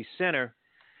University Center,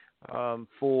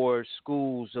 for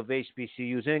schools of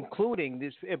HBCUs, including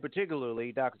this, in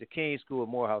particularly Dr. King School,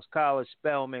 Morehouse College,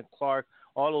 Spelman, Clark,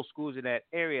 all those schools in that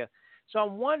area. So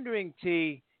I'm wondering,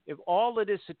 T, if all of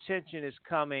this attention is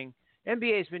coming,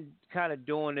 NBA's been kind of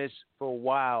doing this for a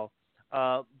while,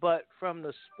 but from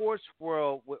the sports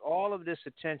world, with all of this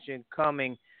attention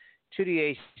coming to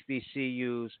the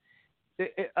HBCUs,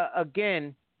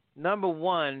 again, number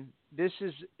one,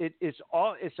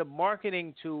 it's a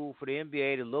marketing tool for the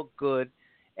NBA to look good,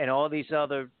 and all these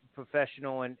other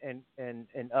professional and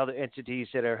other entities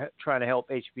that are trying to help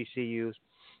HBCUs.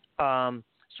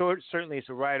 So certainly it's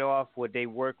a write-off where they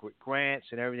work with grants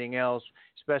and everything else,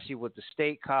 especially with the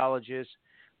state colleges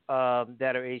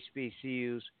that are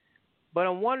HBCUs. But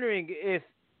I'm wondering if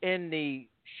in the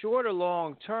short or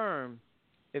long term,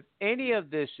 if any of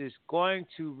this is going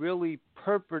to really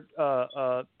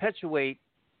perpetuate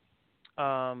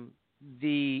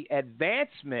the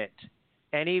advancement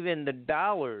and even the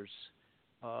dollars,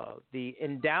 the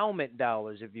endowment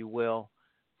dollars, if you will,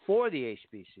 for the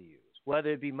HBCUs,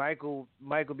 whether it be Michael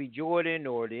B. Jordan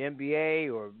or the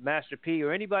NBA or Master P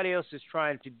or anybody else is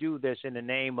trying to do this in the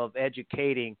name of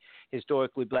educating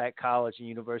historically black college and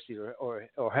universities or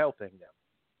helping them.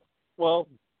 Well,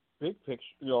 big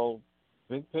picture,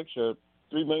 $3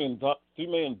 million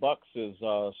is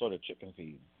sort of chicken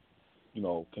feed.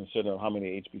 Considering how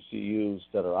many HBCUs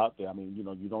that are out there. I mean, you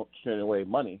don't turn away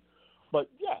money, but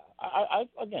yeah,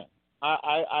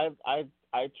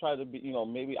 I try to be,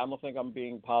 maybe I don't think I'm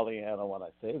being Pollyanna when I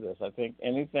say this. I think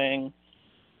anything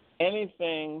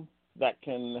that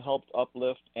can help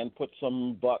uplift and put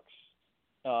some bucks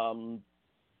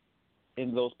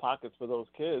in those pockets for those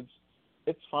kids,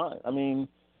 it's fine. I mean,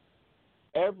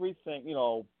 everything,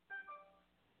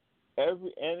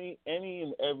 any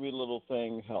and every little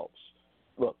thing helps.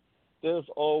 Look, there's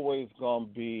always going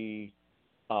to be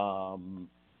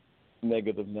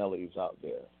negative Nellies out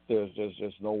there. There's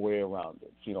just no way around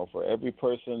it. For every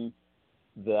person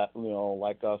that,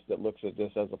 like us, that looks at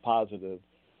this as a positive,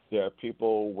 there are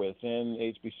people within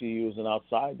HBCUs and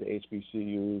outside the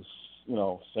HBCUs,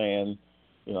 saying,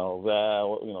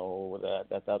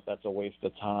 that's a waste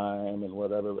of time and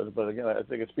whatever. But again, I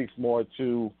think it speaks more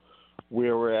to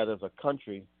where we're at as a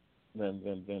country than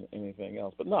anything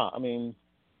else. But no, I mean,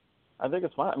 I think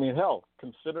it's fine. I mean, hell,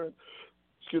 considering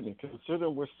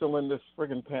we're still in this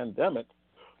friggin' pandemic,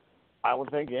 I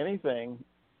would think anything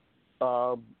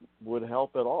would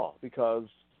help at all, because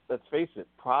let's face it,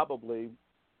 probably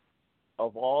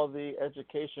of all the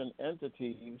education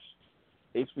entities,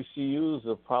 HBCUs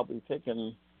have probably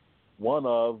taken one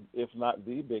of, if not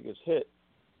the biggest hit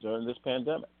during this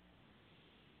pandemic.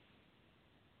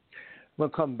 We'll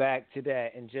come back to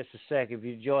that in just a sec. If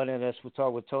you're joining us, we'll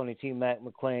talk with Tony T. Mac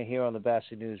McClain here on the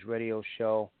Batchelor News Radio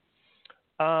Show.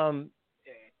 I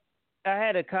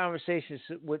had a conversation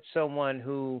with someone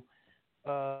who,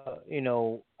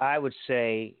 I would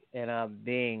say, and I'm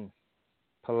being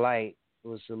polite,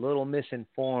 was a little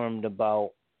misinformed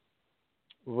about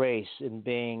race and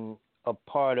being a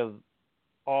part of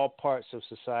all parts of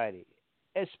society,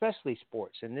 especially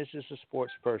sports. And this is a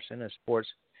sports person, a sports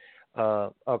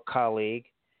a colleague.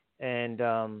 And,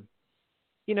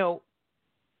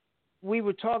 we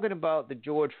were talking about the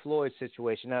George Floyd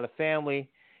situation. Now, the family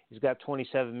has got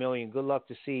 $27 million. Good luck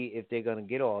to see if they're going to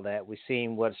get all that. We've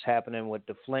seen what's happening with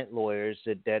the Flint lawyers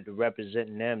that are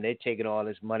representing them. They're taking all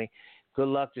this money. Good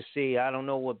luck to see. I don't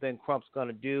know what Ben Crump's going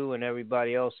to do and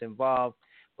everybody else involved,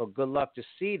 but good luck to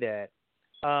see that.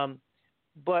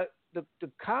 But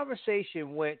the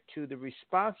conversation went to the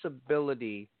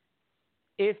responsibility,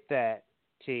 if that,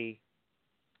 T,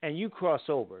 and you cross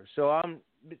over. So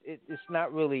it's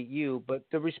not really you, but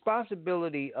the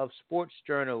responsibility of sports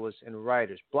journalists and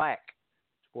writers, black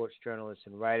sports journalists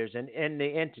and writers, and the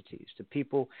entities, the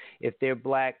people, if they're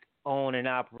black owned and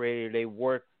operated, they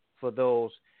work for those,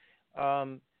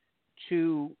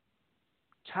 to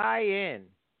tie in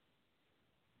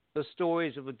the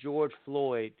stories of a George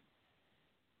Floyd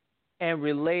and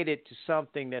relate it to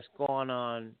something that's going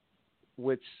on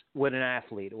with an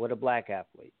athlete, with a black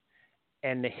athlete,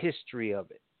 and the history of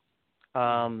it.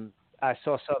 I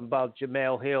saw something about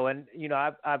Jemele Hill, and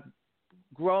I've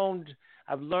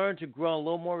learned to grow a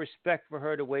little more respect for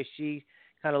her, the way she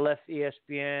kind of left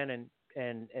ESPN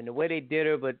and the way they did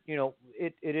her. But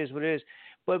it is what it is.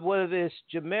 But whether it's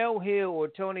Jemele Hill or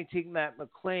Tony T. Mac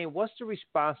McClain, what's the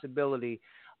responsibility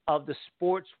of the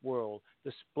sports world,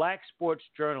 the black sports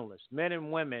journalists, men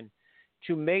and women,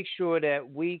 to make sure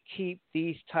that we keep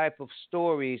these type of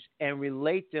stories and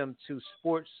relate them to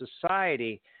sports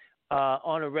society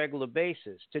on a regular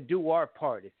basis, to do our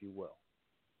part, if you will?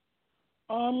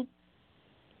 I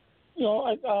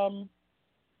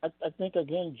think,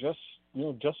 again, just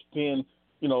being,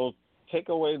 take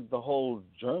away the whole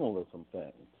journalism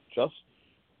thing, just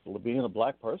being a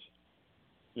black person.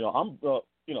 I'm a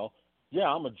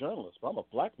journalist, but I'm a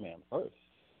black man first,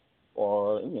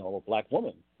 or a black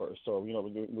woman first, or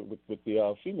with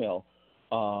the female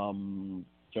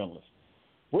journalists.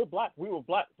 We're black. We were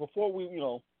black before we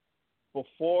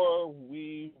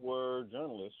were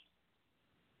journalists.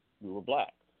 We were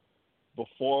black.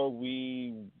 Before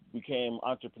we became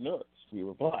entrepreneurs, we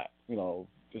were black.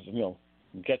 Just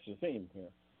catch the theme here.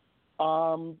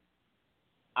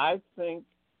 I think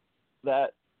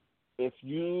that if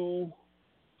you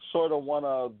sort of want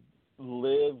to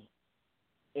live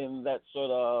in that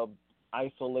sort of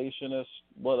isolationist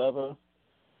whatever,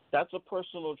 that's a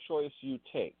personal choice you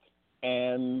take.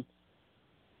 And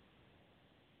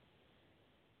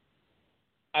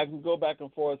I can go back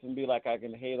and forth and be like, I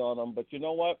can hate on them, but you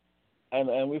know what?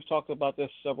 And we've talked about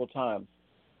this several times.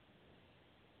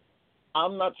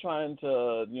 I'm not trying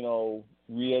to,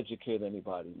 re-educate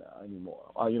anybody now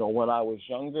anymore. When I was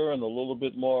younger and a little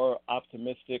bit more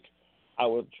optimistic, I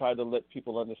would try to let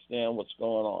people understand what's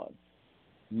going on.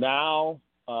 Now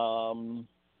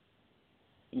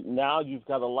you've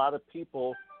got a lot of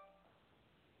people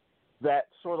that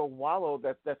sort of wallow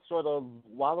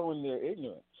in their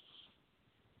ignorance,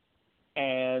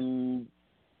 and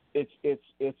it's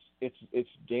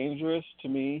dangerous to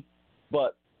me.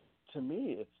 But to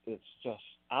me, it's just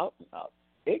out and out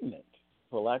ignorant,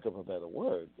 for lack of a better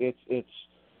word. It's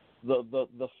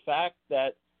the fact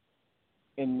that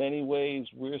in many ways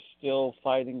we're still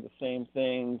fighting the same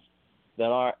things that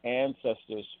our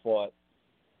ancestors fought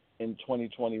in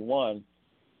 2021.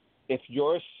 If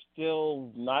you're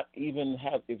still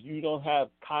if you don't have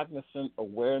cognizant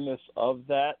awareness of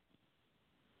that,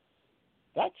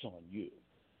 that's on you.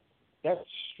 That's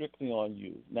strictly on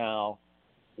you. Now,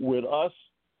 with us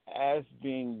as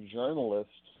being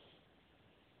journalists,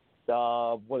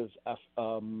 the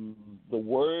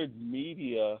word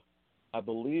media, I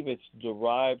believe it's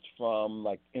derived from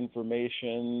like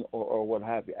information or what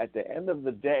have you. At the end of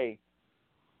the day,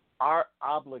 our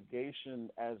obligation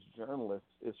as journalists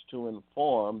is to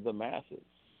inform the masses.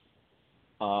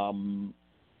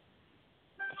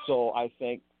 So I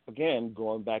think, again,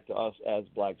 going back to us as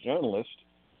black journalists,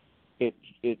 I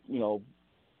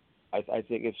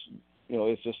think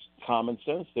it's just common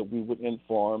sense that we would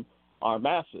inform our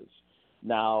masses.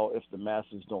 Now, if the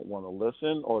masses don't want to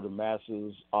listen or the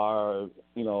masses are,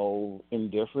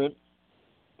 indifferent,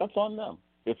 that's on them.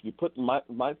 If you put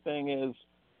my thing is,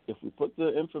 if we put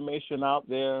the information out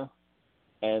there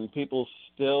and people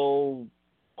still,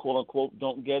 quote unquote,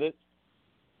 don't get it,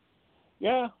 we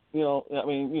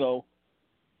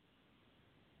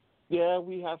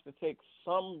have to take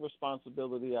some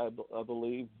responsibility, I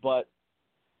believe, but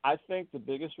I think the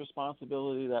biggest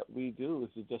responsibility that we do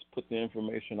is to just put the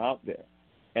information out there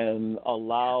and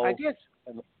allow. I guess.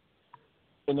 And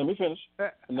let me finish.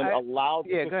 And then allow.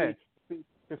 Yeah, go ahead.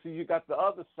 Because you got the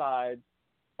other side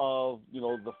of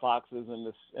the Foxes and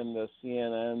the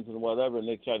CNNs and whatever, and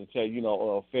they try to tell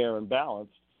you fair and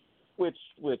balanced, which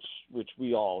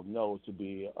we all know to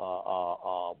be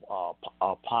a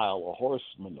pile of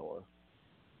horse manure.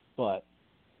 But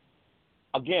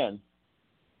again.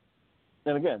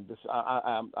 And again, this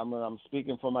I'm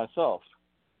speaking for myself.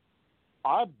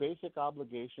 Our basic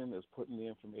obligation is putting the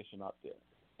information out there.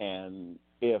 And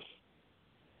if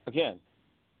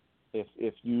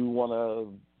you want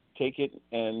to take it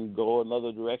and go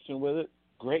another direction with it,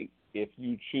 great. If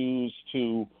you choose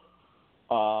to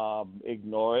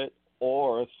ignore it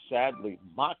or sadly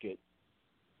mock it,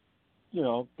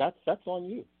 that's on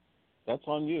you. That's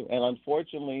on you. And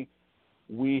unfortunately,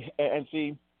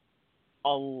 a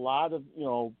lot of,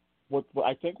 what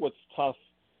I think what's tough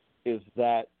is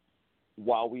that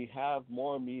while we have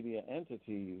more media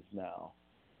entities now,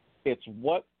 it's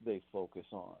what they focus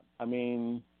on. I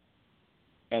mean,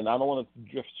 and I don't want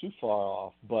to drift too far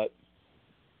off, but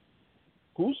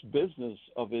whose business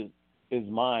of it is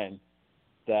mine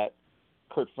that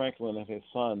Kurt Franklin and his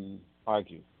son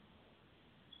argue?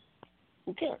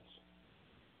 Who cares?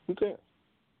 Who cares?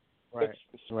 Right.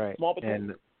 It's right. Small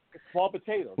potatoes. It's small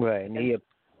potatoes. Right. And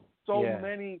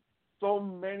so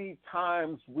many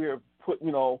times we're put,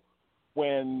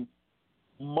 when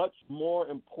much more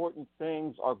important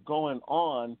things are going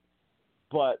on,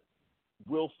 but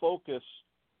we'll focus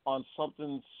on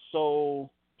something so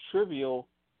trivial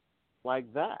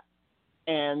like that.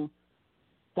 And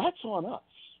that's on us.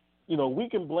 We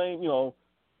can blame,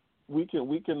 we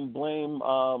can blame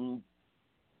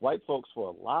white folks for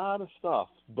a lot of stuff,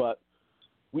 but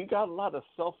we got a lot of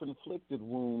self-inflicted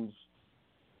wounds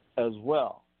as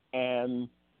well. And,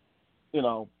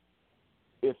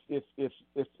 if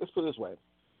let's put it this way.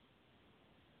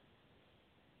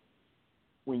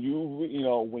 When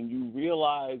you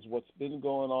realize what's been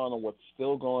going on and what's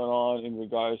still going on in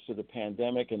regards to the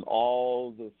pandemic and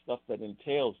all the stuff that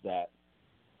entails that,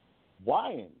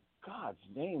 why in God's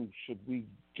name should we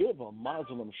give a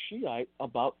Muslim Shiite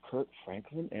about Kurt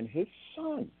Franklin and his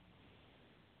son?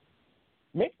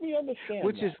 Make me understand.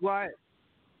 Which is why,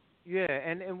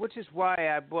 and which is why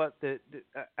I brought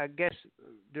I guess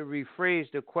to rephrase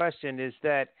the question is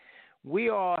that we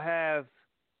all have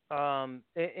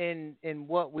in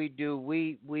what we do,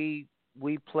 we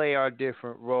play our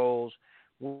different roles.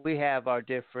 We have our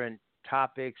different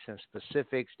topics and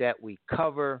specifics that we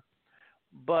cover,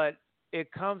 but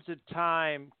it comes a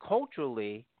time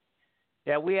culturally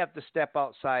that we have to step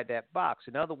outside that box.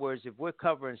 In other words, if we're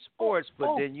covering sports,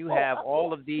 but then you have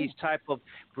all of these type of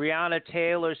Breonna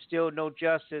Taylor, still no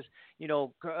justice,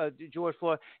 George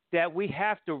Floyd, that we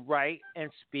have to write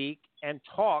and speak and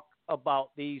talk about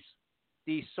these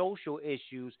social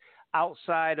issues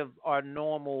outside of our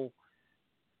normal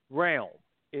realm,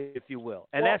 if you will.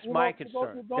 And that's my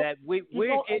concern, that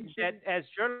that as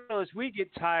journalists, we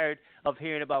get tired of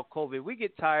hearing about COVID. We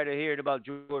get tired of hearing about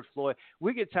George Floyd.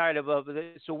 We get tired of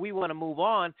it, so we want to move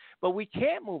on, but we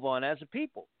can't move on as a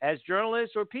people. As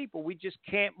journalists or people, we just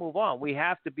can't move on. We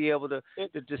have to be able to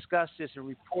discuss this and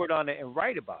report on it and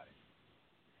write about it.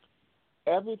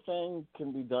 Everything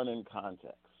can be done in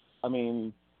context. I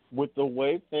mean, with the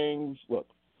way things look,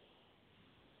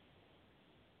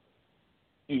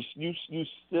 you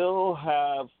still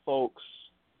have folks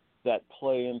that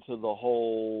play into the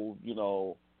whole,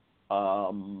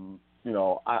 I'm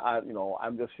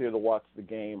just here to watch the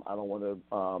game. I don't want to,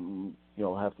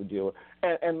 have to deal with.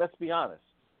 And let's be honest,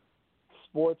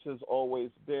 sports has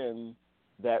always been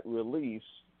that release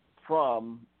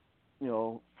from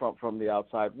the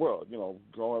outside world.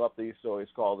 Growing up, they used to always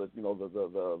call it,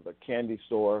 the candy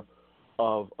store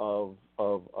of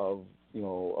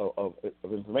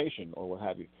information or what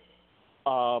have you.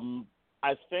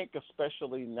 I think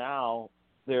especially now,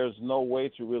 there's no way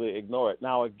to really ignore it.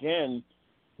 Now, again,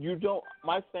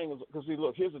 my thing is, because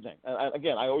look, here's the thing. And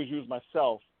again, I always use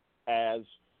myself as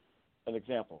an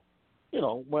example.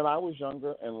 When I was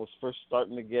younger and was first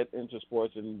starting to get into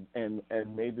sports and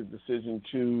made the decision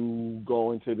to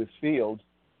go into this field,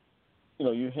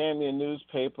 you hand me a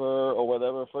newspaper or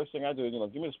whatever, first thing I do is,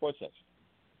 give me the sports section.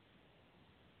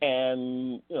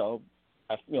 And,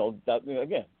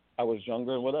 again, I was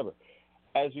younger and whatever.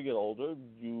 As you get older,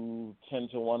 you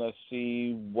tend to want to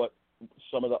see what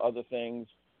some of the other things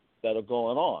that are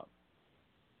going on.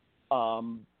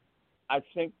 I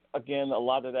think, again, a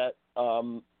lot of that,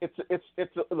 it's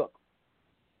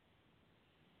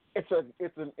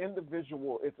an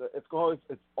individual.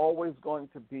 It's always going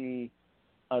to be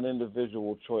an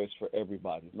individual choice for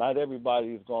everybody. Not everybody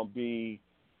is going to be,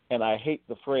 and I hate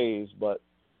the phrase, but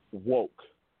woke,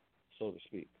 so to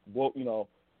speak. Woke,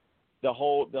 the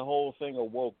whole thing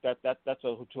of woke. That's a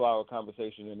 2-hour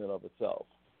conversation in and of itself.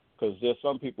 Because there's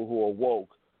some people who are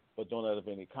woke but don't have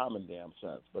any common damn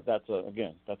sense. But that's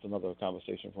another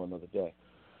conversation for another day.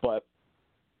 But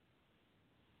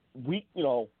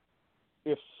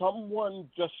if someone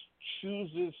just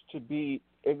chooses to be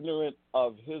ignorant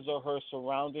of his or her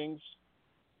surroundings,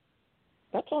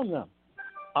 that's on them.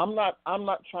 I'm not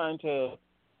trying to,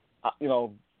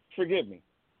 forgive me.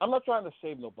 I'm not trying to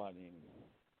save nobody anymore.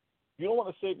 You don't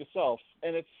want to save yourself,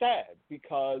 and it's sad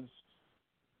because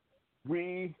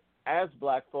we, as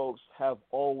black folks, have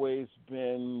always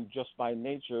been just by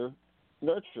nature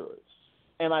nurturers.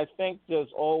 And I think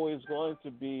there's always going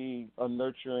to be a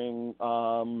nurturing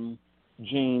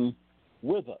gene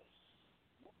with us.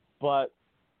 But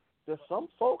there's some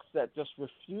folks that just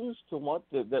refuse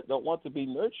that don't want to be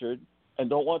nurtured and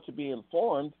don't want to be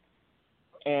informed.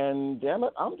 And damn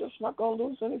it, I'm just not going to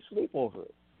lose any sleep over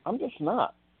it. I'm just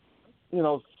not.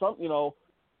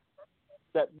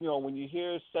 When you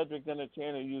hear Cedric the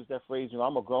Entertainer use that phrase,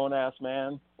 I'm a grown-ass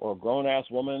man or a grown-ass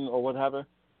woman or whatever,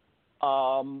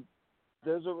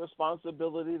 there's a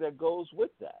responsibility that goes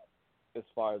with that as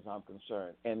far as I'm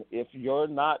concerned. And if you're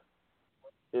not,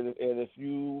 and if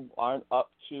you aren't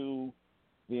up to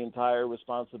the entire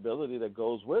responsibility that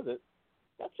goes with it,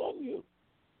 that's on you.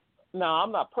 Now,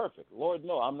 I'm not perfect. Lord,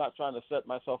 no, I'm not trying to set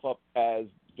myself up as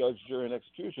judge, jury, and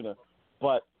executioner,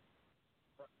 but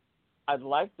I'd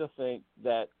like to think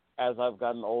that as I've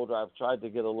gotten older, I've tried to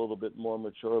get a little bit more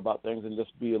mature about things and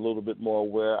just be a little bit more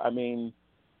aware. I mean,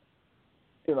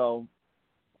 in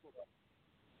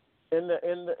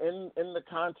the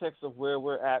context of where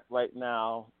we're at right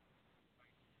now,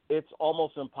 it's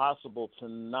almost impossible to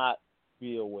not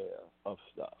be aware of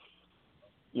stuff.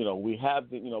 We have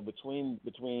between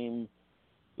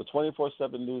the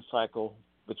 24/7 news cycle,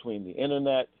 between the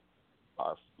internet,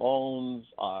 our phones,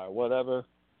 our whatever,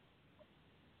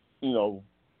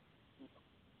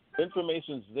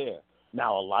 information's there.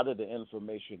 Now, a lot of the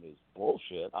information is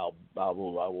bullshit. I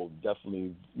will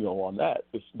definitely, on that.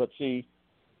 But see,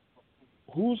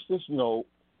 who's this? Who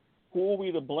are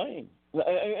we to blame? And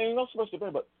you're not supposed to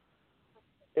blame, but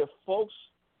if folks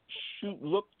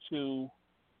look to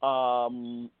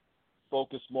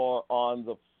focus more on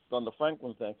the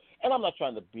Franklin thing, and I'm not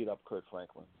trying to beat up Kurt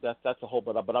Franklin. That's a whole,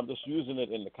 but I'm just using it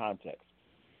in the context.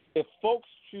 If folks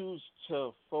choose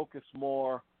to focus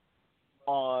more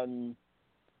on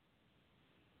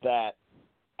that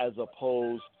as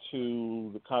opposed to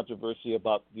the controversy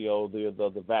about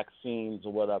the vaccines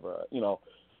or whatever.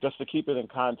 Just to keep it in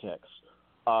context,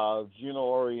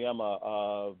 Gino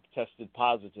Auriemma tested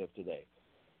positive today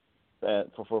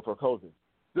for COVID.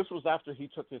 This was after he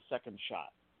took his second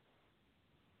shot.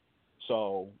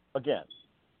 So again,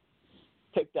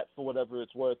 take that for whatever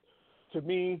it's worth. To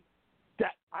me,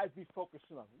 that I'd be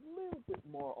focusing a little bit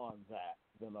more on that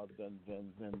than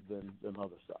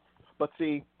other stuff. But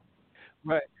see,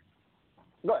 right.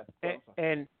 Go ahead.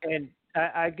 And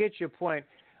I get your point.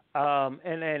 We'll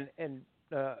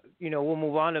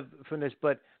move on from this,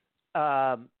 but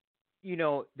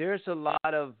there's a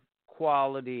lot of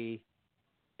quality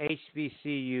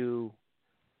HBCU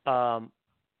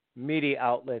media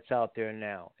outlets out there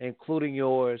now, including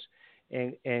yours,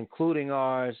 including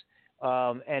ours,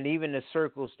 and even the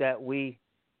circles that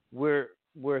we're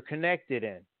connected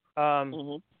in.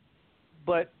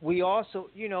 But we also,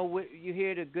 you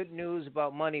hear the good news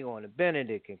about money on the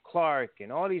Benedict and Clark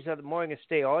and all these other, Morgan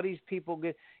State, all these people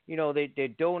get, they're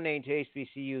donating to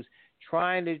HBCUs,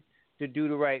 trying to do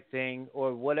the right thing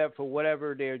or whatever, for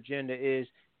whatever their agenda is,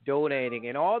 donating.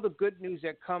 And all the good news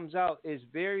that comes out is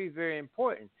very, very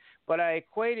important. But I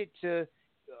equate it to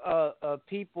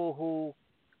people who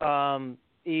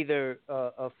either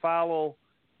follow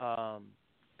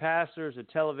pastors or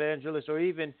televangelists or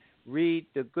even read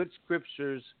the good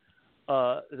scriptures,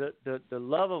 the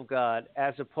love of God,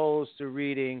 as opposed to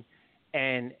reading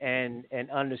and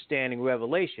understanding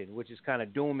Revelation, which is kind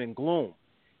of doom and gloom.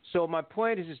 So my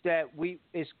point is that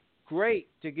it's great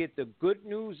to get the good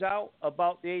news out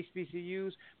about the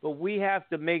HBCUs, but we have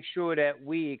to make sure that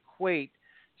we equate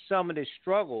some of the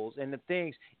struggles and the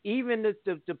things, even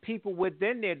the people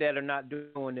within there that are not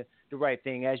doing the right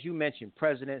thing, as you mentioned,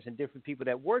 presidents and different people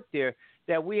that work there,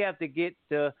 that we have to get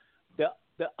the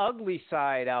ugly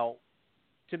side out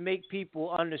to make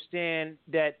people understand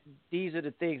that these are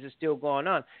the things that's still going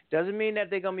on. Doesn't mean that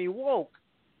they're gonna be woke,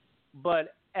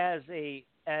 but as a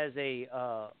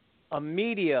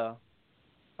media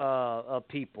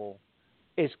people,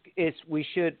 we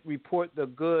should report the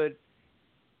good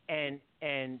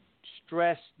and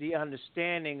stress the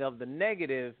understanding of the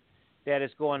negative that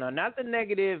is going on. Not the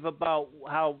negative about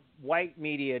how white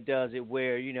media does it,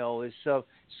 where, it's some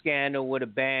scandal with a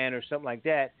band or something like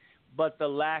that, but the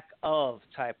lack of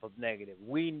type of negative.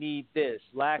 We need this,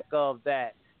 lack of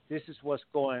that. This is what's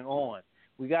going on.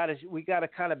 We gotta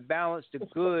kind of balance the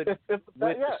good with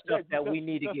the stuff that we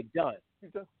need to get done.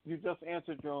 You just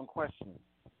answered your own question.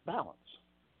 Balance.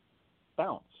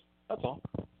 That's all.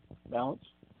 Balance.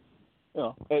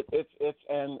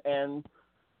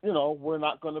 We're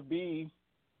not going to be,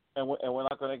 and we're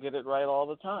not going to get it right all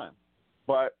the time.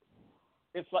 But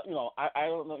it's like, I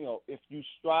don't know, if you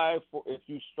strive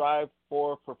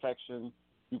for perfection,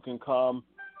 you can come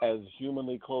as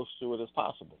humanly close to it as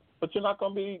possible. But you're not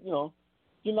going to be,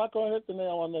 you're not going to hit the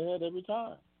nail on the head every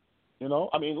time.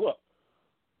 Look,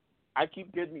 I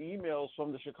keep getting emails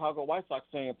from the Chicago White Sox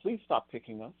saying, please stop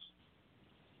picking us.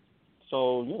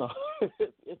 So,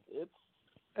 it's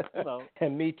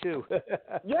and me too.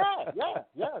 yeah.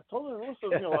 Tony La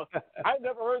Russa, I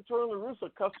never heard Tony La Russa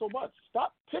cuss so much.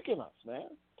 Stop picking us, man,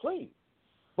 please.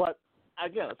 But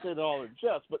again, I say it all in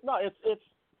jest, but no, it's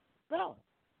balance.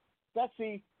 That's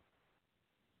the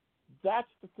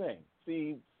thing.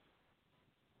 See,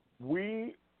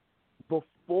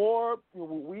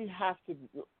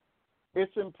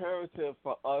 it's imperative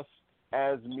for us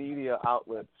as media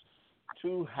outlets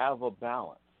to have a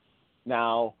balance.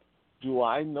 Now, do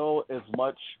I know as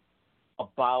much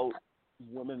about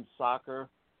women's soccer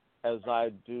as I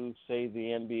do, say, the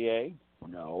NBA?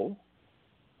 No.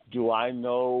 Do I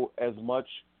know as much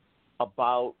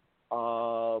about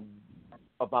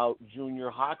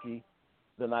junior hockey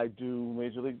than I do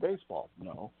Major League Baseball?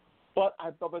 No. But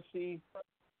see,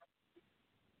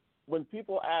 when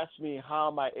people ask me how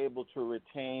am I able to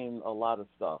retain a lot of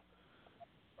stuff,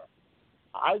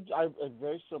 it's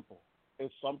very simple.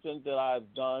 It's something that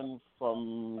I've done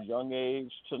from young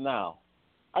age to now.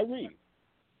 I read.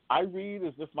 I read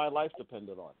as if my life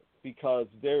depended on it because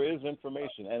there is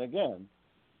information. And again,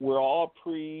 we're all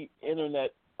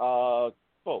pre-internet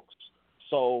folks.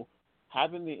 So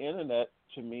having the internet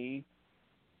to me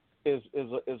is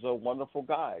a wonderful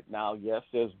guide. Now, yes,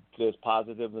 there's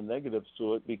positives and negatives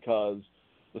to it because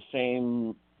the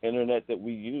same internet that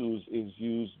we use is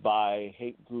used by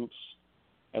hate groups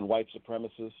and white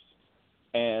supremacists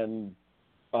and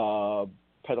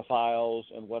pedophiles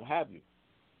and what have you.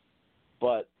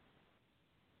 But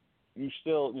you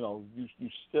still, you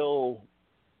still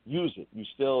use it.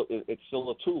 It's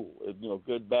still a tool,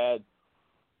 good, bad,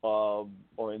 or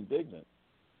indignant.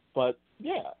 But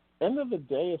yeah, end of the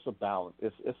day, it's a balance.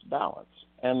 It's balance,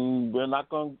 and we're not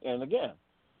going. And again,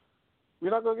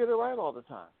 we're not going to get it right all the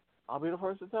time. I'll be the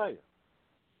first to tell you.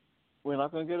 We're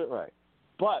not going to get it right.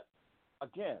 But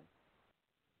again,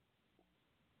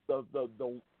 I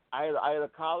had a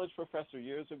college professor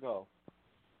years ago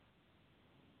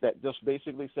that just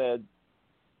basically said,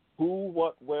 who,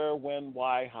 what, where, when,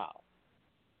 why, how.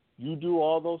 You do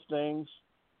all those things,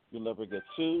 you'll never get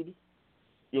sued,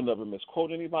 you'll never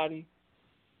misquote anybody,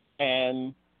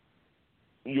 and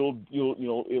it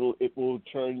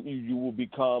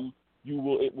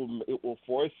will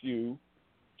force you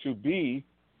to be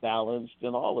balanced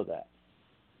and all of that.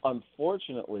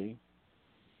 Unfortunately,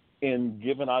 in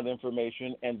giving out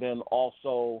information and then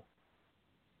also,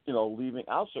 leaving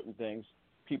out certain things,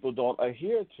 people don't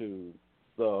adhere to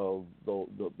those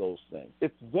things.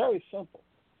 It's very simple.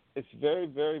 It's very,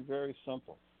 very, very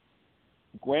simple.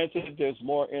 Granted, there's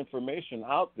more information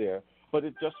out there, but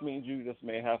it just means you just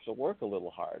may have to work a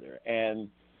little harder. And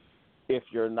if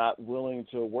you're not willing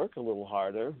to work a little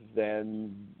harder,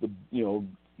 then you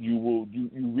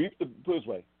reap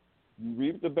you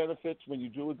reap the benefits when you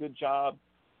do a good job,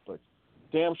 but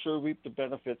damn sure reap the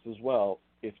benefits as well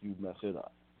if you mess it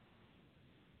up.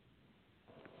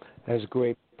 That's a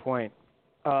great point.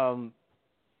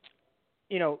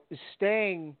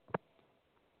 Staying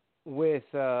with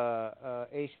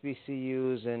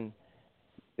HBCUs and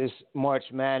this March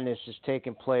Madness is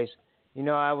taking place.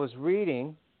 I was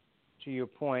reading, to your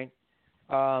point,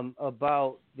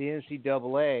 about the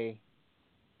NCAA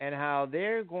and how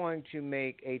they're going to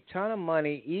make a ton of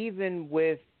money, even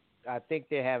with, I think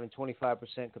they're having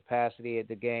 25% capacity at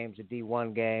the games, the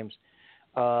D1 games,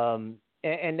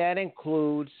 and that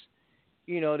includes,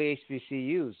 the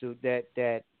HBCUs that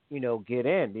get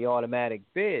in, the automatic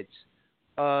bids.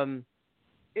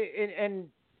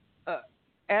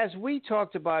 As we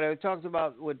talked about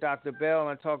with Dr. Bell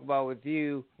and I talked about with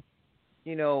you,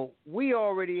 we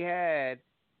already had,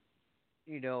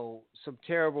 some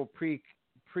terrible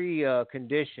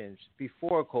conditions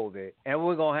before COVID, and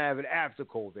we're going to have it after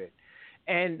COVID.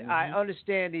 And I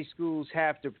understand these schools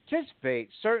have to participate,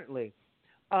 certainly.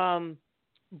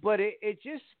 But it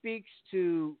just speaks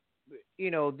to,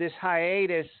 this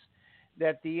hiatus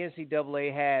that the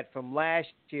NCAA had from last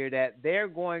year, that they're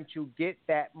going to get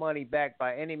that money back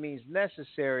by any means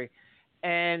necessary.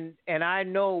 And I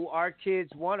know our kids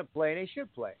want to play, and they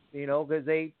should play, because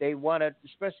they want to,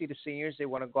 especially the seniors, they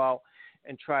want to go out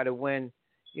and try to win,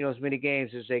 as many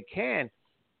games as they can.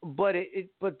 But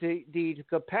the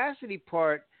capacity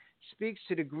part speaks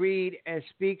to the greed and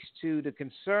speaks to the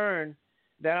concern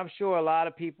that I'm sure a lot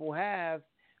of people have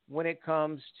when it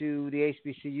comes to the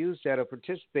HBCUs that are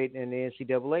participating in the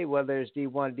NCAA, whether it's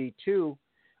D1, D2,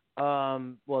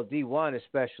 D1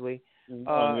 especially.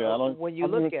 When you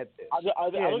look at this,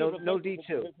 no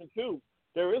D2.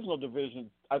 There is no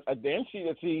division. The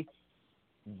NCAA,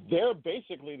 they're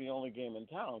basically the only game in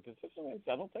town because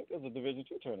I don't think there's a Division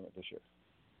II tournament this year.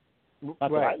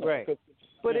 Right.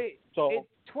 But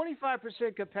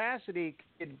 25% capacity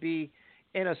could be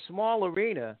in a small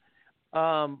arena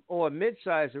or a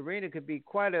mid-sized arena could be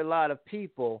quite a lot of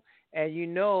people, and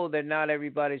that not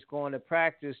everybody's going to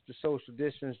practice the social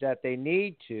distance that they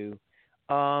need to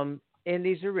in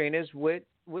these arenas with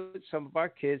some of our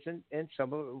kids and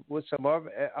with some of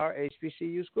our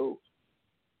HBCU schools.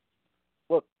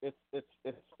 Look, it's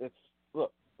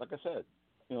look, like I said,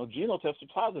 Gino tested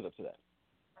positive today.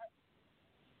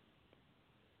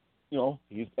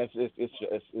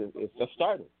 It's just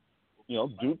started.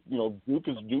 Duke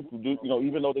is Duke.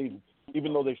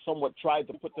 Even though they somewhat tried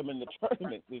to put them in the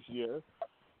tournament this year,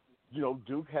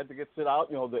 Duke had to get sit out.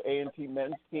 The A&T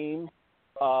men's team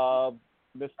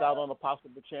missed out on a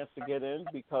possible chance to get in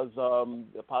because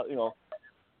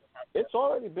it's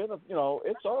already been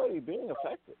it's already being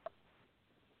affected.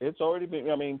 It's already been.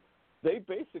 I mean, they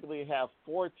basically have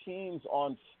 4 teams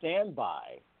on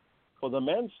standby for the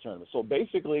men's tournament. So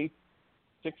basically,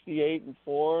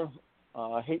 68-4.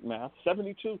 I hate math.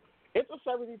 72. It's a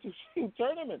 72-team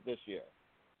tournament this year.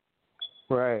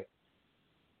 Right.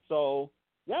 So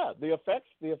yeah, the effects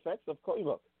of COVID.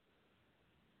 Look,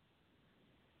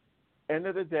 end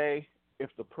of the day, if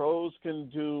the pros can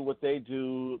do what they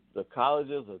do, the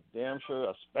colleges are damn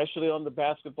sure, especially on the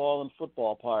basketball and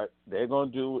football part, they're going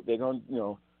to do. They're going,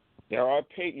 there are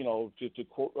pay. To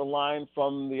quote a line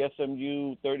from the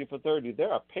SMU 30 for 30,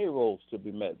 there are payrolls to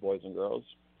be met, boys and girls.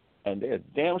 And they're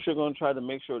damn sure going to try to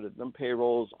make sure that them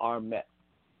payrolls are met.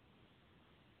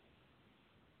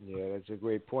 Yeah, that's a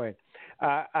great point.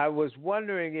 I was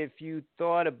wondering if you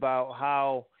thought about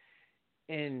how,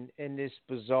 in this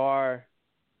bizarre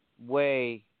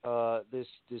way, this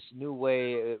new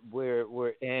way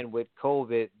we're in with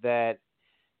COVID that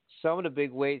some of the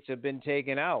big weights have been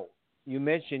taken out. You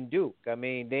mentioned Duke. I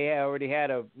mean, they already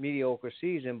had a mediocre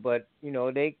season, but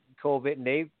they COVID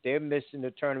and they're missing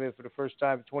the tournament for the first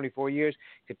time in 24 years.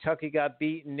 Kentucky got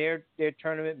beaten their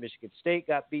tournament. Michigan State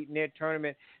got beaten their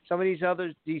tournament. Some of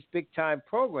these big time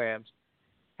programs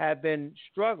have been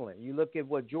struggling. You look at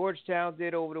what Georgetown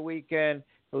did over the weekend,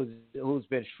 who's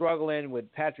been struggling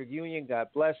with Patrick Union. God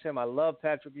bless him. I love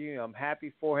Patrick Union. I'm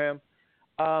happy for him.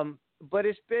 But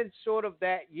it's been sort of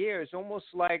that year. It's almost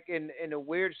like in a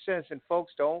weird sense, and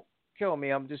folks, don't kill me.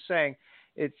 I'm just saying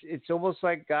it's almost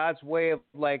like God's way of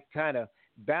like kind of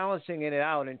balancing it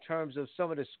out in terms of some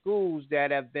of the schools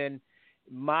that have been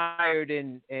mired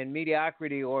in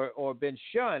mediocrity or been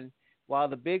shunned, while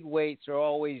the big weights are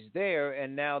always there,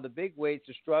 and now the big weights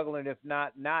are struggling, if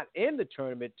not in the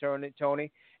tournament,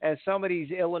 Tony. And some of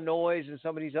these Illinois and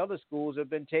some of these other schools have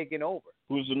been taken over.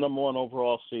 Who's the number one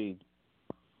overall seed?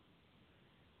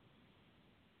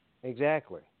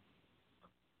 Exactly.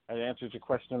 That answers your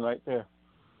question right there.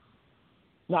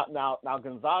 Now,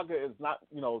 Gonzaga is not.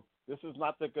 This is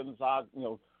not the Gonzaga.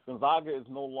 Gonzaga is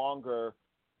no longer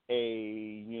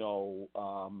a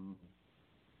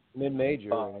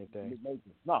mid-major or anything.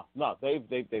 Mid-major. No. They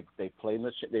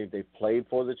played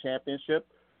for the championship.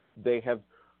 They have,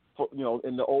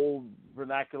 in the old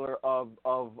vernacular of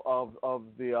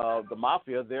the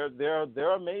mafia,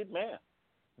 they're a made man.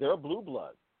 They're a blue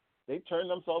blood. They turned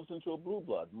themselves into a blue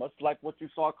blood, much like what you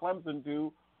saw Clemson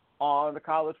do on the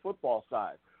college football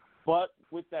side. But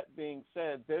with that being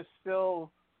said, there's still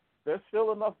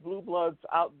enough blue bloods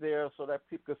out there so that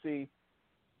people can see.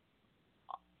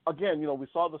 Again, we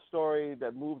saw the story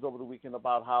that moved over the weekend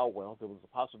about how, there was a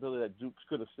possibility that Duke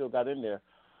could have still got in there.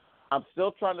 I'm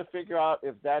still trying to figure out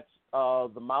if that's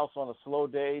the mouse on a slow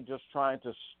day just trying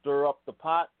to stir up the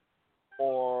pot,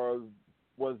 or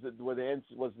was the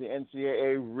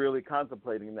NCAA really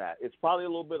contemplating that? It's probably a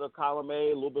little bit of column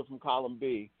A, a little bit from column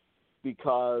B,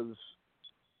 because,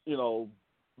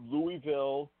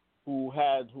 Louisville, who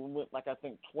went like I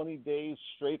think 20 days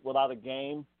straight without a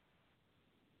game,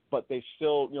 but they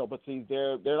still, but see,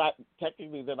 they're not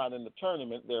technically, they're not in the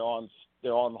tournament. They're on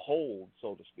hold,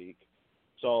 so to speak.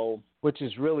 So, which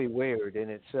is really weird in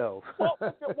itself. but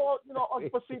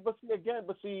see,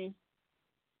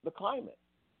 the climate.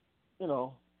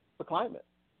 The climate.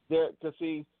 They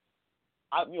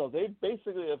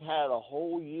basically have had a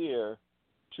whole year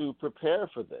to prepare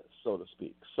for this, so to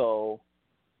speak. So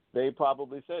they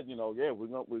probably said, we're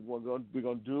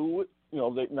gonna do it.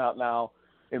 Now,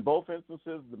 in both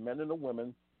instances, the men and the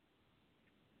women.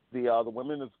 The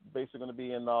women is basically going to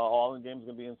be in all the games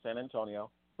going to be in San Antonio.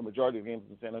 The majority of games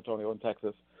in San Antonio in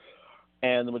Texas,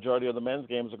 and the majority of the men's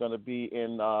games are going to be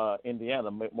in Indiana.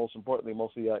 Most importantly,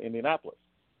 mostly Indianapolis.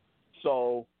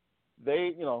 So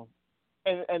they,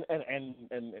 and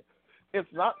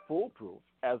it's not foolproof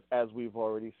as we've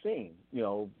already seen.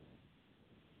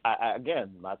 Again,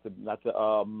 not to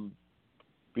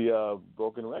be a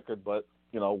broken record, but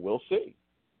we'll see.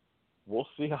 We'll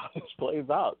see how this plays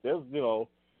out. There's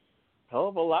hell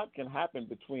of a lot can happen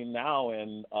between now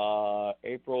and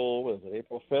April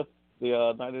 5th,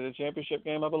 the night of the championship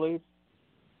game, I believe.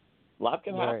 A lot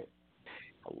can happen. Right.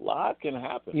 A lot can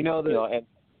happen.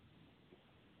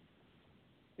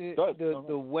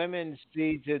 The women's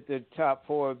seeds at the top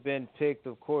four have been picked,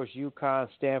 of course, UConn,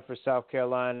 Stanford, South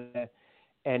Carolina,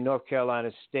 and North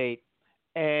Carolina State.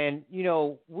 And,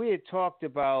 we had talked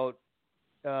about,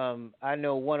 I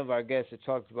know one of our guests had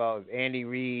talked about if Andy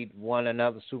Reid won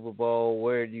another Super Bowl,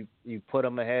 where you put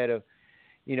him ahead of,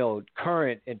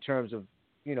 current in terms of,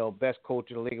 best coach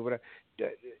in the league or whatever.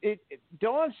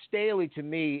 Dawn Staley, to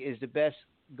me, is the best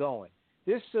going.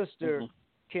 This sister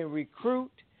can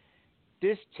recruit.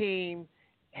 This team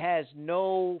has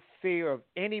no fear of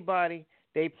anybody.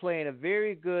 They play in a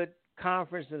very good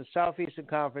conference in the Southeastern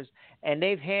Conference, and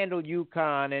they've handled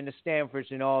UConn and the Stanfords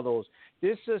and all those.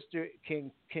 This sister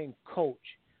can coach,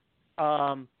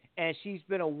 and she's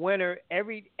been a winner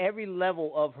every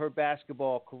level of her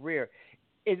basketball career.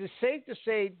 Is it safe to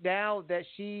say now that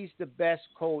she's the best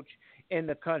coach in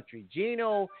the country?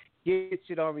 Gino gets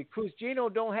it on recruits. Gino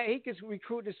he can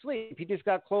recruit to sleep. He just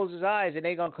got to close his eyes and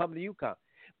they're going to come to UConn.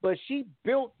 But she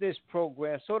built this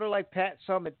program sort of like Pat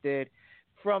Summitt did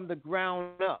from the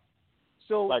ground up.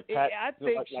 So I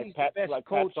think she's the best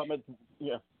coach.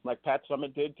 Like Pat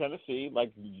Summitt did Tennessee,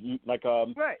 right.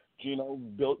 Gino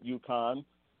built UConn,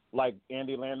 like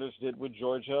Andy Landers did with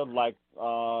Georgia, like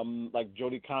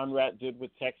Jody Conrad did with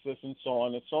Texas, and so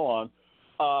on and so on.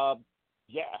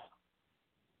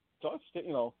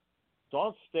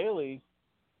 Dawn Staley,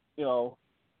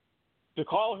 to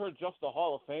call her just a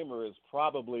Hall of Famer is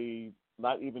probably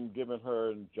not even giving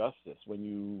her justice when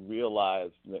you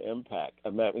realize the impact. I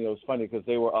mean, it's funny because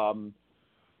they were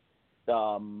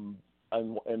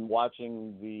and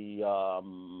watching the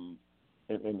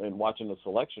and watching the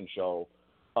selection show,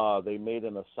 they made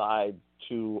an aside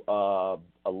to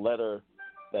a letter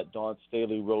that Dawn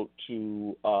Staley wrote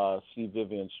to C.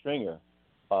 Vivian Stringer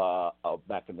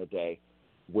back in the day,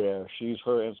 where she's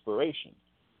her inspiration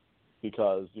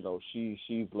because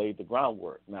she's laid the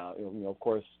groundwork. Now of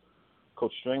course,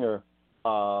 Coach Stringer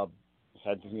has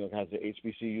the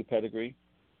HBCU pedigree,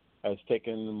 has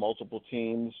taken multiple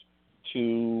teams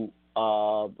to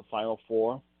the Final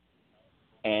Four,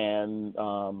 and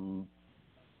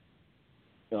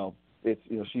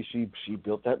she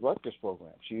built that Rutgers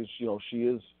program. She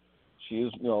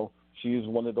is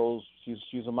one of those.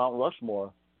 She's a Mount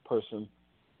Rushmore person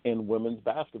in women's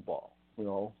basketball.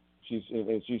 She's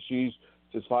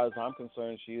as far as I'm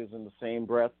concerned, she is in the same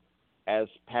breath as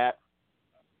Pat,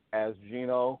 as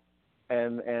Gino,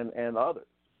 and others.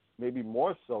 Maybe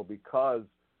more so because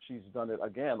she's done it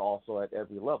again also at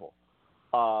every level.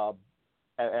 As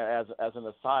an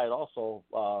aside, also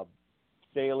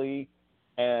Staley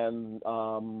and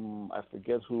I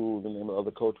forget who the name of the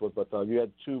other coach was, but you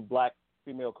had two black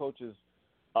female coaches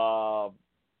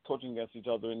coaching against each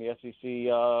other in the SEC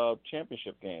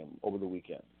championship game over the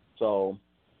weekend. So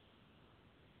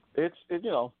it's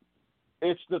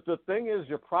the thing is,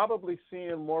 you're probably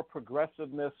seeing more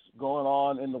progressiveness going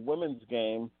on in the women's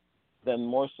game than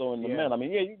more so in the men. I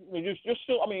mean, you're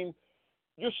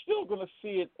still going to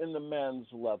see it in the men's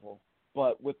level,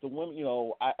 but with the women,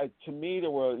 to me,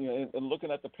 there were, in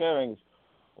looking at the pairings,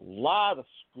 a lot of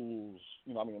schools.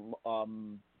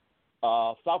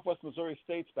 Southwest Missouri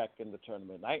State's back in the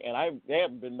tournament, they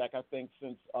haven't been back, I think,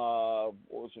 since what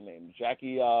was her name,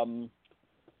 Jackie.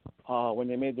 When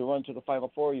they made the run to the Final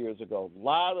Four years ago, a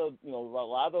lot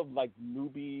of like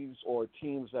newbies or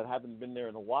teams that haven't been there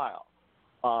in a while.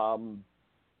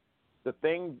 The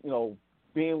thing,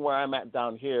 being where I'm at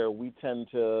down here, we tend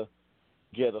to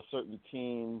get a certain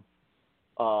team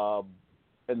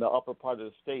in the upper part of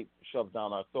the state shoved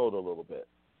down our throat a little bit.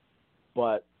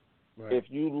 But if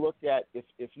you look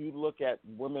at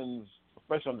women's,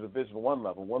 especially on the Division I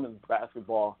level, women's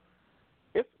basketball,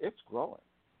 it's growing.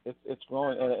 It's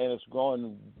growing, and it's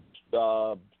growing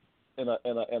in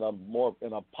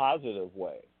a positive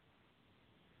way,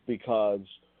 because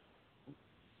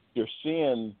you're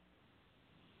seeing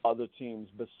other teams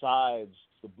besides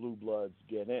the Blue Bloods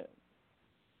get in.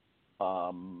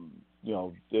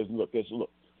 There's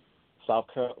South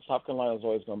Carolina's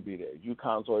always going to be there.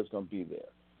 UConn's always going to be there.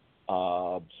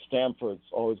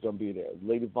 Stanford's always going to be there.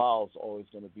 Lady Vol's always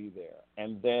going to be there.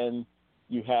 And then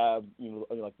you have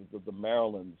like the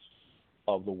Marylands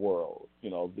of the world.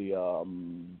 The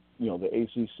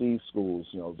ACC schools.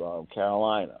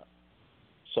 Carolina.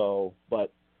 So,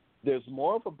 but there's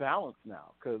more of a balance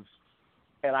now,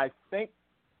 and I think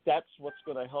that's what's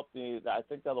going to help I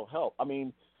think that'll help. I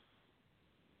mean,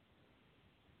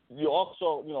 you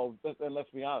also, and let's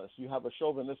be honest, you have a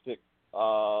chauvinistic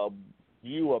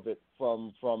view of it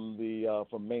from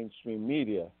mainstream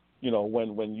media.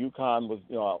 When UConn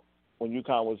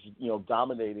was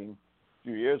dominating a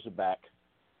few years back,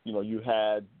 you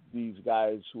had these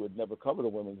guys who had never covered a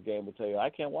women's game would tell you, I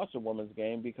can't watch a women's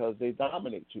game because they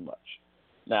dominate too much.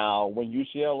 Now, when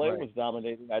UCLA was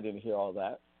dominating, I didn't hear all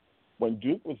that. When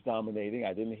Duke was dominating,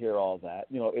 I didn't hear all that.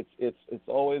 It's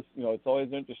always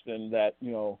interesting that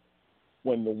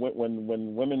when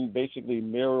women basically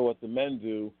mirror what the men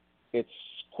do, it's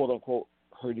quote unquote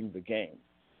hurting the game.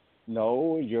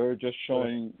 No, you're just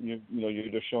showing you're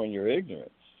just showing your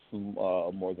ignorance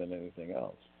more than anything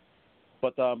else.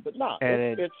 But no,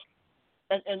 it's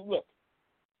look,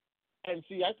 and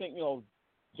see, I think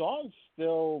Dawn's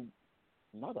still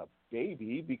not a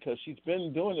baby because she's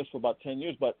been doing this for about 10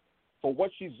 years, but for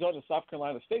what she's done at South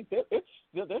Carolina State, they're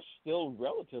still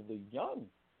relatively young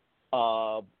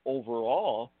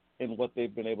overall in what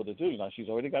they've been able to do. She's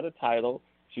already got a title.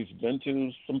 She's been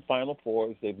to some Final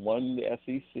Fours. They've won the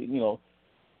SEC.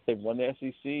 They've won the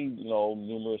SEC.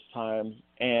 Numerous times,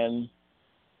 and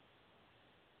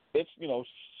it's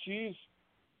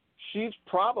she's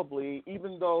probably,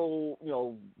 even though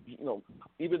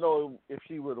if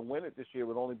she were to win it this year, it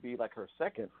would only be like her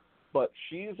second, but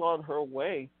she's on her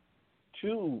way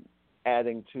to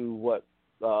adding to what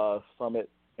Summit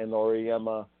and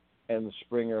Oriema and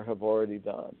Springer have already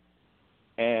done.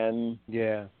 And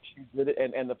she did it,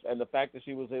 and the fact that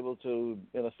she was able to,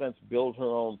 in a sense, build her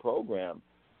own program,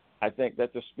 I think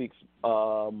that just speaks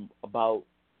about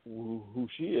who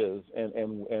she is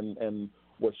and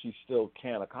what she still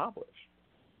can accomplish.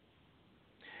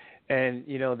 And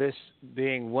this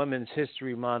being Women's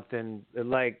History Month, and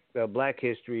like Black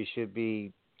History should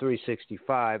be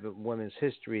 365. Women's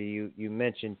History, you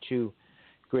mentioned two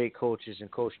great coaches,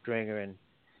 and Coach Stringer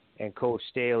and Coach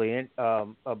Staley. And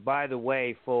by the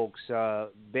way, folks,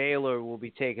 Baylor will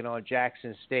be taking on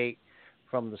Jackson State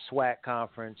from the SWAC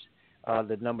conference.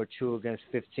 The number 2 against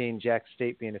 15, Jackson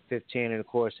State being the 15, and of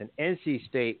course, and NC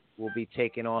State will be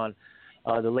taking on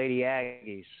the Lady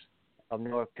Aggies of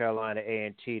North Carolina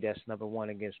A&T. That's number 1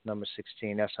 against number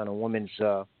 16. That's on the women's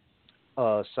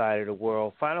side of the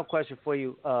world. Final question for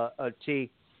you, T,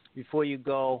 before you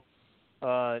go.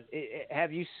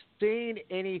 Have you seen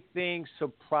anything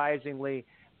surprisingly?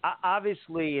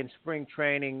 Obviously, in spring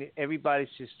training, everybody's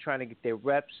just trying to get their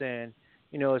reps in.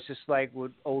 It's just like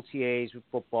with OTAs with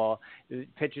football.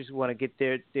 Pitchers want to get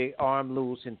their arm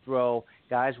loose and throw.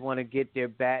 Guys want to get their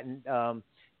bat and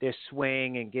their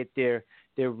swing and get their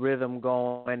rhythm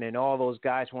going, and all those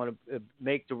guys want to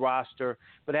make the roster.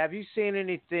 But have you seen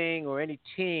anything or any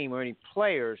team or any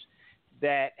players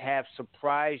that have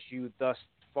surprised you thus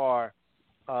far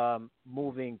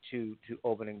moving to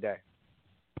opening day?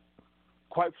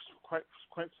 Quite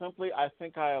simply, I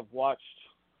think I have watched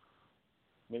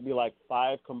maybe like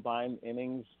 5 combined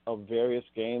innings of various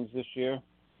games this year,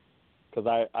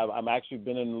 because I'm actually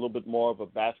been in a little bit more of a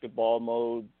basketball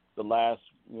mode the last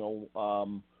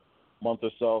month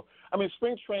or so. I mean,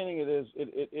 spring training, it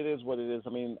is what it is. I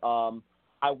mean,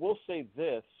 I will say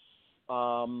this.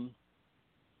 I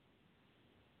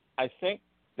think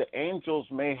the Angels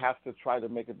may have to try to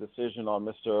make a decision on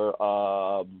Mr.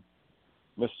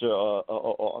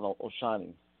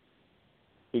 O'Shani,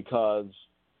 because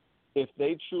if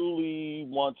they truly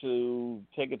want to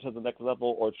take it to the next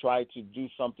level or try to do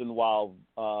something while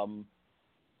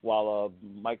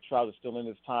Mike Trout is still in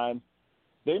his time,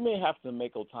 they may have to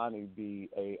make Ohtani be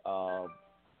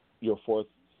your fourth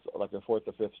or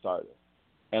 5th starter.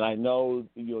 And I know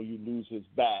you lose his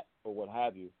bat or what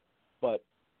have you, but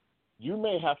you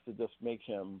may have to just make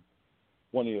him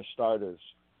one of your starters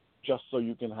just so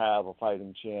you can have a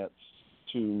fighting chance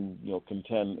to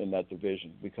contend in that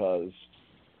division, because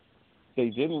they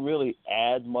didn't really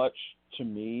add much to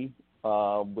me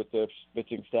with their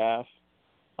pitching staff.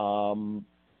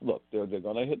 Look, they're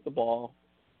going to hit the ball,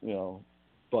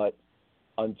 but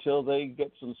until they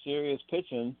get some serious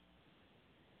pitching,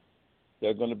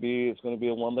 it's going to be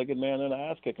a one-legged man in an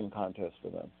ass-kicking contest for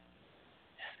them.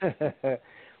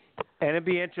 And it'd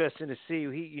be interesting to see.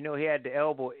 He had the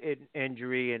elbow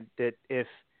injury, and that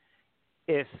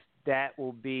if that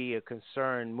will be a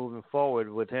concern moving forward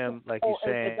with him, like you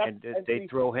said, and they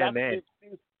throw him in.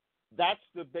 That's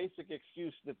the basic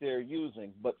excuse that they're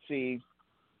using. But see,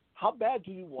 how bad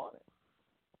do you want it?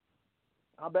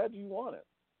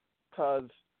 Because,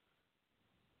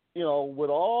 with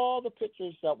all the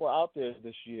pitchers that were out there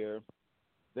this year,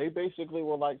 they basically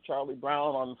were like Charlie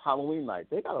Brown on Halloween night.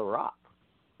 They got to rock.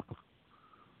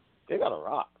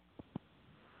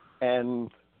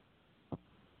 And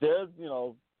there's,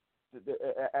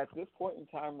 at this point in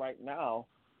time right now,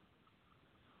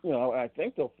 I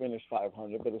think they'll finish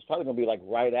 500, but it's probably going to be like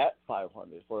right at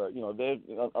 500 for,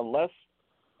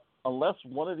 unless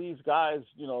one of these guys,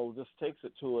 just takes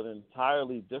it to an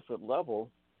entirely different level,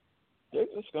 they're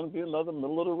just going to be another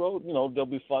middle of the road. They'll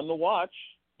be fun to watch,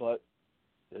 but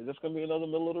they're just going to be another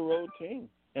middle of the road team.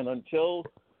 And until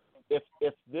if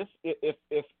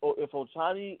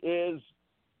Ohtani is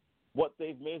what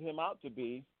they've made him out to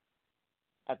be,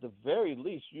 at the very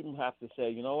least, you have to say,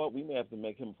 you know what, we may have to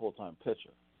make him a full-time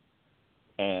pitcher.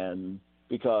 And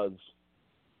because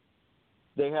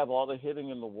they have all the hitting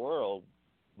in the world,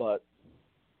 but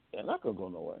they're not going to go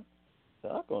nowhere.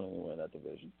 They're not going anywhere in that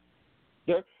division.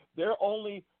 They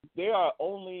are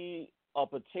only a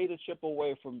potato chip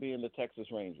away from being the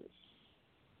Texas Rangers.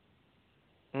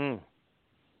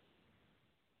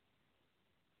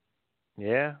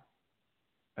 Yeah.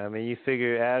 I mean, you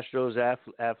figure Astros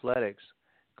Athletics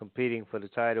competing for the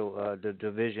title, the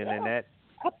division, and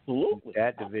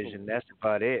that division, that's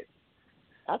about it.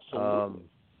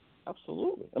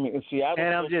 Absolutely. I mean, in Seattle.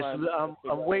 And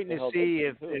I'm waiting to see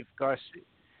if Garcia.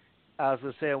 I was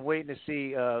gonna say I'm waiting to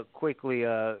see quickly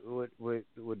with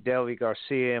Delvey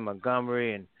Garcia and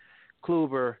Montgomery and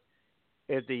Kluber,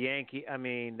 if the Yankee. I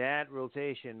mean, that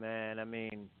rotation, man. I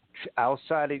mean,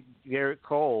 outside of Garrett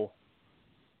Cole,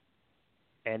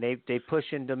 and they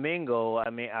pushing Domingo.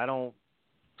 I mean, I don't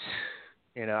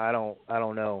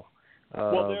know.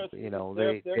 Well,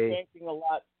 they're banking a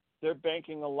lot. They're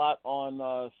banking a lot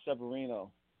on Severino,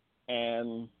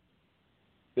 and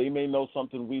they may know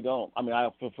something we don't. I mean,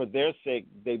 for their sake,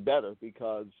 they better,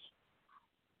 because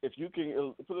if you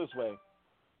can put it this way,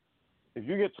 if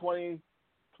you get 20,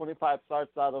 25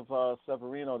 starts out of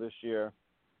Severino this year,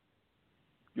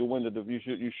 you'll win the.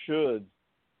 You should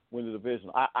win the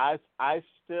division. I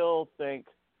still think.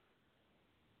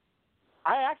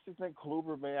 I actually think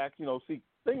Kluber may actually,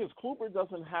 thing is, Kluber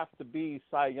doesn't have to be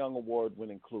Cy Young Award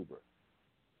winning Kluber.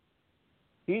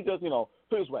 He does, put it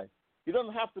this way, he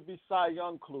doesn't have to be Cy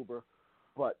Young Kluber,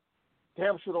 but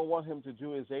damn sure don't want him to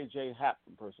do his A.J. Happ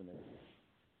impersonation.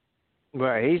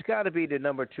 Right, he's got to be the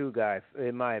number 2 guy,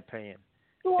 in my opinion.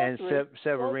 And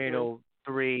Severino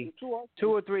 3, 2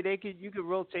 or 3. You could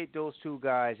rotate those 2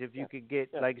 guys if you could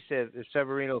get, like I said, if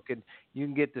Severino you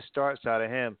can get the starts out of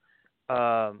him.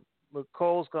 But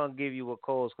Cole's gonna give you what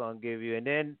Cole's gonna give you, and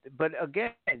then, but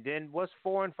again, then what's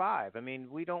 4 and 5? I mean,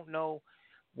 we don't know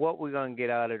what we're gonna get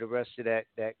out of the rest of that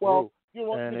group,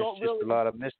 and it's just a lot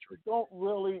of mystery.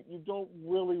 You don't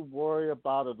really worry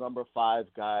about a number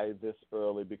 5 guy this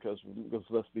early because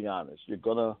let's be honest, you're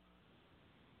gonna,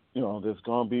 there's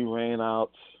gonna be rain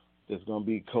outs, there's gonna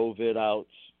be COVID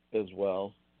outs as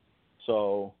well,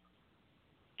 so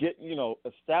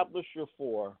establish your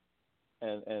 4.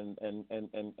 And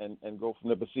go from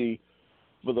there. But see,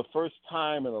 for the first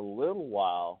time in a little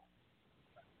while,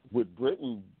 with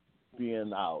Britain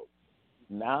being out,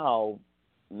 now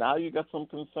you got some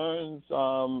concerns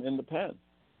in the pen.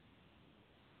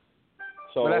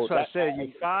 So that's what I said. Your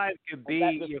 5 could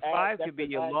be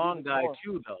your long guy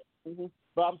too, though. Mm-hmm.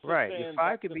 But I'm right, your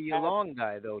 5 could be your long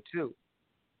guy though too.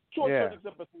 Sure,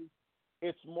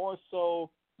 it's more so.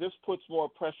 This puts more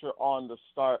pressure on the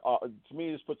start. To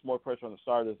me, this puts more pressure on the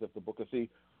starters if the Booker. See,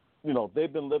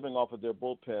 they've been living off of their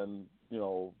bullpen,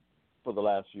 for the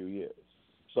last few years.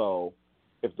 So,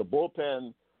 if the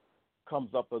bullpen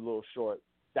comes up a little short,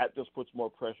 that just puts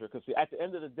more pressure. Because see, at the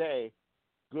end of the day,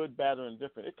 good, bad, or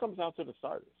indifferent, it comes down to the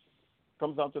starters. It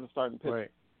comes down to the starting pitcher.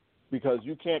 Right. Because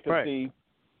you can't see.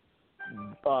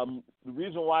 The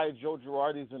reason why Joe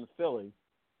Girardi's in Philly,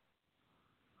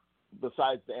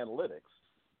 besides the analytics.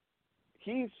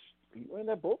 He ran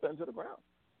that bullpen to the ground.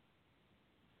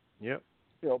 Yep.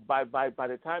 By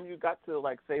the time you got to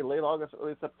say late August,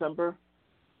 early September,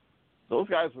 those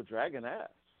guys were dragging ass.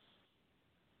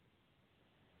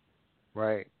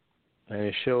 Right, and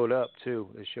it showed up too.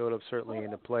 It showed up certainly in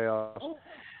the playoffs.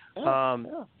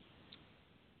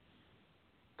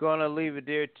 Gonna leave it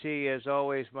there, T. As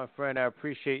always, my friend. I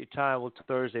appreciate your time with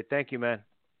Thursday. Thank you, man.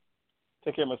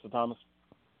 Take care, Mr. Thomas.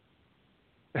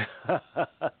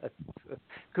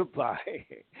 Goodbye.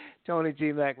 Tony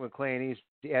G. Mac McLean, he's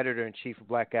the editor-in-chief of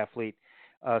Black Athlete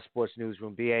Sports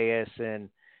Newsroom, BASN.com,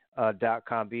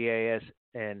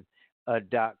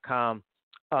 BASN.com.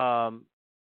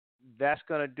 That's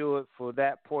going to do it for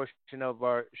that portion of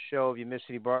our show. If you missed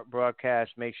any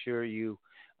broadcast, make sure you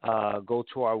go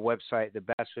to our website, the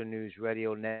Batchelor News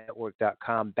Radio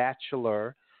Network.com,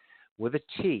 Batchelor with a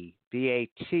T,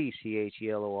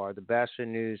 BATCHELOR, the Batchelor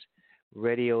News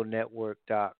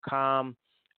RadioNetwork.com.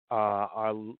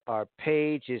 Our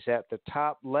page is at the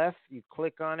top left. You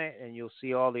click on it, and you'll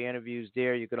see all the interviews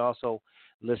there. You can also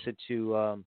listen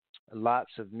to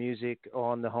lots of music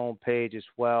on the home page as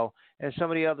well, and some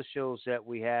of the other shows that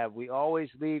we have. We always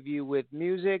leave you with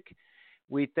music.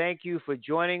 We thank you for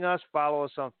joining us. Follow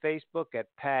us on Facebook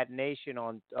at Pad Nation,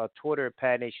 on Twitter at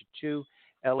Pad Nation 2,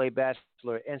 LA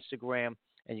Batchelor, Instagram.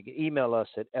 And you can email us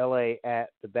at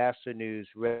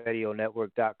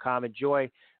la@thebatchelornewsradionetwork.com. Enjoy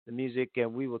the music,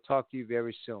 and we will talk to you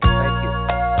very soon. Thank you.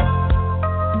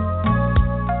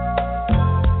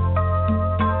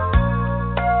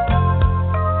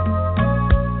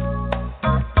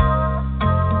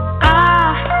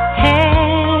 I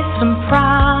had some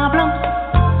problems,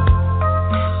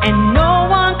 and no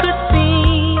one could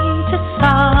seem to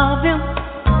solve them,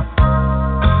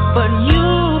 but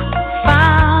you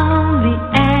found the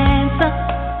answer.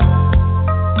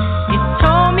 You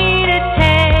told me to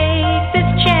take this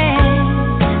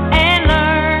chance and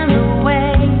learn the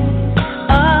way.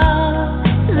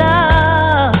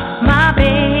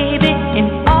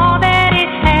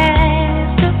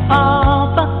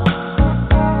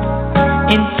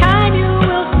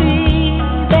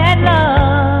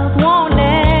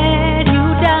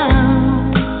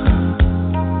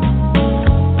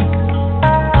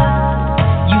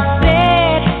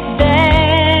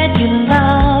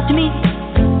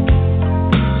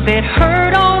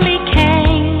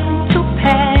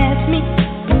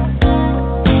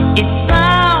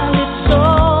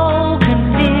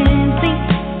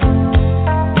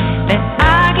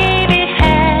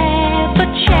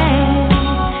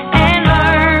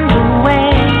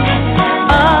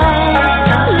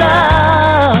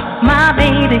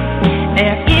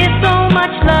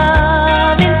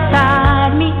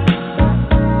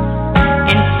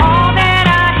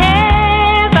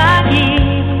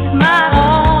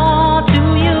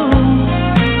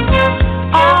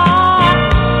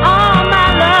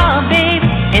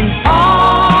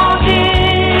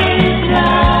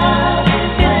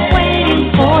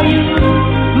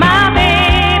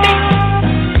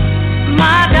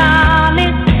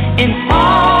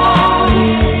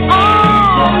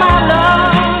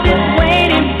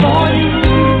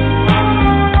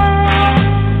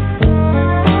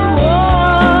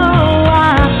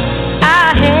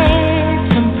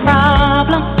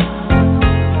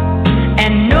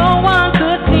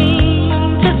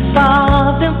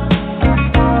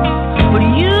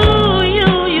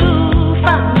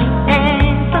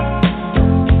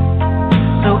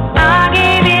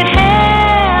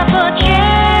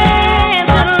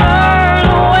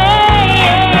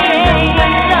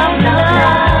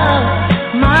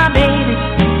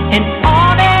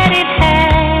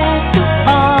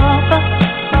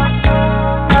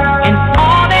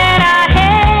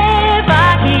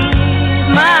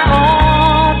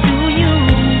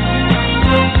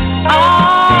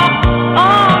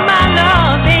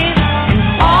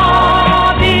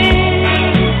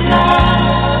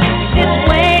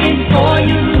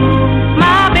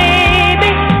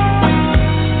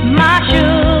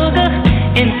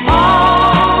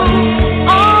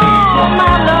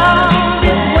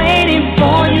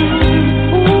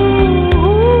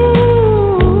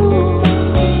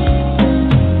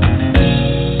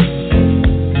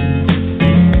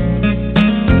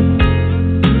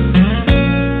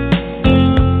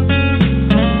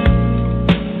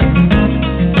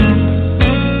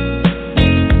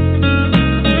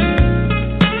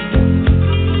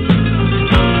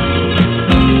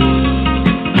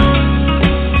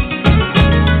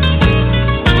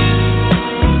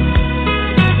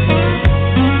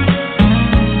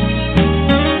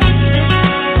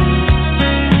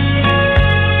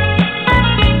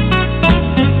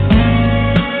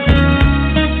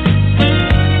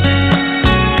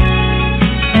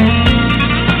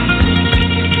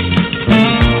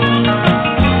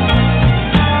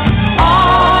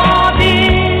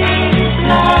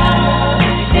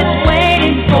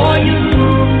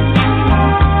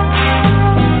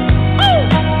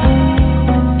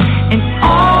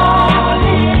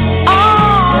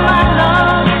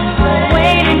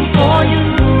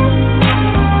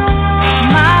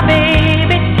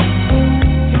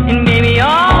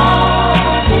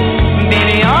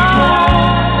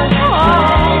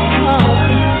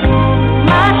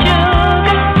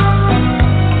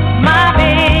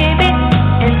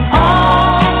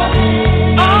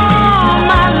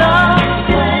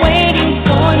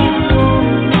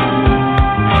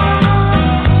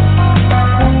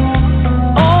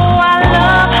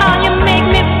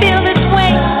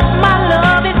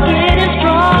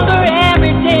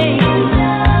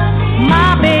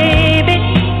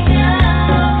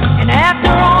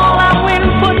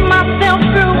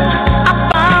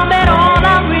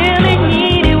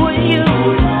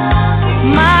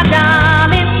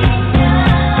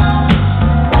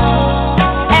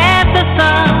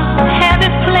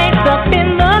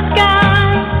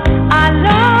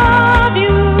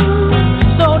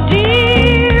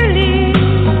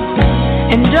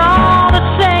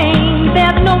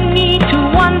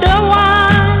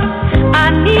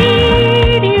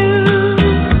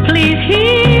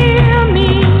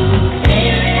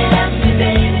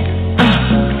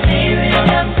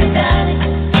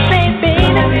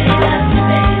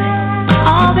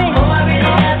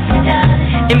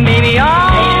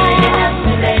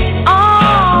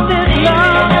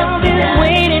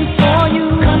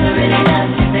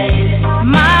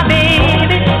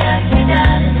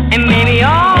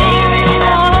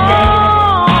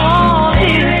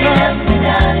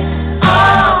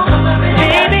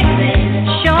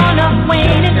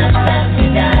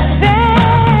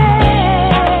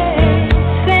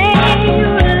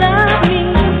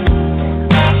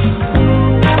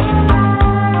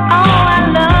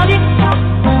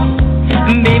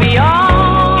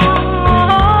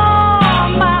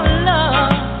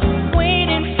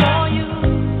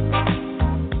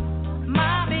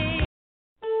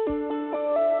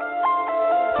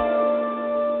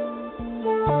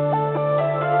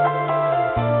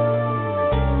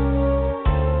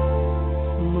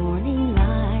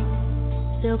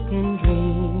 can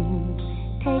dream,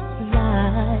 take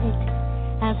flight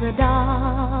as the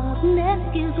darkness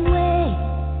gives way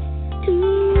to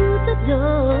the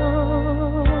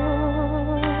dawn.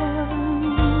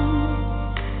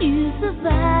 You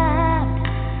survived,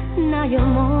 now your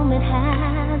moment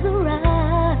has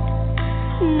arrived.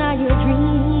 Now your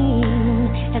dream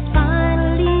has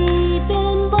finally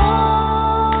been born.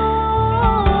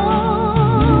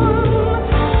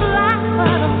 Black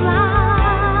butterfly,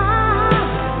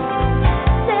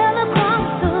 sail across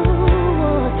the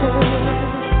water.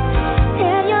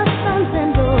 Tell your sons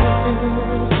and daughters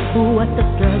what the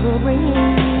struggle brings.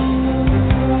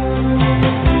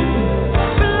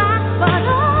 Black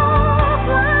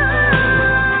butterfly,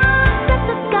 set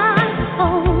the sky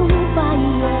on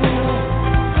fire.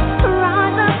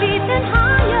 Rise up even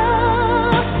higher,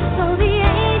 so the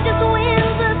ages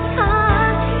winds of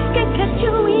time can catch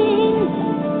your wings.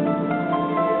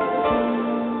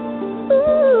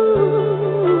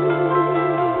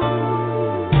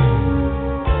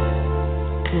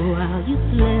 While you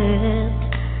slept,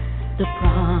 the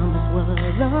promise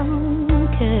was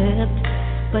unkept,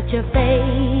 but your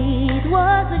faith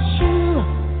was as sure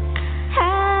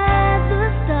as the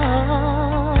stars.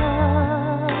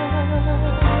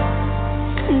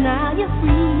 Now you're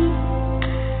free,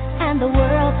 and the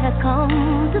world has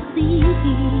come to see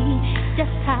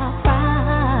just how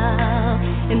proud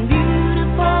and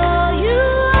beautiful you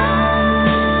are.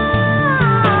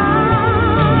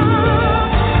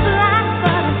 Black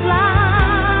butterfly,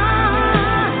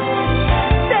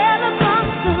 sail across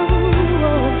the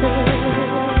water.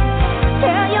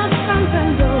 Tell your sons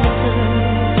and daughters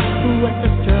what the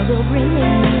struggle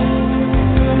brings.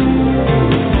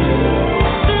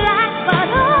 Black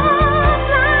butterfly,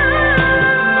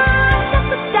 set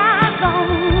the skies on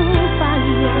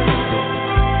fire.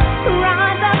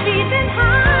 Rise up even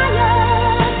higher,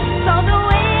 so the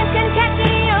wind can catch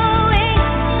your wings.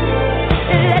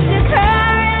 Let your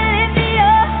courage lift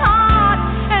your heart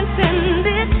and send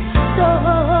this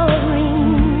soaring.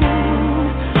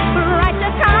 Write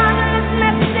the timeless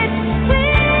message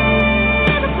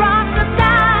clear across the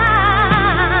sky,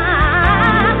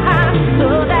 so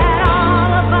that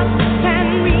all of us can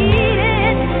read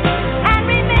it and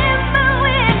remember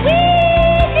when we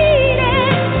need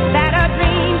it, that a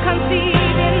dream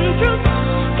conceived in truth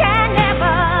can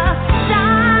never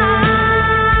die.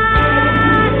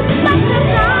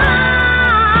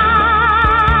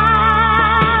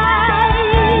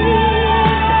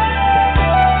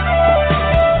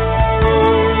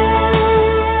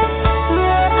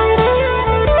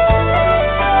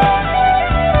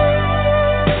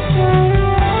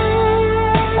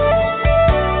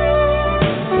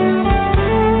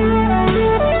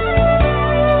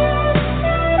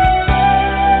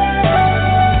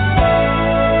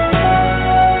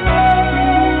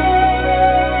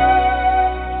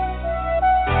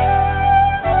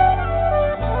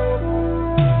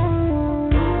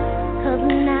 Cause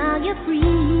now you're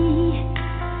free,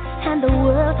 and the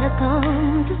world has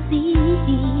come to see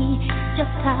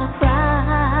just how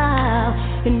proud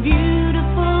and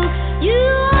beautiful you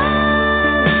are.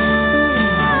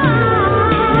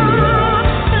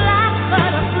 Black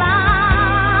butterfly,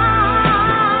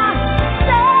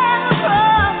 sail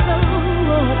across the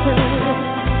water.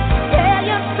 Tell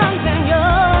your sons and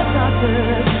your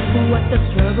daughters what the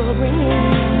struggle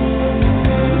brings.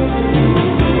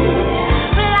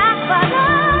 Black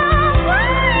butterfly,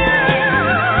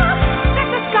 set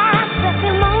the sky, set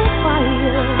them on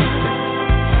fire.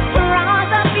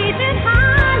 Rise up even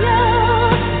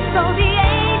higher, so the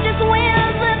ages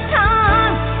winds of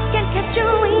time can catch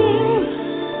your wings.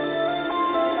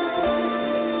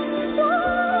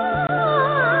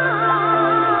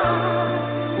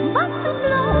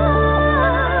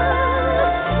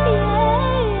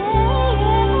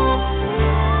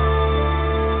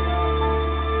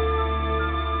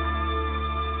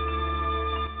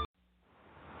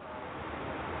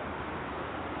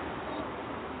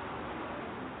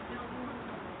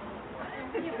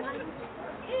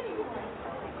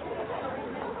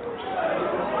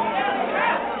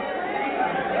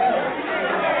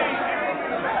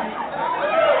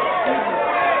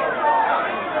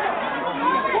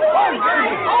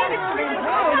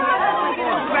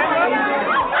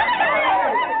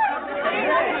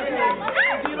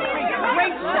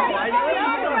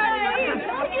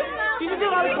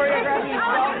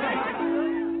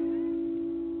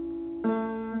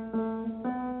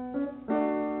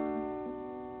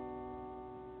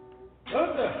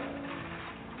 Luther!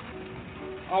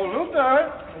 Oh, Luther!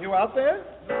 Are you out there?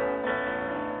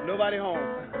 Nobody home.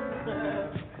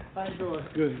 How you doing?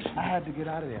 Good. I had to get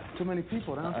out of there. Too many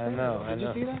people downstairs. I know. Did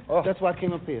you see that? Oh. That's why I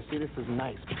came up here. See, this is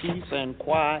nice. Peace and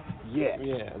quiet. Yeah,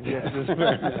 this is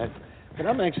very nice. But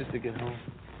I'm anxious to get home.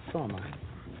 So am I.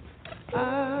 I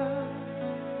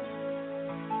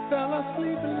fell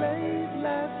asleep late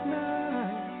last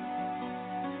night,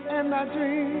 and I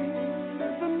dreamed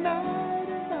that the night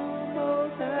is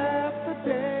almost half the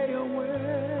day away.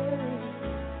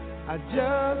 I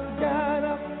just got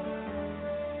up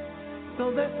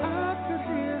so that I could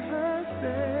hear her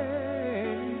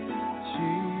say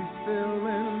she's still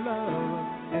in love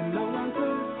and no one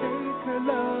could take her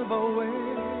love away.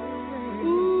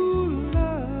 Ooh,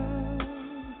 love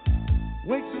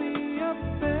wakes me up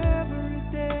every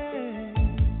day,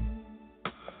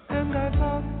 and I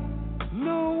thought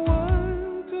no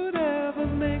one could ever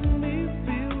make me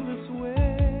feel this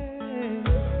way.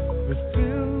 It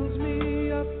fills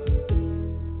me up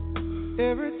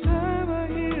every time I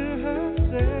hear her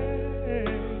say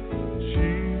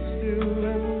she's still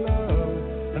in love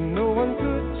and no one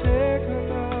could take her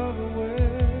love away.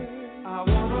 I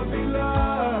wanna be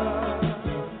loved.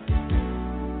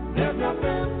 There's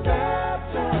nothing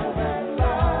better than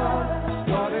love.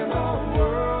 What in the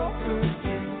world could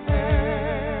you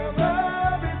ever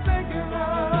be thinking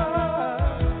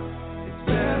of? It's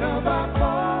better by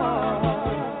far.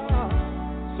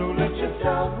 So let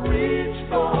yourself reach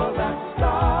for that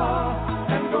star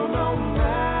and go no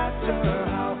matter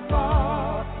how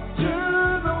far to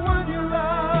the one you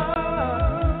love,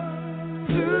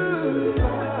 to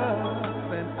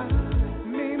love. And I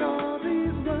mean all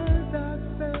these words I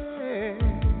say.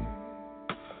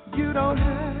 You don't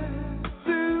have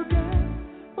to get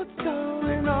what's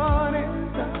going on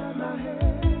inside my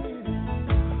head.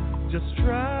 Just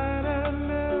try to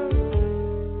know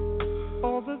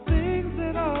all the things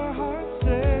that our hearts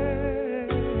say.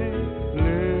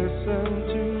 Listen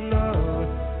to love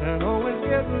and always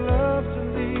get love to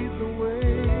lead the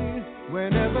way.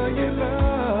 Whenever you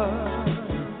love,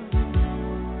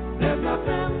 there's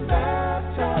nothing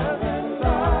better than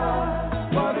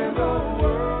love. What in the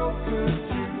world could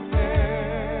you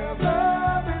ever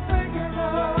be thinking of?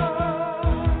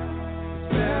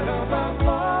 It's better by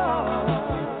far.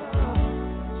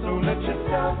 So let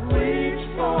yourself reach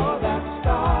for that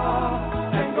star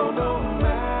and go no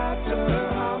matter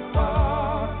how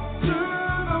far to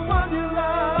the one you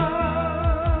love.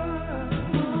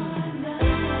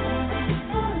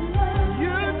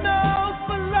 You know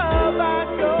for love I'd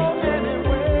go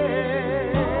anywhere.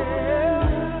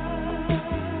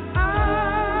 I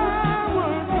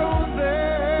would go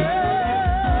there.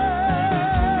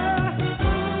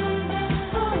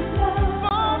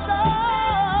 For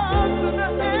love to the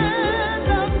end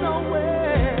of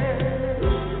nowhere.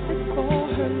 For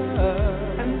her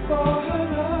love and for her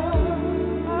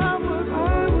love, I would go,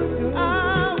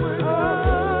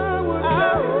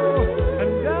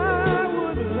 and I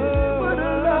would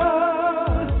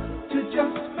love to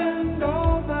just spend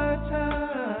all my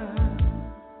time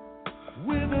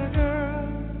with a girl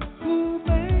who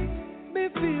makes me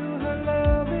feel her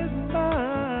love is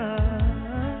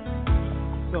mine.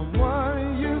 Someone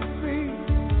you see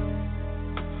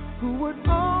who would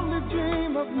only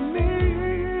dream of me.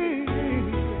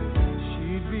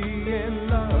 She'd be in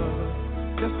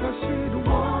love just 'cause she'd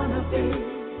wanna be.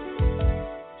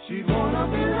 She'd wanna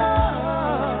be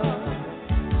loved.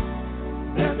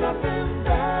 There's nothing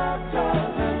better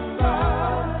than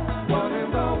love. What in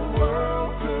the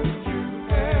world could you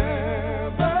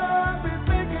ever be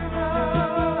thinking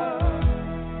of?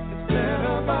 It's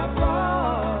better by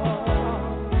far.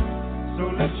 So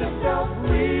let yourself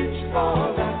reach for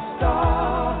that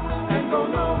star and go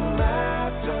no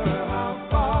matter how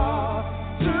far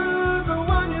to the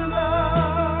one you love.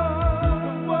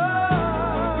 Whoa,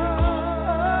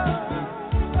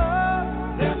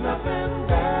 there's nothing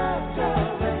better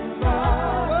than love.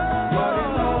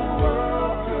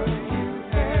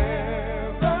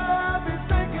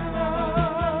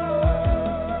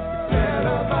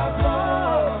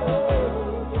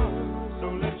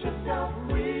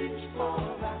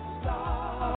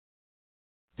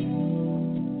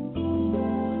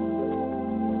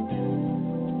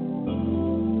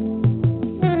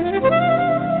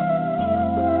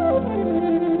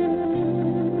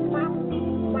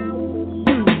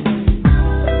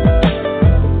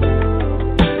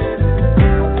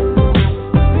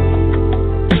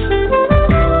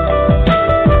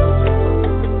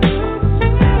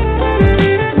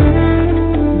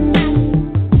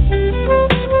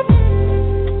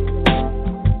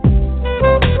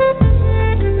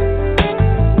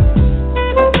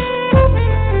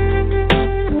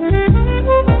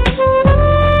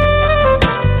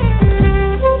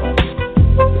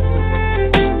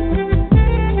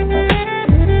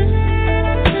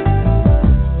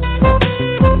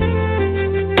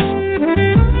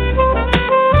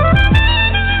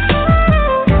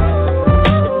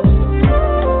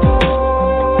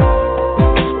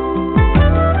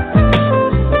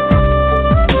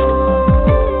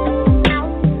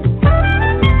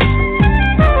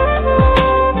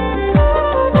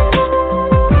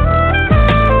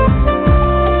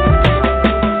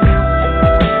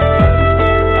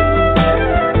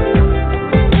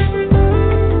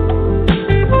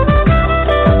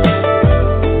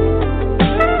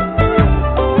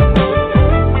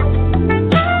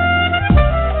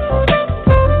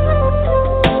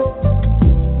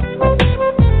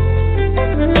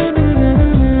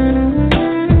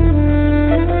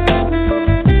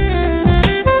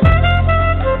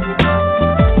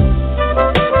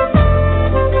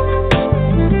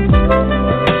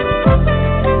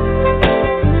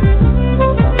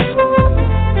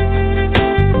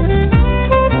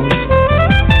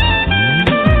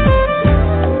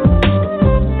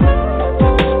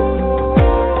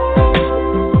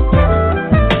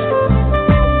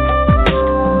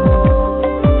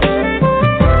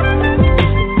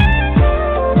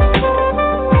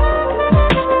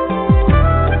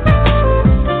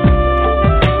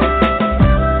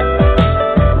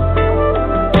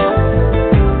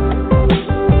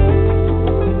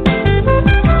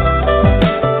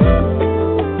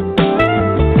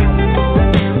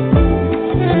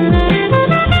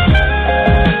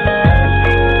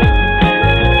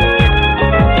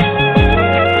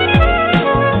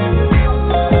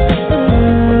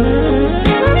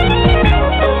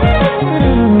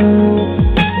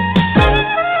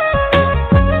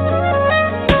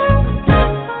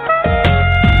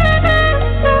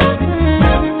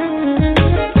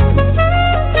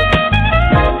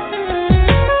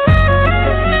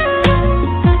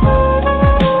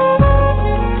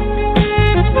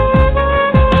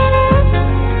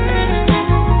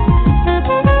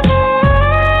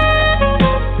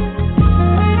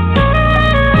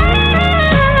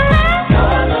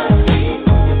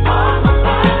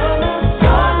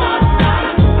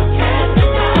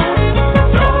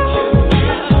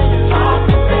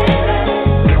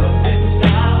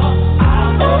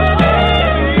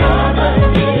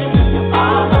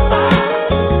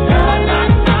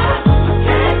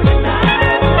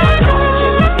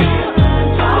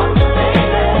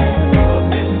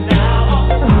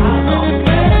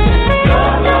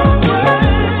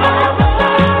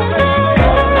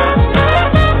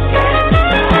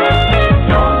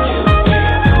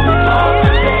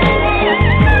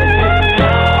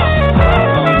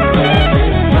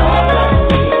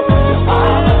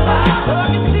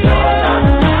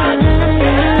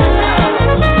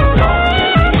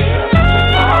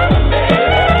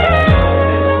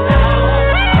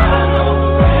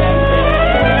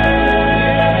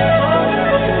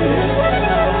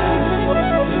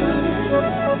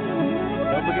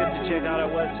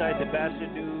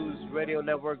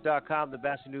 BatchelorNewsRadioNetwork.com, the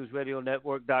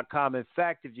BatchelorNewsRadioNetwork.com. In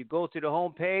fact, if you go to the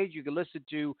homepage, you can listen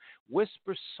to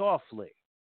Whisper Softly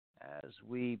as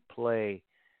we play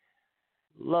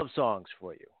love songs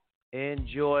for you.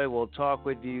 Enjoy. We'll talk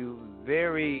with you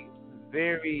very,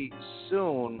 very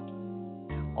soon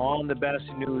on the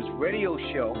Batchelor News Radio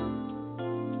Show,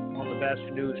 on the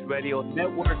Batchelor News Radio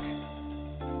Network,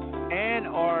 and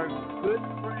our good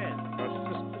friend, our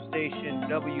sister station,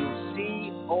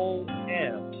 WCOM,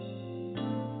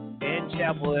 in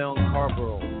Chapel Hill,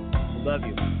 Scarborough. We love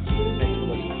you. Thanks for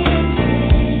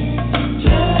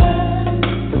listening.